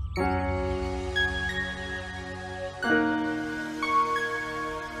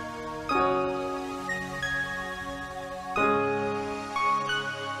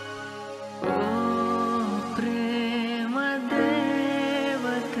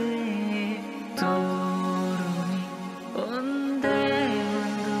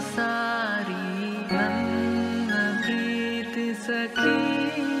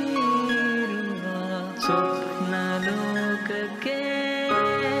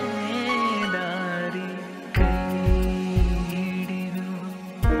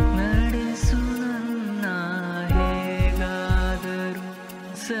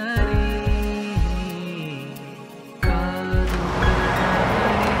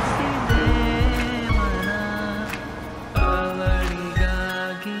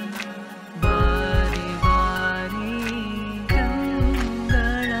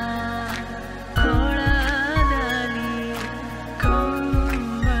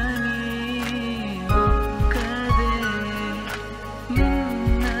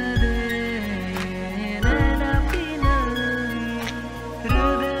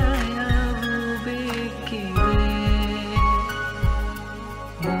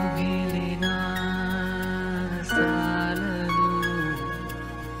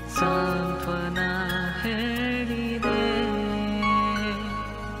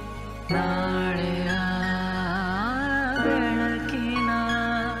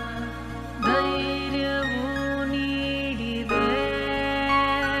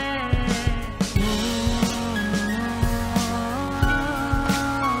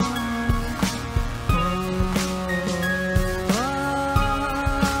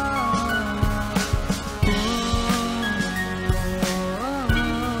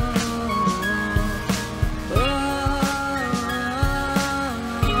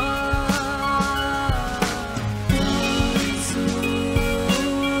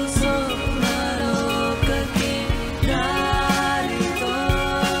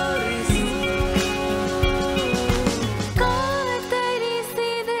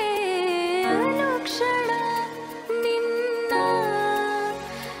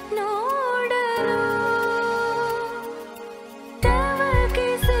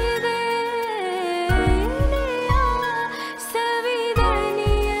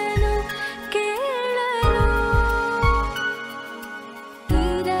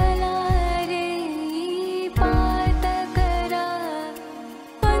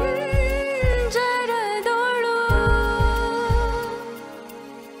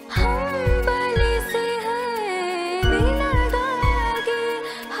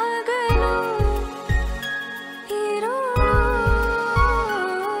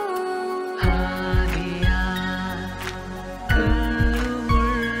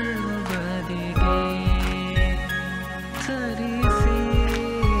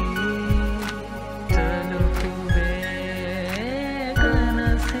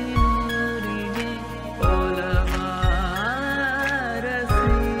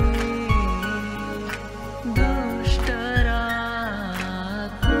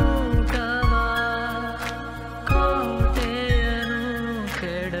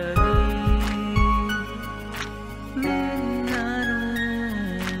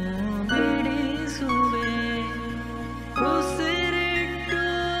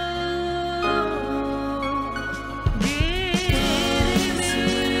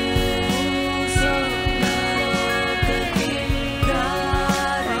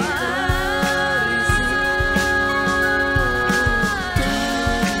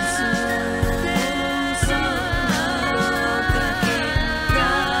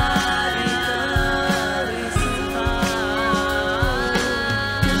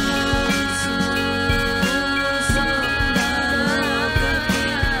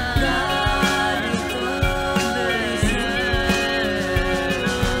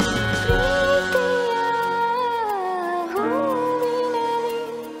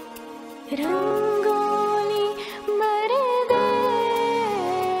 ರಂಗೋಲಿ ಬರೆದೆ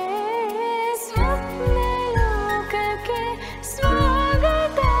ಸ್ವಪ್ನಲೋಕಕ್ಕೆ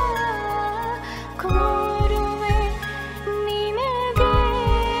ಸ್ವಾಗತ ಕೋರುವೆ ನಿನಗೆ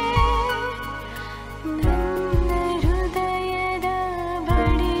ನನ್ನ ಹೃದಯದ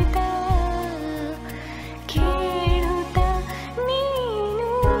ಬಡಿತ ಕೇಳುತ್ತ ನೀನು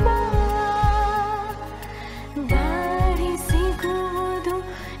ಬಾ ದಾರಿ ಸಿಗುವುದು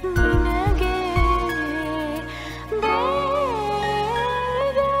ನಿನಗೆ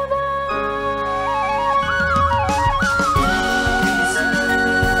ಬೇಗ ಬಾ.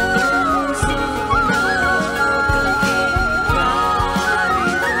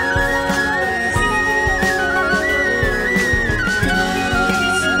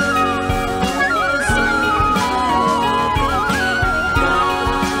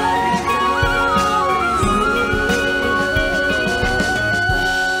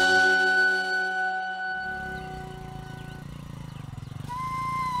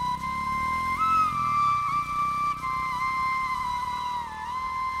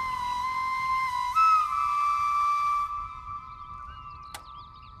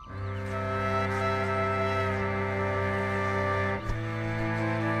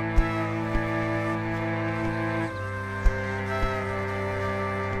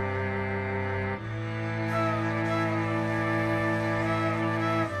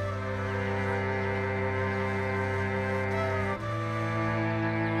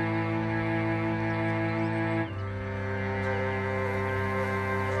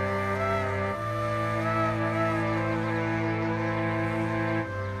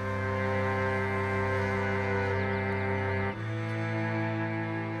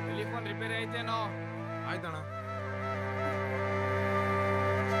 Telephone repair ಐತೇನೋ? ಆಯ್ತಣ್ಣ.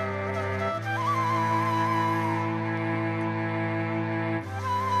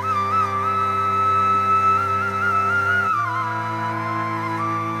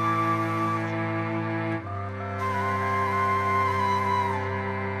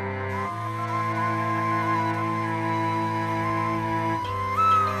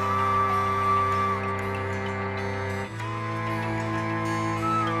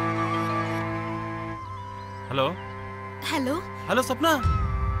 ಹಲೋ ಹಲೋ ಹಲೋ ಸ್ವಪ್ನ.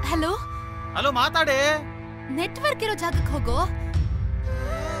 Hello hello ಮಾತಾಡೆ. ನೆಟ್ವರ್ಕ್ ಇರೋ ಜಾಗಕ್ಕೆ ಹೋಗೋ.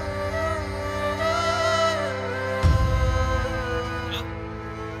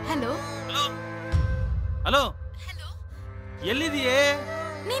 Hello hello ಎಲ್ಲಿದೀಯೇ?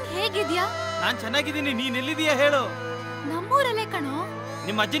 ನೀನ್ ಹೇಗಿದ್ಯಾ? ನಾನ್ ಚೆನ್ನಾಗಿದ್ದೀನಿ. ನೀನ್ ಎಲ್ಲಿದೀಯಾ ಹೇಳು. ನಮ್ಮೂರಲ್ಲೇ ಕಣೋ.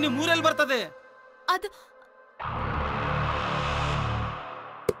 ನಿಮ್ಮ ಅಜ್ಜಿ ನಿಮ್ ಊರಲ್ಲಿ ಬರ್ತದೆ. ಅದು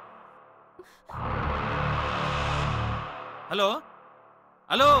ಹಲೋ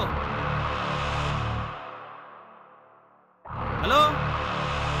ಹಲೋ ಹಲೋ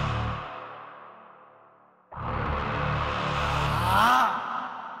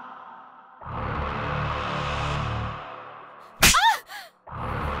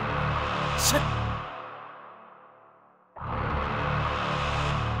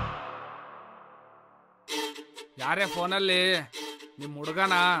ಯಾರೇ ಫೋನಲ್ಲಿ? ನಿಮ್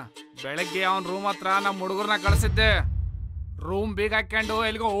ಹುಡುಗನ? ಬೆಳಗ್ಗೆ ಅವನ್ ರೂಮ್ ಹತ್ರ ನಮ್ಮ ಹುಡುಗರ್ನ ಕಳ್ಸಿದ್ದೆ. ರೂಮ್ ಬೀಗ ಹಾಕೊಂಡು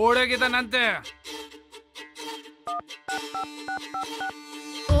ಎಲ್ಗೋ ಓಡೋಗಿದ್ದಾನಂತೆ.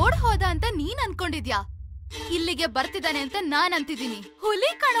 ಓಡ್ ಹೋದ ಅಂತ ನೀನ್ ಅನ್ಕೊಂಡಿದ್ಯಾ? ಇಲ್ಲಿಗೆ ಬರ್ತಿದ್ದಾನೆ ಅಂತ ನಾನ್ ಅಂತಿದ್ದೀನಿ.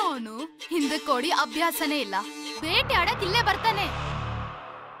 ಹುಲಿ ಕಣೋ ಅವನು. ಹಿಂದಕ್ಕೋಡಿ ಅಭ್ಯಾಸನೇ ಇಲ್ಲ. ಬೇಟೆ ಆಡಕ್ ಇಲ್ಲೇ ಬರ್ತಾನೆ.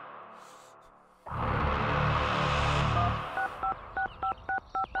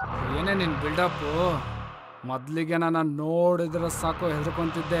 ಏನೇ ನಿನ್ ಬಿಲ್ಡಪ್? ಮೊದ್ಲಿಗೆ ನಾನು ನೋಡಿದ್ರೆ ಸಾಕು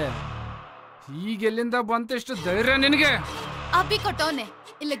ಹೆದರ್ಕೊಂತಿದ್ದೆ. ಈಗೆಲ್ಲಿಂದ ಬಂತು ಇಷ್ಟು ಧೈರ್ಯ ನಿನಗೆ? ಅಬ್ಬಿ ಕೊಟ್ಟವನೆ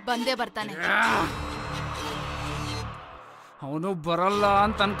ಇಲ್ಲಿಗೆ ಬಂದೇ ಬರ್ತಾನೆ. ಅವನು ಬರಲ್ಲ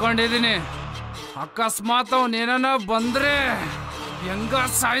ಅಂತ ಅನ್ಕೊಂಡಿದೀನಿ. ಅಕಸ್ಮಾತ್ ಅವನೇನ ಬಂದ್ರೆ ಹೆಂಗ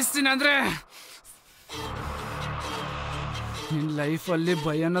ಸಾಯಿಸ್ತೀನಿ ಅಂದ್ರೆ, ನಿನ್ ಲೈಫಲ್ಲಿ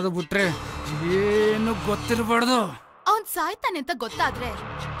ಭಯ ಅನ್ನೋದು ಬಿಟ್ರೆ ಏನು ಗೊತ್ತಿರಬಾರ್ದು. ಅವನ್ ಸಾಯ್ತಾನೆ ಅಂತ ಗೊತ್ತಾದ್ರೆ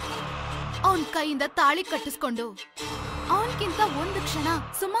ಅವನ್ ಕೈಯಿಂದ ತಾಳಿ ಕಟ್ಟಿಸ್ಕೊಂಡು ಅವನ್ಕಿಂತ ಒಂದು ಕ್ಷಣ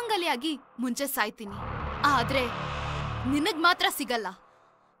ಸುಮಂಗಲಿಯಾಗಿ ಮುಂಚೆ ಸಾಯ್ತೀನಿ. ಆದ್ರೆ ನಿನಗ್ ಮಾತ್ರ ಸಿಗಲ್ಲ.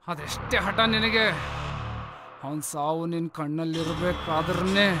 ಅದೆಷ್ಟೇ ಹಠ ನಿನಗೆ. ಅವನ್ ಸಾವು ನಿನ್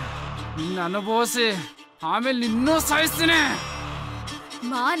ಕಣ್ಣಲ್ಲಿರ್ಬೇಕಾದ್ರನ್ನೇ ನಿನ್ನ ಅನುಭವಿಸಿ ಆಮೇಲೆ ನಿನ್ನೂ ಸಾಯಿಸ್ತೀನಿ.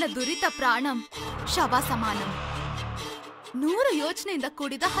 ಮಾನ ದುರಿತ ಪ್ರಾಣಂ ಶವ ಸಮಾನಂ. 100 ಯೋಚನೆಯಿಂದ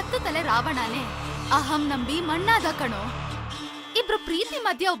ಕೂಡಿದ 10 ತಲೆ ರಾವಣನೇ ಅಹಂ ನಂಬಿ ಮಣ್ಣಾದ ಕಣೋ. ಇಬ್ರು ಪ್ರೀತಿ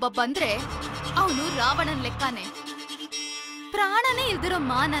ಮಧ್ಯ ಒಬ್ಬ ಬಂದ್ರೆ ಅವನು ರಾವಣನ್ ಲೆಕ್ಕಾನೆ. ಪ್ರಾಣನೇ ಇಲ್ದಿರೋ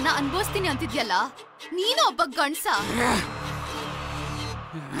ಮಾನನ ಅನ್ಭವಿಸ್ತೀನಿ ಅಂತಿದ್ಯಲ್ಲ, ನೀನು ಒಬ್ಬ ಗಂಡ್ಸ.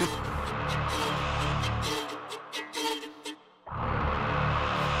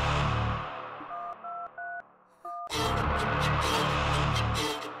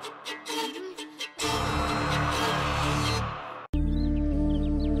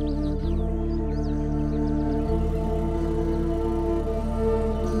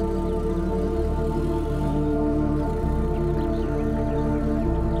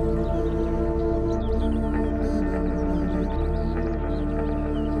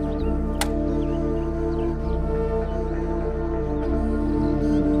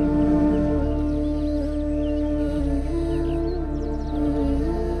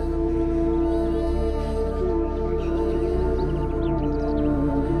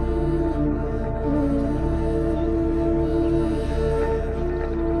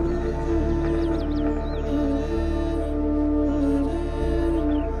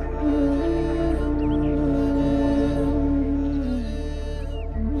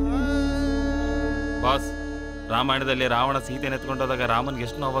 ರಾಮಾಯಣದಲ್ಲಿ ರಾವಣ ಸೀತೆನ ಎತ್ಕೊಂಡೋದಾಗ ರಾಮನ್ಗೆ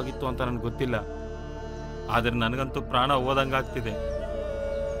ಎಷ್ಟು ನೋವಾಗಿತ್ತು ಅಂತ ನನಗೆ ಗೊತ್ತಿಲ್ಲ. ಆದ್ರೆ ನನಗಂತೂ ಪ್ರಾಣ ಹೋದಂಗಾಗ್ತಿದೆ.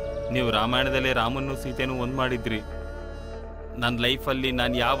 ನೀವು ರಾಮಾಯಣದಲ್ಲಿ ರಾಮನ್ನು ಸೀತೆನೂ ಒಂದ್ ಮಾಡಿದ್ರಿ. ನನ್ನ ಲೈಫಲ್ಲಿ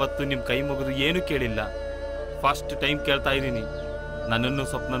ನಾನು ಯಾವತ್ತೂ ನಿಮ್ಮ ಕೈ ಮುಗಿದು ಏನೂ ಕೇಳಿಲ್ಲ. ಫಸ್ಟ್ ಟೈಮ್ ಕೇಳ್ತಾ ಇದ್ದೀನಿ, ನನ್ನನ್ನು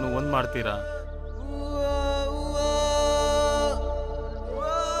ಸ್ವಪ್ನನು ಒಂದ್ ಮಾಡ್ತೀರಾ?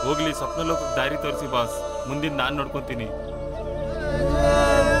 ಹೋಗ್ಲಿ, ಸ್ವಪ್ನಲೋಕಕ್ಕೆ ದಾರಿ ತೋರಿಸಿ ಬಾಸ್. ಮುಂದಿನ ನಾನು ನೋಡ್ಕೊತೀನಿ.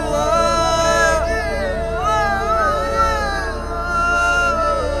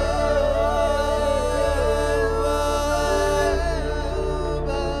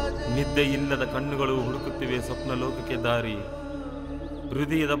 ನಿದ್ದೆ ಇಲ್ಲದ ಕಣ್ಣುಗಳು ಹುಡುಕುತ್ತಿವೆ ಸ್ವಪ್ನಲೋಕಕ್ಕೆ ದಾರಿ.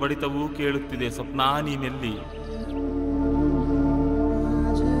 ಹೃದಯದ ಬಡಿತವೂ ಕೇಳುತ್ತಿದೆ, ಸ್ವಪ್ನ ನೀನೆಲ್ಲಿ?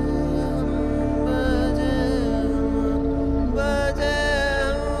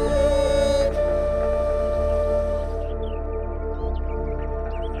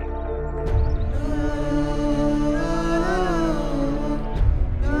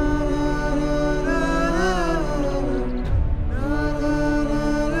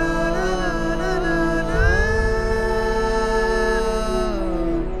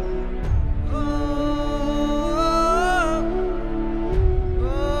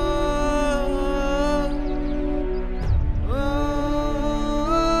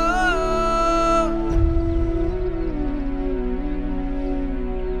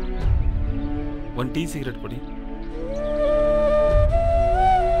 ಒಂದು ಟೀ ಸಿಗರೇಟ್ ಕೊಡಿ.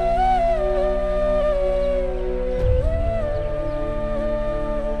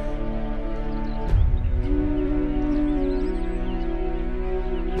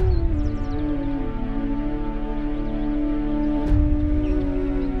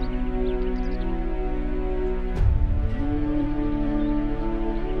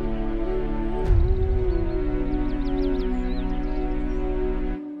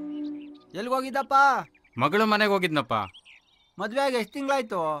 ಎಲ್ಗೋಗಿದ್ದಪ್ಪ? ಮಗಳು ಮನೆಗೆ ಹೋಗಿದ್ನಪ್ಪ. ಮದ್ವೆ ಆಗಿ ಎಷ್ಟು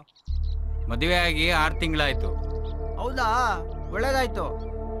ತಿಂಗಳಾಯ್ತು? ಮದುವೆ ಆಗಿ 6 ತಿಂಗಳಾಯ್ತು. ಹೌದಾ, ಒಳ್ಳೇದಾಯ್ತು.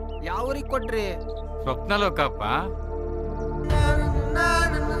 ಯಾವ ಊರಿಗೆ ಕೊಟ್ರಿ? ಸ್ವಪ್ನಲೋಕಪ್ಪ.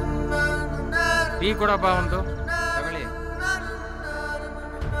 ಟೀ ಕೊಡಪ್ಪ ಒಂದು ತಗೊಳ್ಳಿ.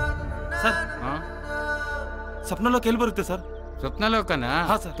 ಸರ್, ಸ್ವಪ್ನಲೋಕ ಎಲ್ಲಿ ಬರುತ್ತೆ ಸರ್? ಸ್ವಪ್ನಲೋಕನ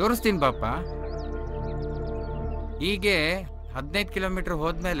ತೋರಿಸ್ತೀನಿ ಪಾಪ. ಹೀಗೆ 15 ಕಿಲೋಮೀಟರ್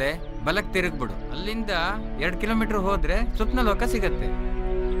ಹೋದ್ಮೇಲೆ ಬಲಕ್ಕೆ ತಿರುಗ್ಬಿಡು. ಅಲ್ಲಿಂದ 2 ಕಿಲೋಮೀಟರ್ ಹೋದ್ರೆ ಸ್ವಪ್ನಲೋಕ ಸಿಗತ್ತೆ.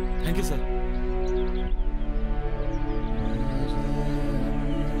 Thank you sir.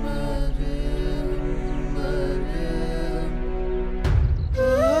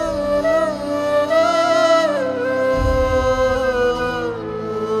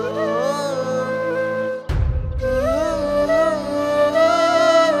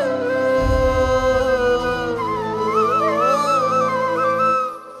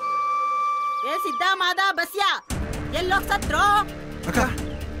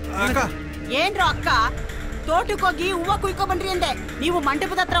 ಏನ್ರೋ ಅಕ್ಕ, ತೋಟಕ್ಕೆ ಹೋಗಿ ಹೂವ ಕುಯ್ಕೊ ಬನ್ರಿ ಅಂದೆ. ನೀವು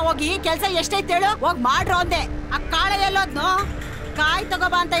ಮಂಟಪದ ಹತ್ರ ಹೋಗಿ ಕೆಲ್ಸ ಎಷ್ಟೈತೆ ಹೇಳು, ಹೋಗ್ ಮಾಡ್ರೋ ಅಂದೆ. ಆ ಕಾಳೆ ಎಲ್ಲೋದ್ನು? ಕಾಯಿ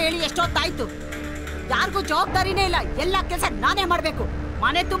ತಗೋಬಾ ಅಂತ ಹೇಳಿ ಎಷ್ಟೊತ್ತಾಯ್ತು. ಯಾರಿಗೂ ಜವಾಬ್ದಾರಿನೇ ಇಲ್ಲ, ಎಲ್ಲ ಕೆಲ್ಸ ನಾನೇ ಮಾಡ್ಬೇಕು.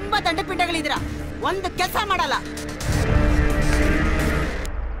 ಮನೆ ತುಂಬಾ ದಂಡ ಪಿಂಡಗಳಿದ್ರ, ಒಂದು ಕೆಲ್ಸ ಮಾಡಲ್ಲ.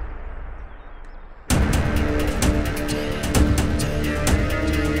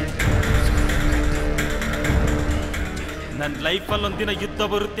 ನನ್ನ ಲೈಫಲ್ಲಿ ಒಂದಿನ ಯುದ್ಧ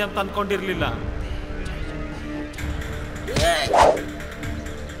ಬರುತ್ತೆ ಅಂತ ಅನ್ಕೊಂಡಿರ್ಲಿಲ್ಲ.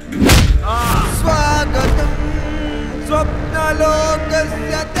 ಸ್ವಾಗತಂ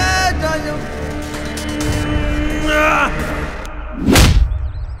ಸ್ವಪ್ನಲೋಕಸ್ಯ ತೇಜಯಂ.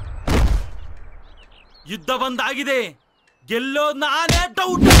 ಯುದ್ಧ ಬಂದಾಗಿದೆ, ಗೆಲ್ಲೋ ನಾನೇ,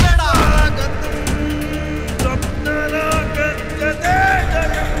 ಡೌಟ್ ಬೇಡ. ಸ್ವಪ್ನಲೋಕಸ್ಯ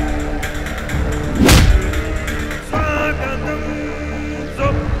ತೇಜಯಂ. ಸ್ವಾಗತಂ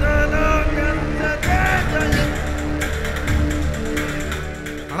ಸ್ವಪ್ನಲೋಕಸ್ಯ ತೇಜಯಂ.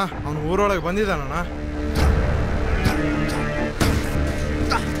 ಅಣ್ಣ, ಅವನು ಊರೊಳಗೆ ಬಂದಿದ್ದಾನಣ್ಣ.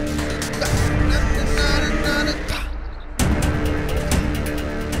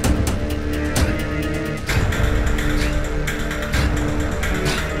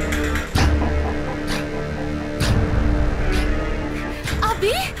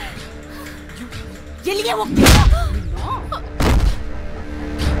 ಅಭಿ, ಎಲ್ಲಿಗೆ ಹೋಗ್ತೀರಾ?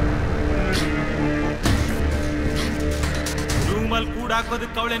 ರೂಮಲ್ ಕೂಡ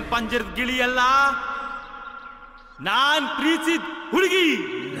ಹಾಕೋದಕ್ಕೆ ಅವಳೇನ್ ಪಂಜರದ ಗಿಳಿಯಲ್ಲ, ನಾನ್ ಪ್ರೀತಿಸಿದ ಹುಡುಗಿ.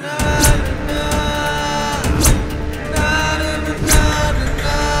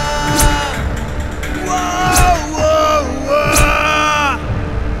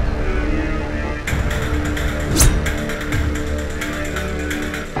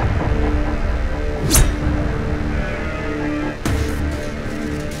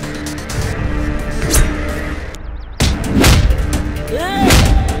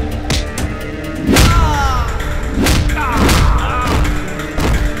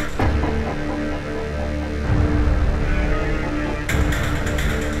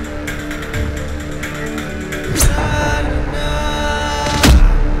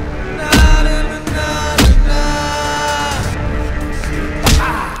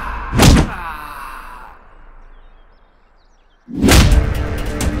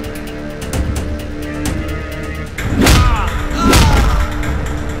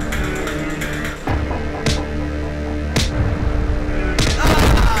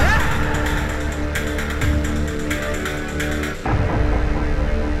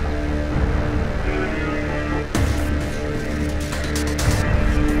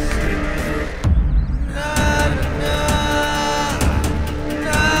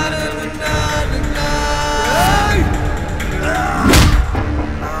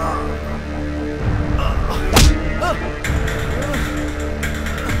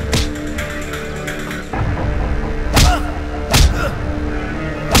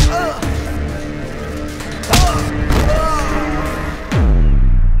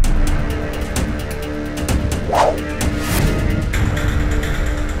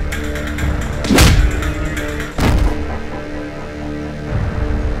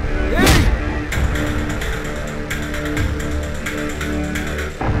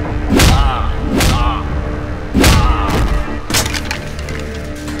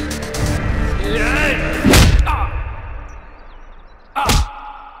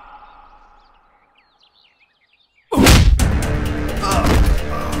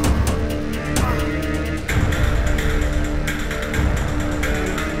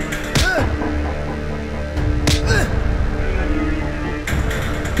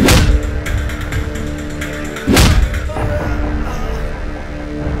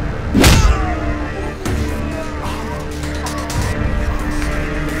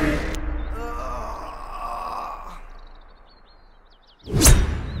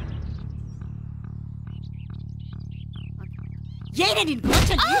 ಏನೇ ನಿನ್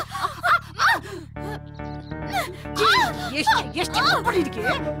ಎಷ್ಟು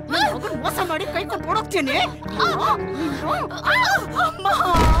ಮೋಸ ಮಾಡಿ ಕೈ ಕೊಟ್ಟು ಓಡೋಗ್ತೇನೆ.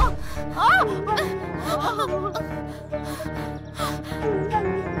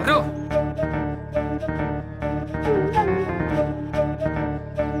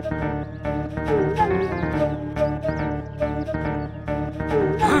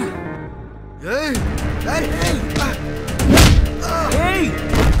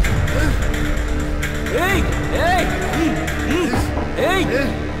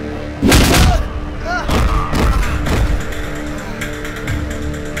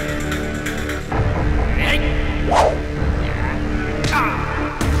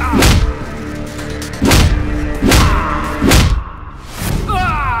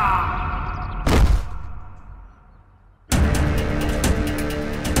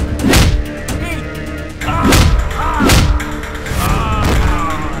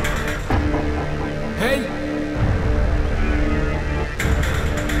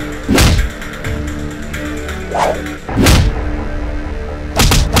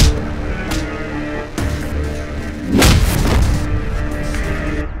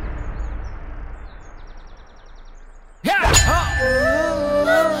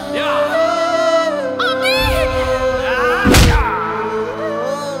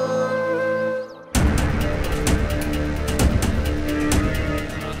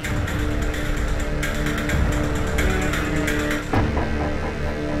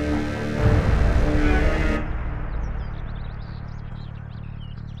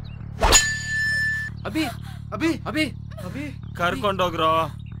 ಅಭಿ ಅಭಿ ಅಭಿ ಅಭಿ ಕರ್ಕೊಂಡೋಗ್ರೋ.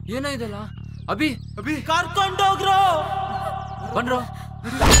 ಏನಾಯ್ತಲ್ಲ ಅಭಿ ಅಭಿ ಕರ್ಕೊಂಡೋಗ್ರೋ. ಬನ್ರೋ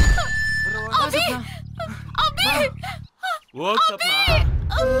ಹೋಗ್ ಸಪ್ನ.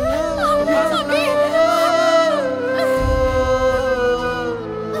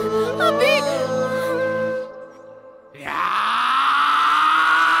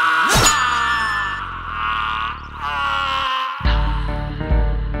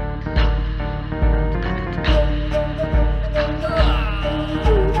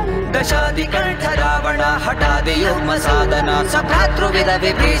 दशाधिकण्ठ रावण हठादियुग्म साधन सभ्रातृविद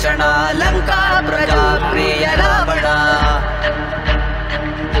विभीषण लङ्का प्रजा प्रिय रावण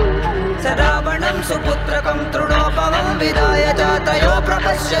स रावणं सुपुत्रकं तृणोपमं विदाय जातयो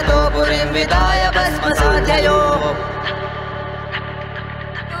प्रपश्यतो पुरीं विदाय भस्मसाध्ययो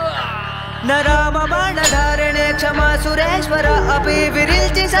न रामबाणधारिणे क्षमा सुरेश्वर अपि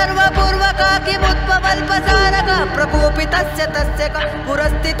विरिल्चि सर्वपूर्वकाकिमुत्पवल्पसारक प्रकोपितस्य तस्य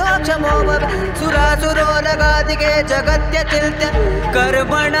पुरस्थितो क्षमो सुरासुरोरगादिके जगत्यचिन्त्य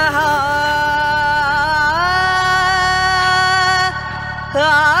कर्मणः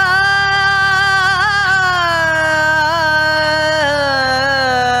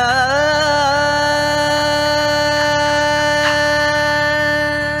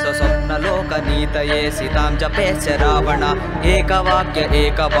नीतये सीतां जपेस्य रावण एकवाक्य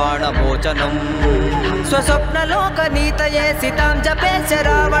एकबाणमोचनम् स्वस्वप्नलोकनीतये सीतां जपेस्य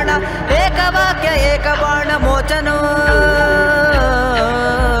रावण एकवाक्य एकबाणमोचनम्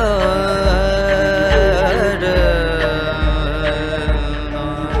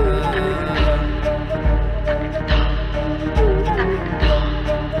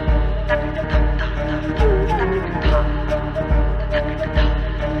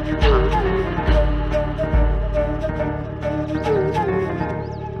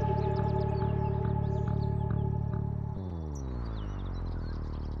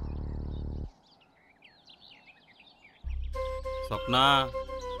ಸ್ವಪ್ನ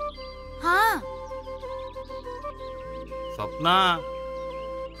ಹಾ ಸ್ವಪ್ನ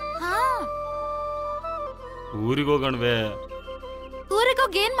ಹಾ ಊರಿಗೆ ಹೋಗೋಣವೆ. ಊರಿಗೆ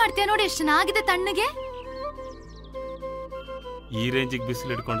ಹೋಗಿ ಏನ್ ಮಾಡ್ತೀಯ ನೋಡಿ, ಎಷ್ಟು ಚೆನ್ನಾಗಿದೆ ತಣ್ಣಗೆ. ಈ ರೇಂಜಿಗೆ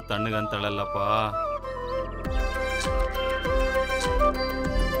ಬಿಸಿಲು ಹಿಡ್ಕೊಂಡು ತಣ್ಣಗಂತಾಳಲ್ಲಪ್ಪ.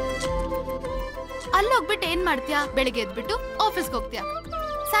 ಅಲ್ಲಿ ಹೋಗ್ಬಿಟ್ಟು ಏನ್ ಮಾಡ್ತೀಯಾ? ಬೆಳಿಗ್ಗೆ ಎದ್ಬಿಟ್ಟು ಆಫೀಸ್ಗೆ ಹೋಗ್ತೀಯಾ,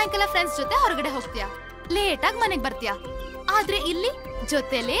 ಸಾಯಂಕಾಲ ಫ್ರೆಂಡ್ಸ್ ಜೊತೆ ಹೊರಗಡೆ ಹೋಗ್ತೀಯಾ, ಲೇಟ್ ಆಗಿ ಮನೆಗ್ ಬರ್ತೀಯಾ. ಆದ್ರೆ ಇಲ್ಲಿ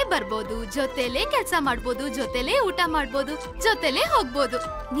ಜೊತೆಲೇ ಬರ್ಬೋದು, ಜೊತೆಲೇ ಕೆಲ್ಸ ಮಾಡ್ಬೋದು, ಜೊತೆಲೇ ಊಟ ಮಾಡ್ಬೋದು, ಜೊತೆಲೇ ಹೋಗ್ಬೋದು.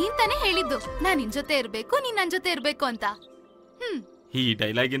 ನೀನ್ ತಾನೇ ಹೇಳಿದ್ದು ನಾನ್ ನಿನ್ ಜೊತೆ ಇರ್ಬೇಕು, ನೀನ್ ನನ್ ಜೊತೆ ಇರ್ಬೇಕು ಅಂತ. ಈ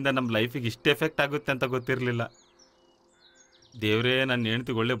ಡೈಲಾಗಿಂದ ನಮ್ ಲೈಫಿಗೆ ಇಷ್ಟ ಎಫೆಕ್ಟ್ ಆಗುತ್ತೆ ಅಂತ ಗೊತ್ತಿರ್ಲಿಲ್ಲ. ದೇವ್ರೇ ನನ್ನ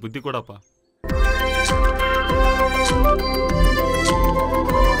ಹೆಂಡತಿಗೆ ಒಳ್ಳೆ ಬುದ್ಧಿ ಕೊಡಪ್ಪ.